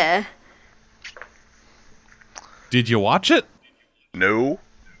 Yeah. Did you watch it? No.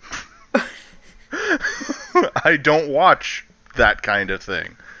 I don't watch that kind of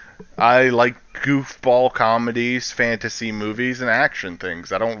thing. I like goofball comedies, fantasy movies, and action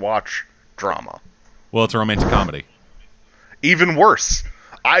things. I don't watch drama. Well, it's a romantic comedy. Even worse,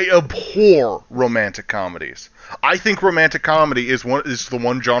 I abhor romantic comedies. I think romantic comedy is the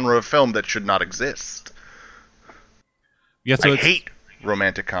one genre of film that should not exist. Yeah, so I hate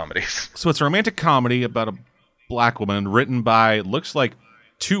romantic comedies. So it's a romantic comedy about a black woman written by, looks like,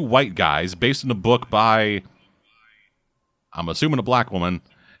 two white guys, based on a book by, I'm assuming, a black woman,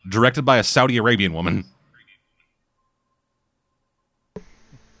 directed by a Saudi Arabian woman.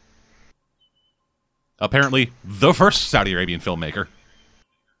 Apparently, the first Saudi Arabian filmmaker.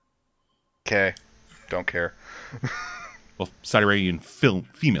 Okay, don't care. Well, Saudi Arabian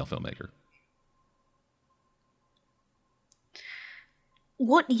female filmmaker.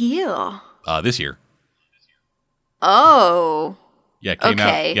 What year? This year. Oh. Yeah, it came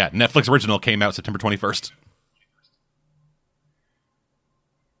Okay. out. Yeah, Netflix original came out September 21st.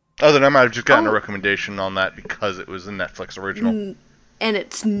 Other than I might have just gotten a recommendation on that because it was a Netflix original. And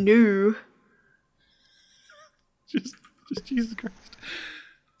it's new. Just Jesus Christ.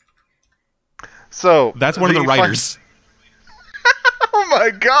 So That's one of the writers. Oh my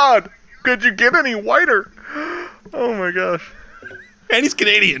god! Could you get any whiter? Oh my gosh. And he's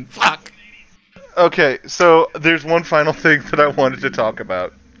Canadian. Fuck. Okay, so there's one final thing that I wanted to talk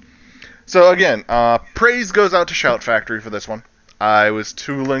about. So again, praise goes out to Shout Factory for this one. I was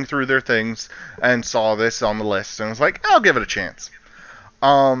tooling through their things and saw this on the list and was like, I'll give it a chance.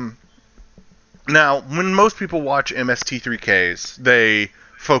 Now, when most people watch MST3Ks, they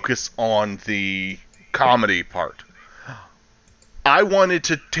focus on the comedy part. I wanted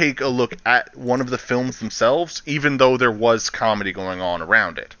to take a look at one of the films themselves, even though there was comedy going on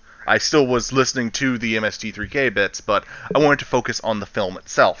around it. I still was listening to the MST3K bits, but I wanted to focus on the film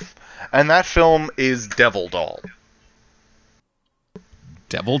itself. And that film is Devil Doll.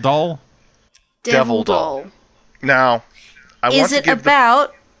 Devil Doll? Devil Doll. Now, Is it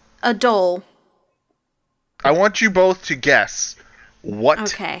about a doll? I want you both to guess what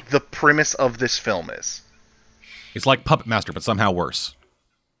Okay. the premise of this film is. It's like Puppet Master, but somehow worse.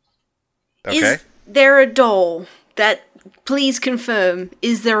 Okay? Is there a doll? Please confirm.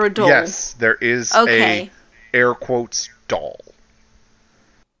 Is there a doll? Yes, there is Okay. a air quotes doll.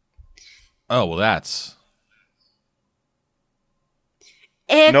 Oh, well, that's...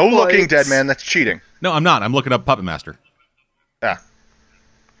 Air No quotes. looking dead man, that's cheating. No, I'm not. I'm looking up Puppet Master. Ah.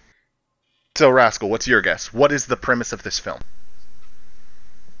 So, Rascal, what's your guess? What is the premise of this film?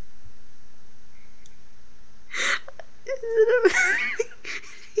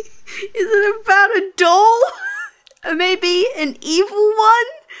 Is it about a doll? Maybe an evil one?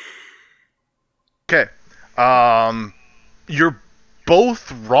 Okay. You're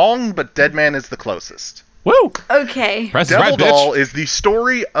both wrong, but Dead Man is the closest. Woo! Okay. Press is Devil right, Doll bitch. is the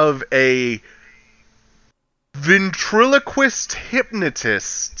story of a ventriloquist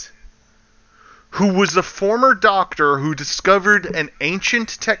hypnotist who was a former doctor who discovered an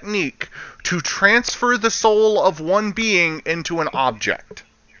ancient technique to transfer the soul of one being into an object.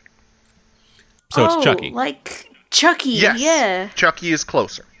 So it's Chucky. Like Chucky, Yes, yeah. Chucky is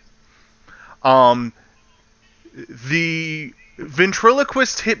closer. The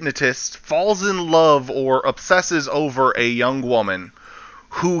ventriloquist hypnotist falls in love or obsesses over a young woman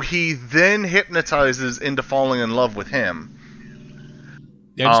who he then hypnotizes into falling in love with him.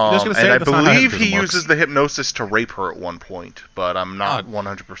 Yeah, just gonna say and I that's not how believe he hypnotism works. uses the hypnosis to rape her at one point, but I'm not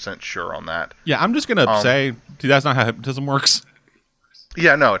 100% sure on that. Yeah, I'm just gonna say, dude, that's not how hypnotism works.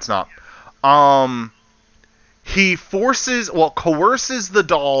 Yeah, no, it's not. He coerces the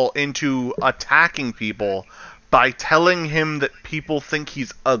doll into attacking people by telling him that people think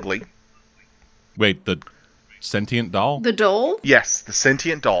he's ugly. Wait, the sentient doll The doll? Yes, the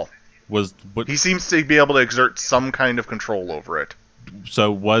sentient doll. was what? He seems to be able to exert some kind of control over it.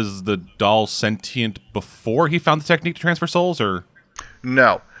 So was the doll sentient before he found the technique to transfer souls, or?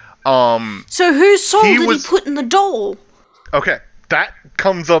 No. So whose soul He did was- he put in the doll? Okay, that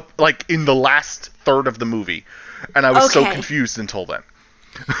comes up like in the last third of the movie, and I was so Okay. confused until then.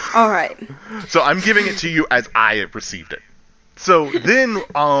 Alright. So I'm giving it to you as I received it. So then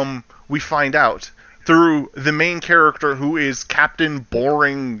we find out through the main character, who is Captain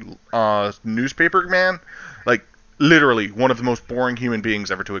Boring Newspaper Man, like literally one of the most boring human beings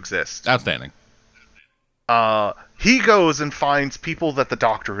ever to exist. Outstanding. He goes and finds people that the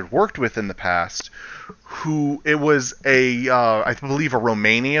Doctor had worked with in the past, who it was I believe a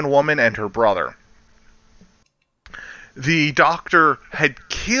Romanian woman and her brother. The Doctor had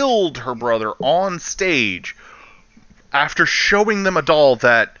killed her brother on stage after showing them a doll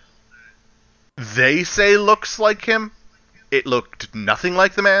that they say looks like him. It looked nothing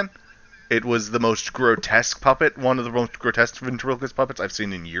like the man. It was the most grotesque puppet, one of the most grotesque ventriloquist puppets I've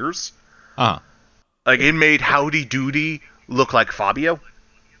seen in years. Uh-huh. Like, it made Howdy Doody look like Fabio.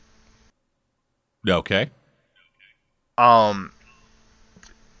 Okay. And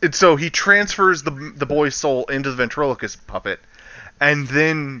so he transfers the boy's soul into the ventriloquist puppet, and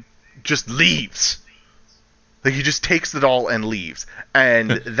then just leaves. Like, he just takes the doll and leaves. And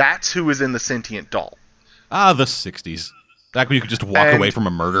that's who is in the sentient doll. Ah, the 60s. Back when you could just walk And- away from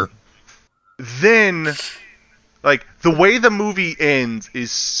a murder. Then, like, the way the movie ends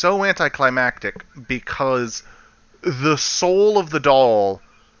is so anticlimactic because the soul of the doll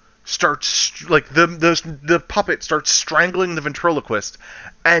starts, like, the puppet starts strangling the ventriloquist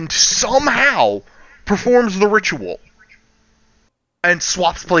and somehow performs the ritual and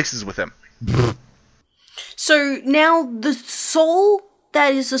swaps places with him. So now the soul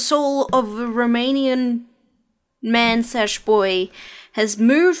that is the soul of a Romanian man / boy has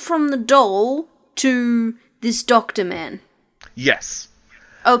moved from the doll to this doctor man. Yes.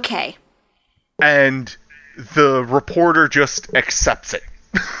 Okay. And the reporter just accepts it.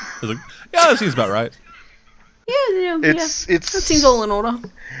 I was like, yeah, that seems about right. Yeah. It's That seems all in order.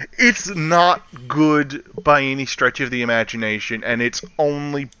 It's not good by any stretch of the imagination, and it's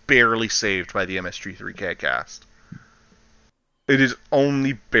only barely saved by the MSG3K cast. It is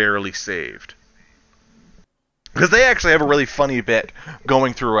only barely saved. Because they actually have a really funny bit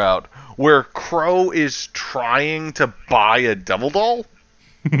going throughout where Crow is trying to buy a devil doll.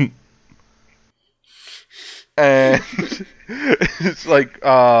 And it's like,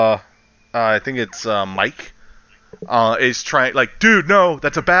 I think it's Mike. Is trying, like, dude, no,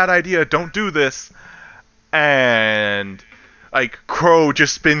 that's a bad idea, don't do this. And, like, Crow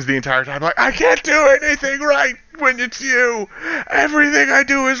just spins the entire time, like, I can't do anything right when it's you. Everything I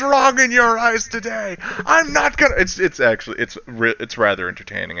do is wrong in your eyes today. I'm not gonna. It's rather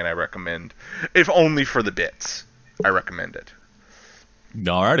entertaining, and I recommend, if only for the bits, I recommend it.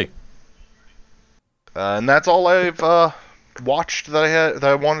 Alrighty. And that's all I've watched that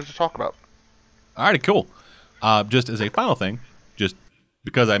I wanted to talk about. Alrighty, cool. Just as a final thing, just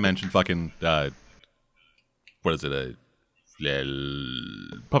because I mentioned fucking, what is it,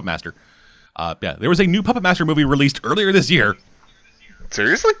 Puppet Master. Yeah, there was a new Puppet Master movie released earlier this year.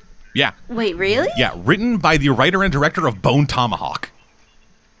 Seriously? Yeah. Wait, really? Yeah, written by the writer and director of Bone Tomahawk.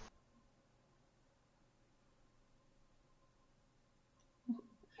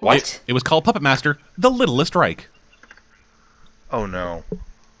 What? It was called Puppet Master: The Littlest Reich. Oh no.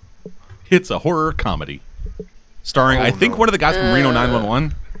 It's a horror comedy. Starring, I think, one of the guys from Reno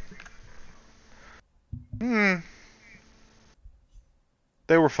 911.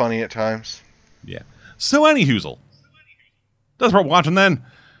 They were funny at times. Yeah. So, anyhoozle. That's what we're watching then.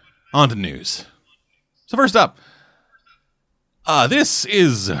 On to news. So, first up. This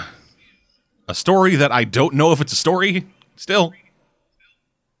is a story that I don't know if it's a story still.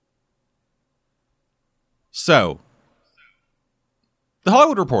 So, The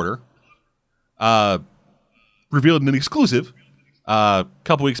Hollywood Reporter revealed in an exclusive a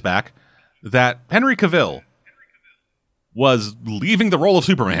couple weeks back that Henry Cavill was leaving the role of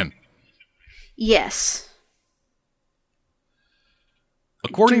Superman. Yes.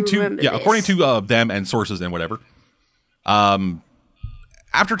 According do to remember according this. to them and sources and whatever,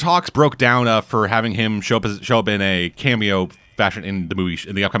 after talks broke down for having him show up in a cameo fashion in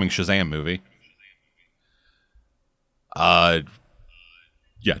the upcoming Shazam movie. Talks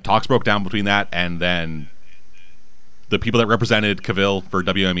broke down between that, and then the people that represented Cavill for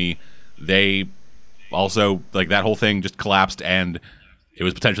WME, they also, like, that whole thing just collapsed, and it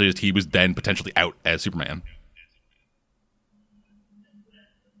was potentially just he was then potentially out as Superman.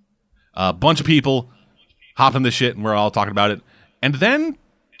 A bunch of people hopped on this shit, and we're all talking about it. And then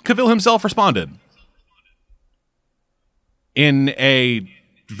Cavill himself responded in a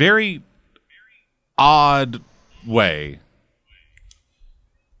very odd way.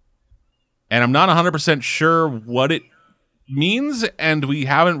 And I'm not 100% sure what it means, and we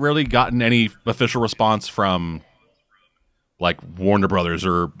haven't really gotten any official response from, like, Warner Brothers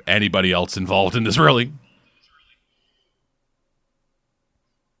or anybody else involved in this, really.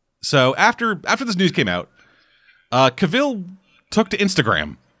 So after this news came out, Cavill took to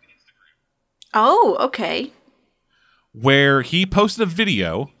Instagram. Oh, okay. Where he posted a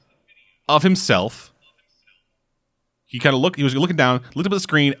video of himself. He was looking down, looked up at the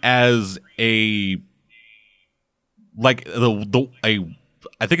screen as I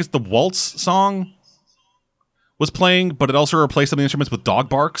think it's the Waltz song was playing, but it also replaced some of the instruments with dog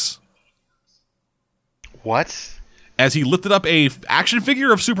barks. What? As he lifted up a action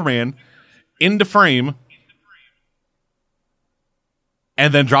figure of Superman into frame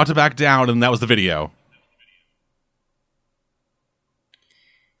and then dropped it back down, and that was the video.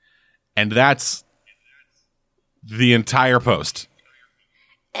 And that's the entire post.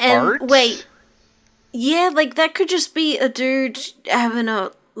 And Art? wait. Yeah, like that could just be a dude having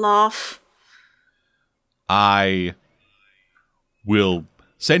a laugh. I will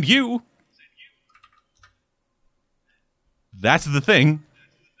send you. That's the thing.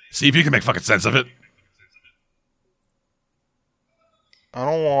 See if you can make fucking sense of it. I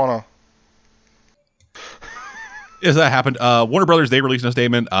don't wanna. As that happened, Warner Brothers, they released no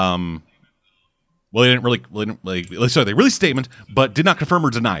statement. Well, they released a statement, but did not confirm or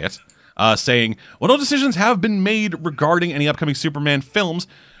deny it, saying, "Well, no decisions have been made regarding any upcoming Superman films.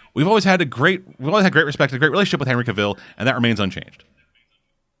 We've always had great respect and a great relationship with Henry Cavill, and that remains unchanged."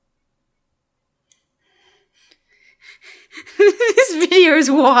 This video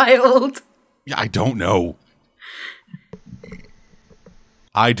is wild. Yeah, I don't know.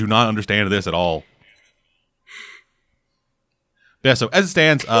 I do not understand this at all. Yeah, so as it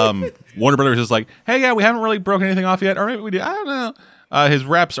stands, Warner Brothers is like, hey, yeah, we haven't really broken anything off yet, or maybe we do. I don't know. His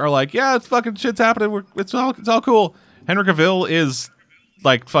reps are like, yeah, it's fucking shit's happening. It's all cool. Henry Cavill is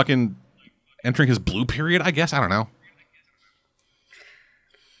like fucking entering his blue period, I guess. I don't know.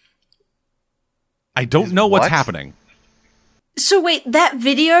 I don't know what's happening. So wait, that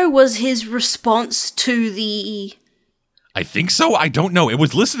video was his response to the... I think so. I don't know. It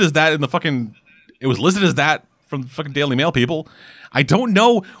was listed as that in the fucking... It was listed as that from the fucking Daily Mail people. I don't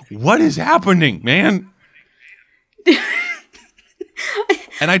know what is happening, man.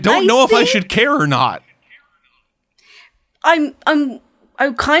 And I don't know if I should care or not. I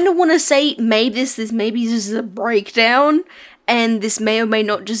kind of want to say maybe this is a breakdown, and this may or may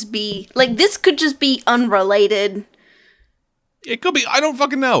not just be... Like, this could just be unrelated. It could be. I don't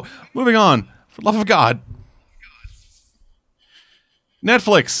fucking know. Moving on. For the love of God.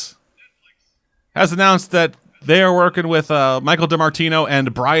 Netflix has announced that they are working with Michael DiMartino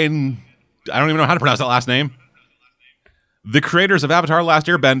and Brian... I don't even know how to pronounce that last name. The creators of Avatar The Last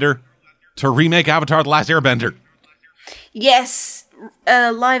Airbender to remake Avatar The Last Airbender. Yes.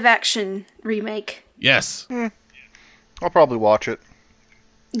 Live action remake. Yes. I'll probably watch it.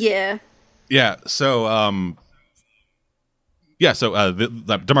 Yeah. Yeah, so...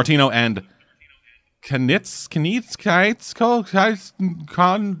 DiMartino and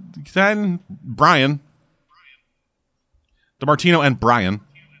Brian. DiMartino and Brian.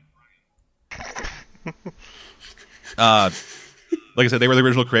 Like I said, they were the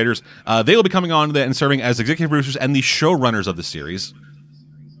original creators. They will be coming on and serving as executive producers and the showrunners of the series.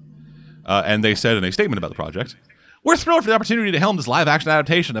 And they said in a statement about the project, "We're thrilled for the opportunity to helm this live-action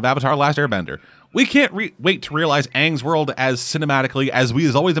adaptation of Avatar: The Last Airbender. We can't wait to realize Aang's world as cinematically as we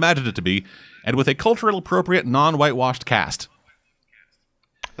has always imagined it to be, and with a culturally appropriate, non-whitewashed cast."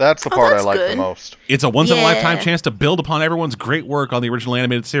 That's the part I that's like good. the most. It's a once-in-a-lifetime Yeah. chance to build upon everyone's great work on the original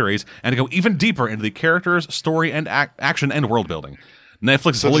animated series and to go even deeper into the characters, story, and action and world building.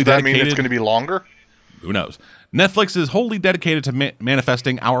 Netflix is So wholly does that dedicated. mean it's going to be longer? Who knows? Netflix is wholly dedicated to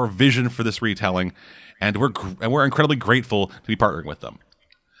manifesting our vision for this retelling, and we're incredibly grateful to be partnering with them.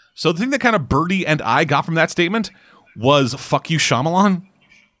 So the thing that kind of Birdie and I got from that statement was "fuck you, Shyamalan."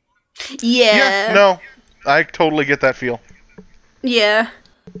 Yeah. No. I totally get that feel. Yeah.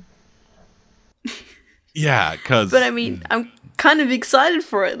 Yeah, because But I mean, I'm kind of excited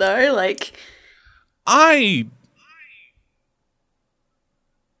for it though. Like, I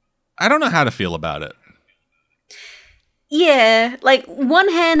don't know how to feel about it. yeah, like one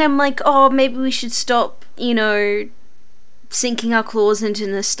hand I'm like, oh, maybe we should stop, sinking our claws into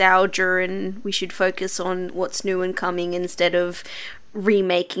nostalgia and we should focus on what's new and coming instead of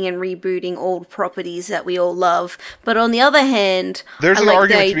remaking and rebooting old properties that we all love. But on the other hand, there's I an like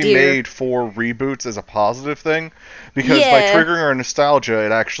argument the to be idea- made for reboots as a positive thing, because by Yeah. triggering our nostalgia,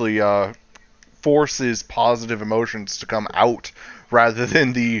 it actually forces positive emotions to come out rather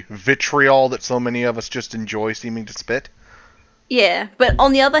than the vitriol that so many of us just enjoy seeming to spit. Yeah, but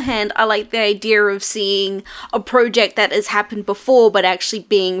on the other hand, I like the idea of seeing a project that has happened before but actually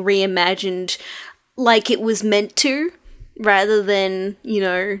being reimagined like it was meant to, rather than, you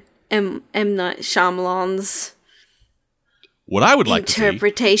know, M. Night Shyamalan's What I would like to see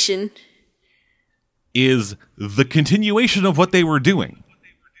interpretation. is the continuation of what they were doing.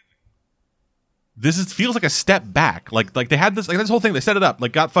 Feels like a step back. Like they had this whole thing. They set it up.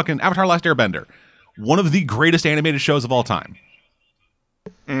 Like got fucking Avatar: Last Airbender, one of the greatest animated shows of all time.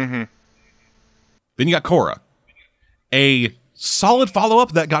 Mm-hmm. Then you got Korra, a solid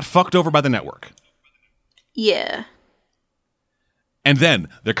follow-up that got fucked over by the network. Yeah. And then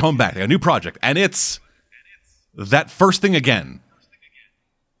they're coming back. They got a new project, and it's that first thing again,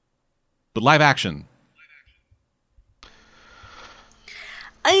 but live action.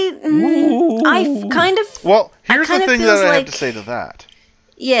 I kind of... Well, here's the kinda thing feels that I have like- to say to that.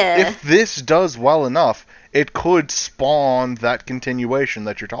 Yeah. If this does well enough, it could spawn that continuation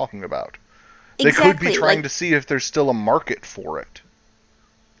that you're talking about. They could be trying to see if there's still a market for it.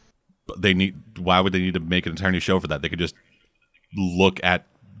 But why would they need to make an entire new show for that? They could just look at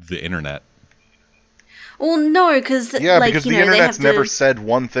the internet. Well, no, because Yeah, like, because you the know, they internet's have to... never said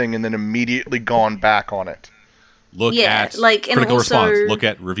one thing and then immediately gone back on it. Look Yeah, at like, and critical also- response. Look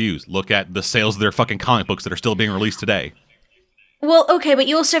at reviews. Look at the sales of their fucking comic books that are still being released today. Well, okay, but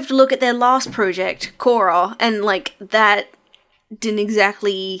you also have to look at their last project, Korra, and, like, that didn't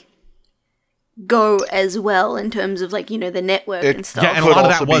exactly go as well in terms of, like, you know, the network It- and stuff. Yeah, and a lot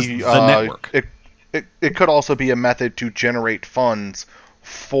of that was the network. It could also be a method to generate funds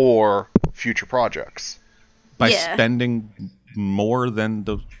for future projects. By Yeah. spending more than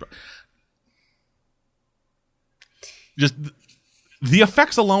the... Just the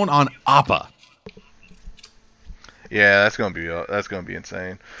effects alone on Appa. Yeah, that's gonna be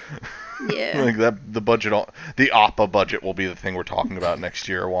insane. Yeah. Like that, the Appa budget will be the thing we're talking about next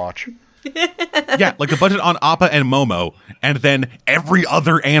year. Watch. Yeah, like the budget on Appa and Momo, and then every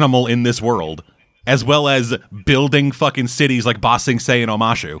other animal in this world, as well as building fucking cities like Ba Sing Se and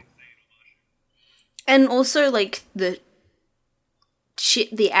Omashu. And also, like, the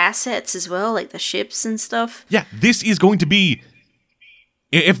assets as well, like the ships and stuff. Yeah, this is going to be...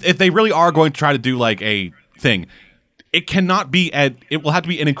 If they really are going to try to do, like, a thing, it cannot be... It will have to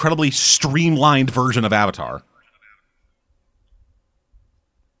be an incredibly streamlined version of Avatar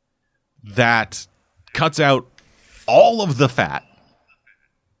that cuts out all of the fat.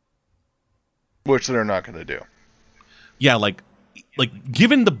 Which they're not gonna do. Yeah, like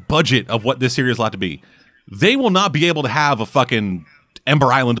given the budget of what this series will have to be, they will not be able to have a fucking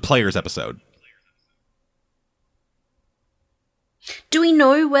Ember Island Players episode. Do we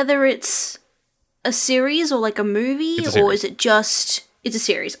know whether it's a series or like a movie, It's a or series. is it just... It's a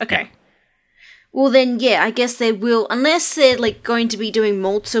series, okay. Yeah. Well then, yeah, I guess they will, unless they're like going to be doing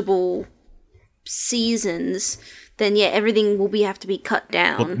multiple seasons, then yeah, everything will have to be cut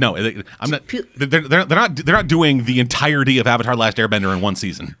down. Well, no, I'm not. They're not doing the entirety of Avatar: Last Airbender in one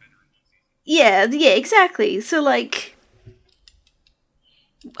season. Yeah, exactly. So like,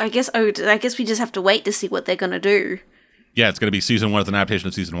 I guess we just have to wait to see what they're gonna do. Yeah, it's going to be season 1 as an adaptation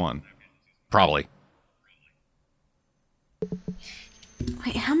of season 1, probably.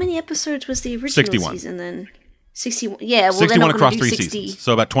 Wait, how many episodes was the original 61. season then? 61. Yeah, well, 61 they're not across gonna do 3 60. seasons,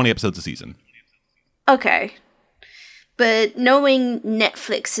 so about 20 episodes a season. Okay. But knowing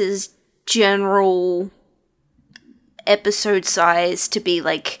Netflix's general episode size to be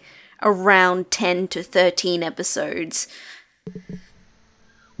like around 10 to 13 episodes.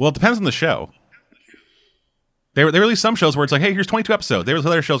 Well, it depends on the show. They release some shows where it's like, hey, here's 22 episodes. There was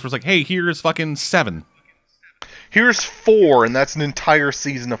other shows where it's like, hey, here's fucking 7. Here's 4, and that's an entire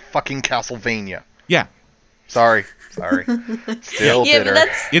season of fucking Castlevania. Yeah. Sorry. Still Yeah, bitter. but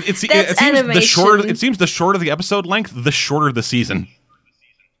that's It seems animation. the shorter the episode length, the shorter the season.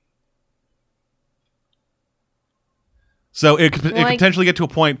 So it could Like- potentially get to a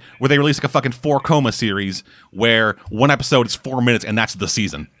point where they release like a fucking 4 Coma series where one episode is 4 minutes and that's the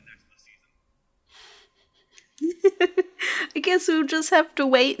season. I guess we'll just have to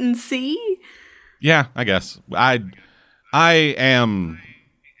wait and see. Yeah, I guess. I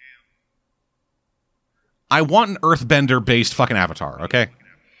want an Earthbender based fucking Avatar, okay?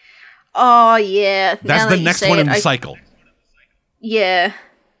 Oh yeah. That's now the that you next say one it, in the cycle. Yeah.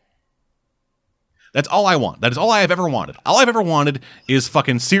 That's all I want. That is all I have ever wanted. All I've ever wanted is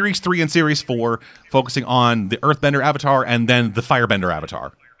fucking Series 3 and Series 4 focusing on the Earthbender avatar and then the Firebender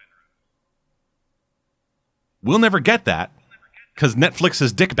avatar. We'll never get that because Netflix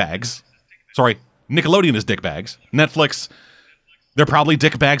is dickbags. Sorry, Nickelodeon is dickbags. Netflix, they're probably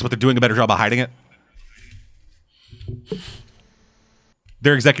dickbags, but they're doing a better job of hiding it.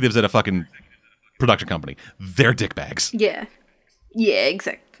 They're executives at a fucking production company. They're dickbags. Yeah. Yeah,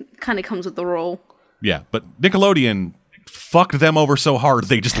 exactly. Kind of comes with the role. Yeah, but Nickelodeon fucked them over so hard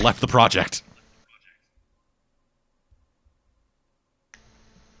they just left the project.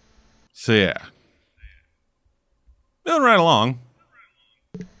 So yeah. Moving right along.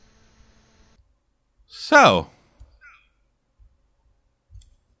 So,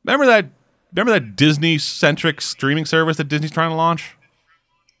 remember that Disney-centric streaming service that Disney's trying to launch?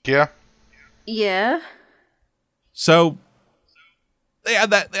 Yeah. Yeah. So they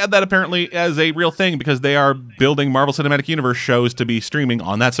had that apparently as a real thing because they are building Marvel Cinematic Universe shows to be streaming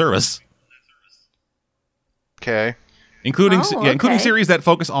on that service. Okay. Including okay. including series that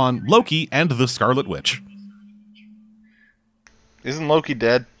focus on Loki and the Scarlet Witch. Isn't Loki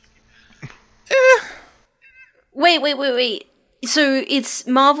dead? Wait. So it's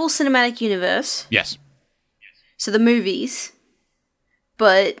Marvel Cinematic Universe. Yes. So the movies.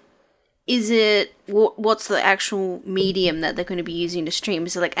 But is it what's the actual medium that they're going to be using to stream?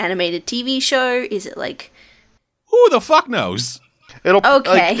 Is it like animated TV show? Is it like Who the fuck knows? It'll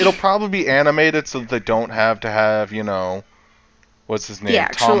Okay. it'll probably be animated so that they don't have to have, what's his name? the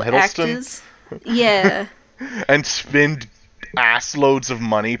actual Tom Hiddleston? actors? Yeah. And spend ass loads of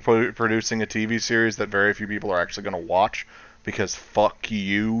money producing a TV series that very few people are actually going to watch because fuck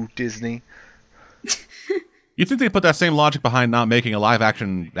you, Disney. You'd think they'd put that same logic behind not making a live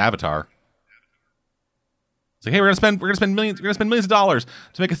action Avatar. It's like, hey, we're gonna spend millions of dollars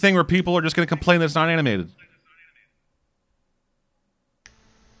to make a thing where people are just gonna complain that it's not animated.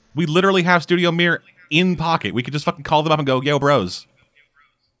 We literally have Studio Mir in pocket. We could just fucking call them up and go, yo, bros.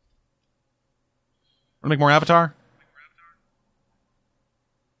 Wanna make more Avatar?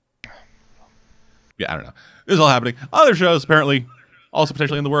 Yeah, I don't know. This is all happening. Other shows, apparently, also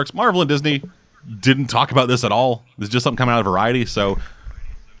potentially in the works. Marvel and Disney didn't talk about this at all. This is just something coming out of Variety, so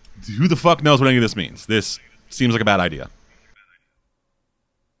who the fuck knows what any of this means? This seems like a bad idea.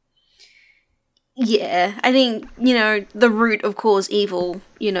 Yeah. I think, the root of cause evil,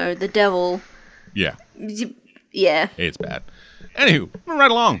 the devil. Yeah, Yeah. it's bad. Anywho, moving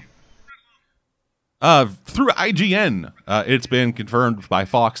right along. Through IGN, it's been confirmed by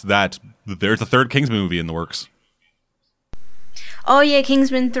Fox that there's a third Kingsman movie in the works. Oh yeah,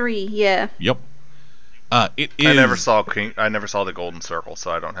 Kingsman 3, yeah. Yep. It is. I never saw the Golden Circle,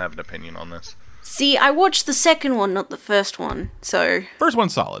 so I don't have an opinion on this. See, I watched the second one, not the first one, so... First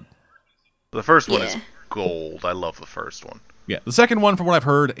one's solid. The first one is Yeah. gold. I love the first one. Yeah, the second one, from what I've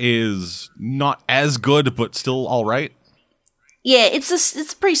heard, is not as good, but still all right. Yeah, it's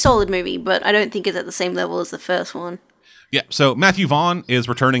a pretty solid movie, but I don't think it's at the same level as the first one. Yeah, so Matthew Vaughn is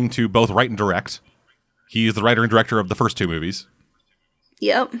returning to both write and direct. He's the writer and director of the first two movies.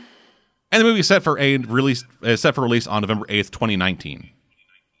 Yep. And the movie is set for release on November 8th, 2019.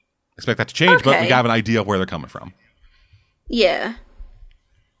 Expect that to change, but we Okay. have an idea of where they're coming from. Yeah.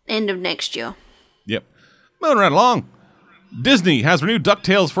 End of next year. Yep. Moving right along. Disney has renewed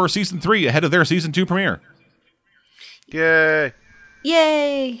DuckTales for Season 3 ahead of their Season 2 premiere. Yay!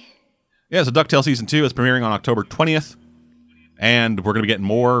 Yay! Yeah, so DuckTales Season 2 is premiering on October 20th, and we're going to be getting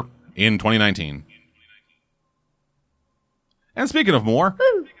more in 2019. And speaking of more,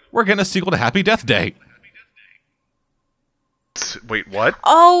 we're getting a sequel to Happy Death Day. Wait, what?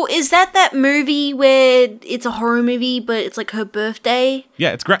 Oh, is that movie where it's a horror movie, but it's like her birthday?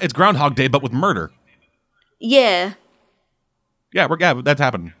 Yeah, it's Groundhog Day, but with murder. Yeah. Yeah, that's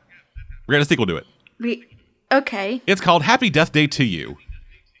happening. We're getting a sequel to it. Okay. It's called Happy Death Day to You.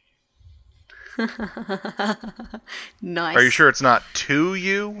 Nice. Are you sure it's not to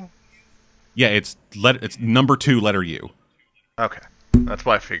you? Yeah, it's number 2 letter U. Okay, that's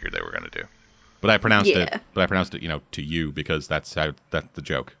what I figured they were gonna do. But I pronounced Yeah. it. To you because that's the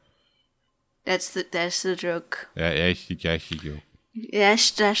joke. That's the joke. Yes, you.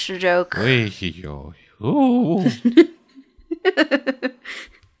 That's the joke. Ooh.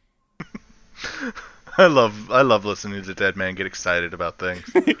 I love listening to Dead Man get excited about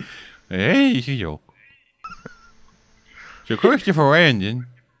things. Hey, you. So Christopher Landon.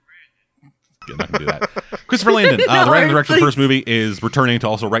 I'm not gonna do that. Christopher Landon, the writer and director of the first movie, is returning to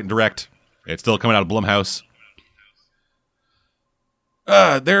also write and direct. It's still coming out of Blumhouse.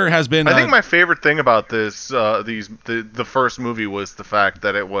 There has been. I think my favorite thing about this, the first movie was the fact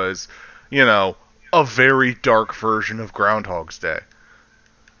that it was, a very dark version of Groundhog's Day.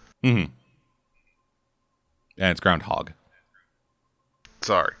 Mm-hmm. And it's Groundhog.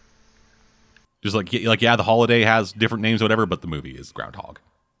 Sorry. Just like yeah, the holiday has different names or whatever, but the movie is Groundhog.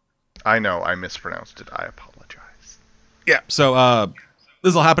 I know, I mispronounced it. I apologize. Yeah, so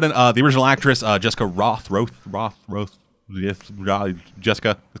this will happen. The original actress, Jessica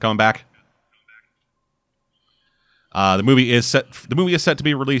Jessica is coming back. The movie is set to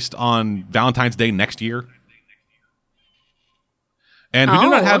be released on Valentine's Day next year. And we do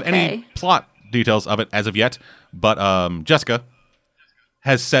not have any plot details of it as of yet, but Jessica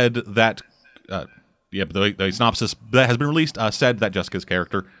has said that the synopsis that has been released said that Jessica's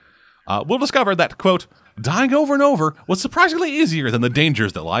character will discover that, quote, dying over and over was surprisingly easier than the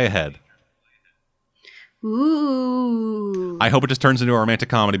dangers that lie ahead. Ooh. I hope it just turns into a romantic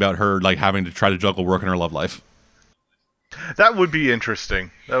comedy about her like having to try to juggle work and her love life. That would be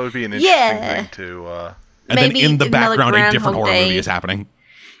interesting. That would be an interesting thing to... And Maybe then in the background, a different Groundhog horror Day. movie is happening.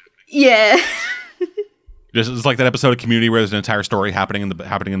 Yeah. Just it's like that episode of Community where there's an entire story happening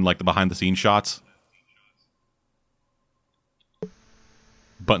in like the behind the scenes shots.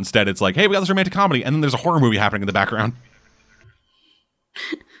 But instead, it's like, hey, we got this romantic comedy, and then there's a horror movie happening in the background.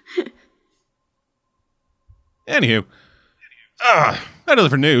 Anywho, that is it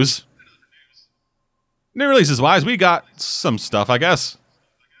for news. New releases wise, we got some stuff, I guess.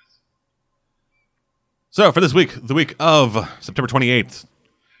 So for this week, the week of September 28th,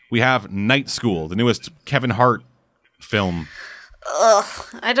 we have Night School, the newest Kevin Hart film. Ugh,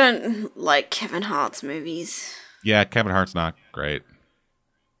 I don't like Kevin Hart's movies. Yeah, Kevin Hart's not great.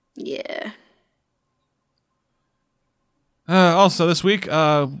 Yeah. Also this week,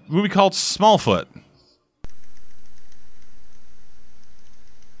 a movie called Smallfoot.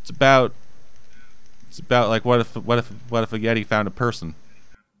 It's about like what if a Yeti found a person?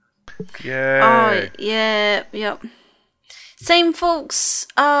 Yay. Oh, yeah, yep. Same folks,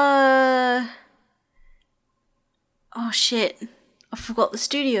 oh shit. I forgot the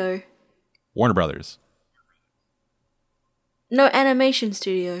studio. Warner Brothers. No, animation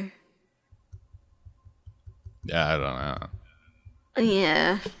studio. Yeah, I don't know.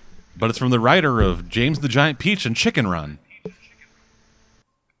 Yeah. But it's from the writer of James the Giant Peach and Chicken Run.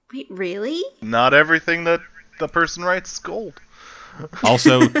 Wait, really? Not everything that the person writes is gold.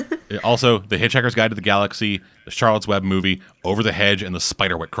 Also, The Hitchhiker's Guide to the Galaxy, the Charlotte's Web movie, Over the Hedge, and the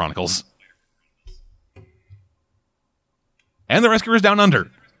Spiderwick Chronicles. And The Rescuers Down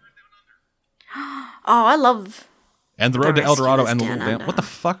Under. Oh, I love... And The Road to El Dorado and the Rescuers Little Down Van. Under. What the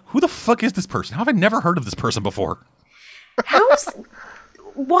fuck? Who the fuck is this person? How have I never heard of this person before? How is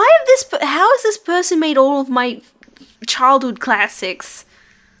this person made all of my childhood classics?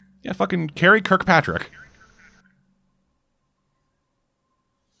 Yeah, fucking Carrie Kirkpatrick.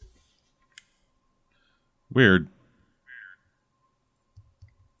 Weird.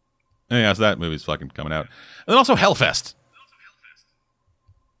 Yeah, so that movie's fucking coming out. And then also Hellfest.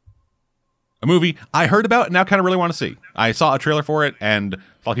 A movie I heard about and now kind of really want to see. I saw a trailer for it and a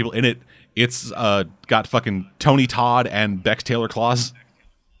lot of people in it. It's got fucking Tony Todd and Bex Taylor Claus.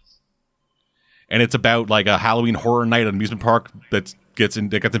 And it's about like a Halloween horror night at an amusement park that gets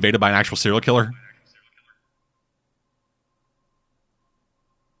invaded by an actual serial killer.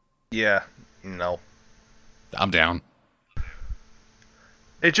 Yeah, no. I'm down.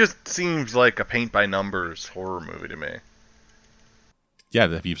 It just seems like a paint-by-numbers horror movie to me. Yeah,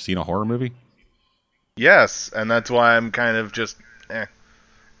 have you seen a horror movie? Yes, and that's why I'm kind of just,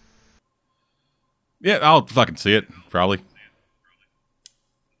 Yeah, I'll fucking see it, probably.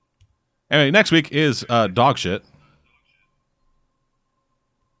 Anyway, next week is dog shit.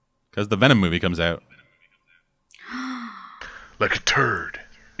 Because the Venom movie comes out. like a turd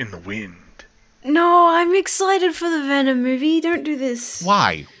in the wind. No, I'm excited for the Venom movie. Don't do this.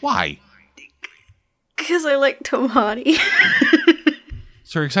 Why? Why? Because I like Tom Hardy.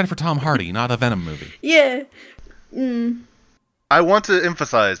 So you're excited for Tom Hardy, not a Venom movie. Yeah. I want to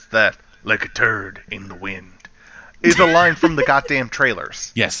emphasize that, like a turd in the wind, is a line from the goddamn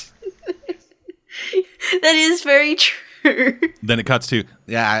trailers. Yes. That is very true. Then it cuts to,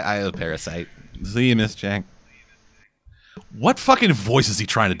 yeah, I have a parasite. See you, Miss Jack. What fucking voice is he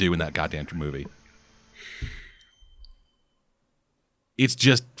trying to do in that goddamn movie? It's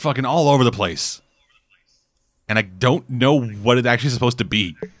just fucking all over the place. And I don't know what it's actually supposed to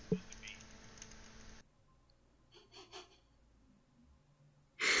be.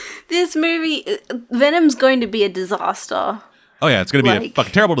 This movie, Venom's going to be a disaster. Oh yeah, it's going to be a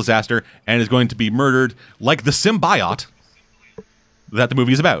fucking terrible disaster and is going to be murdered like the symbiote that the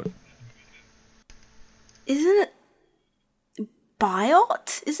movie is about. Isn't it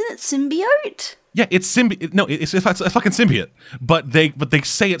Biot? Isn't it symbiote? Yeah, it's symbiote. No, it's a fucking symbiote. But they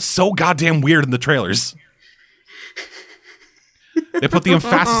say it's so goddamn weird in the trailers. They put the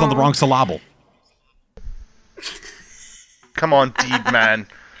emphasis on the wrong syllable. Come on, Deed Man.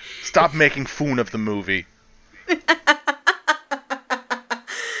 Stop making fun of the movie.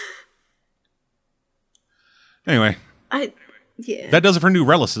 Anyway. Yeah. That does it for new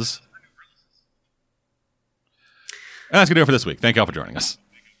relices. And that's going to do it for this week. Thank y'all for joining us.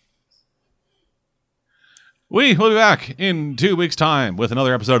 We will be back in 2 weeks' time with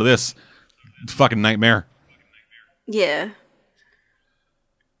another episode of this fucking nightmare. Yeah.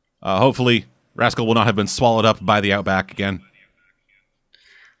 Hopefully, Rascal will not have been swallowed up by the Outback again.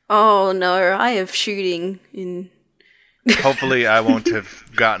 Oh no, I have shooting in... Hopefully I won't have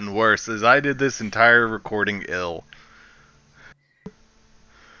gotten worse, as I did this entire recording ill.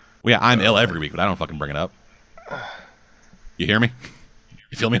 Well, yeah, I'm ill every week, but I don't fucking bring it up. You hear me?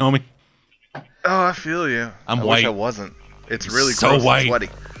 You feel me, homie? Oh, I feel you. I'm I white. wish I wasn't. It's really So gross white. and sweaty.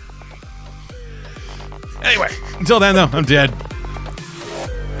 Anyway, until then, though, I'm dead.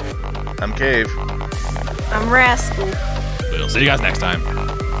 I'm Cave. I'm Rascal. We'll see you guys next time.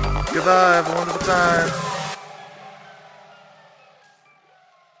 Goodbye, have a wonderful time.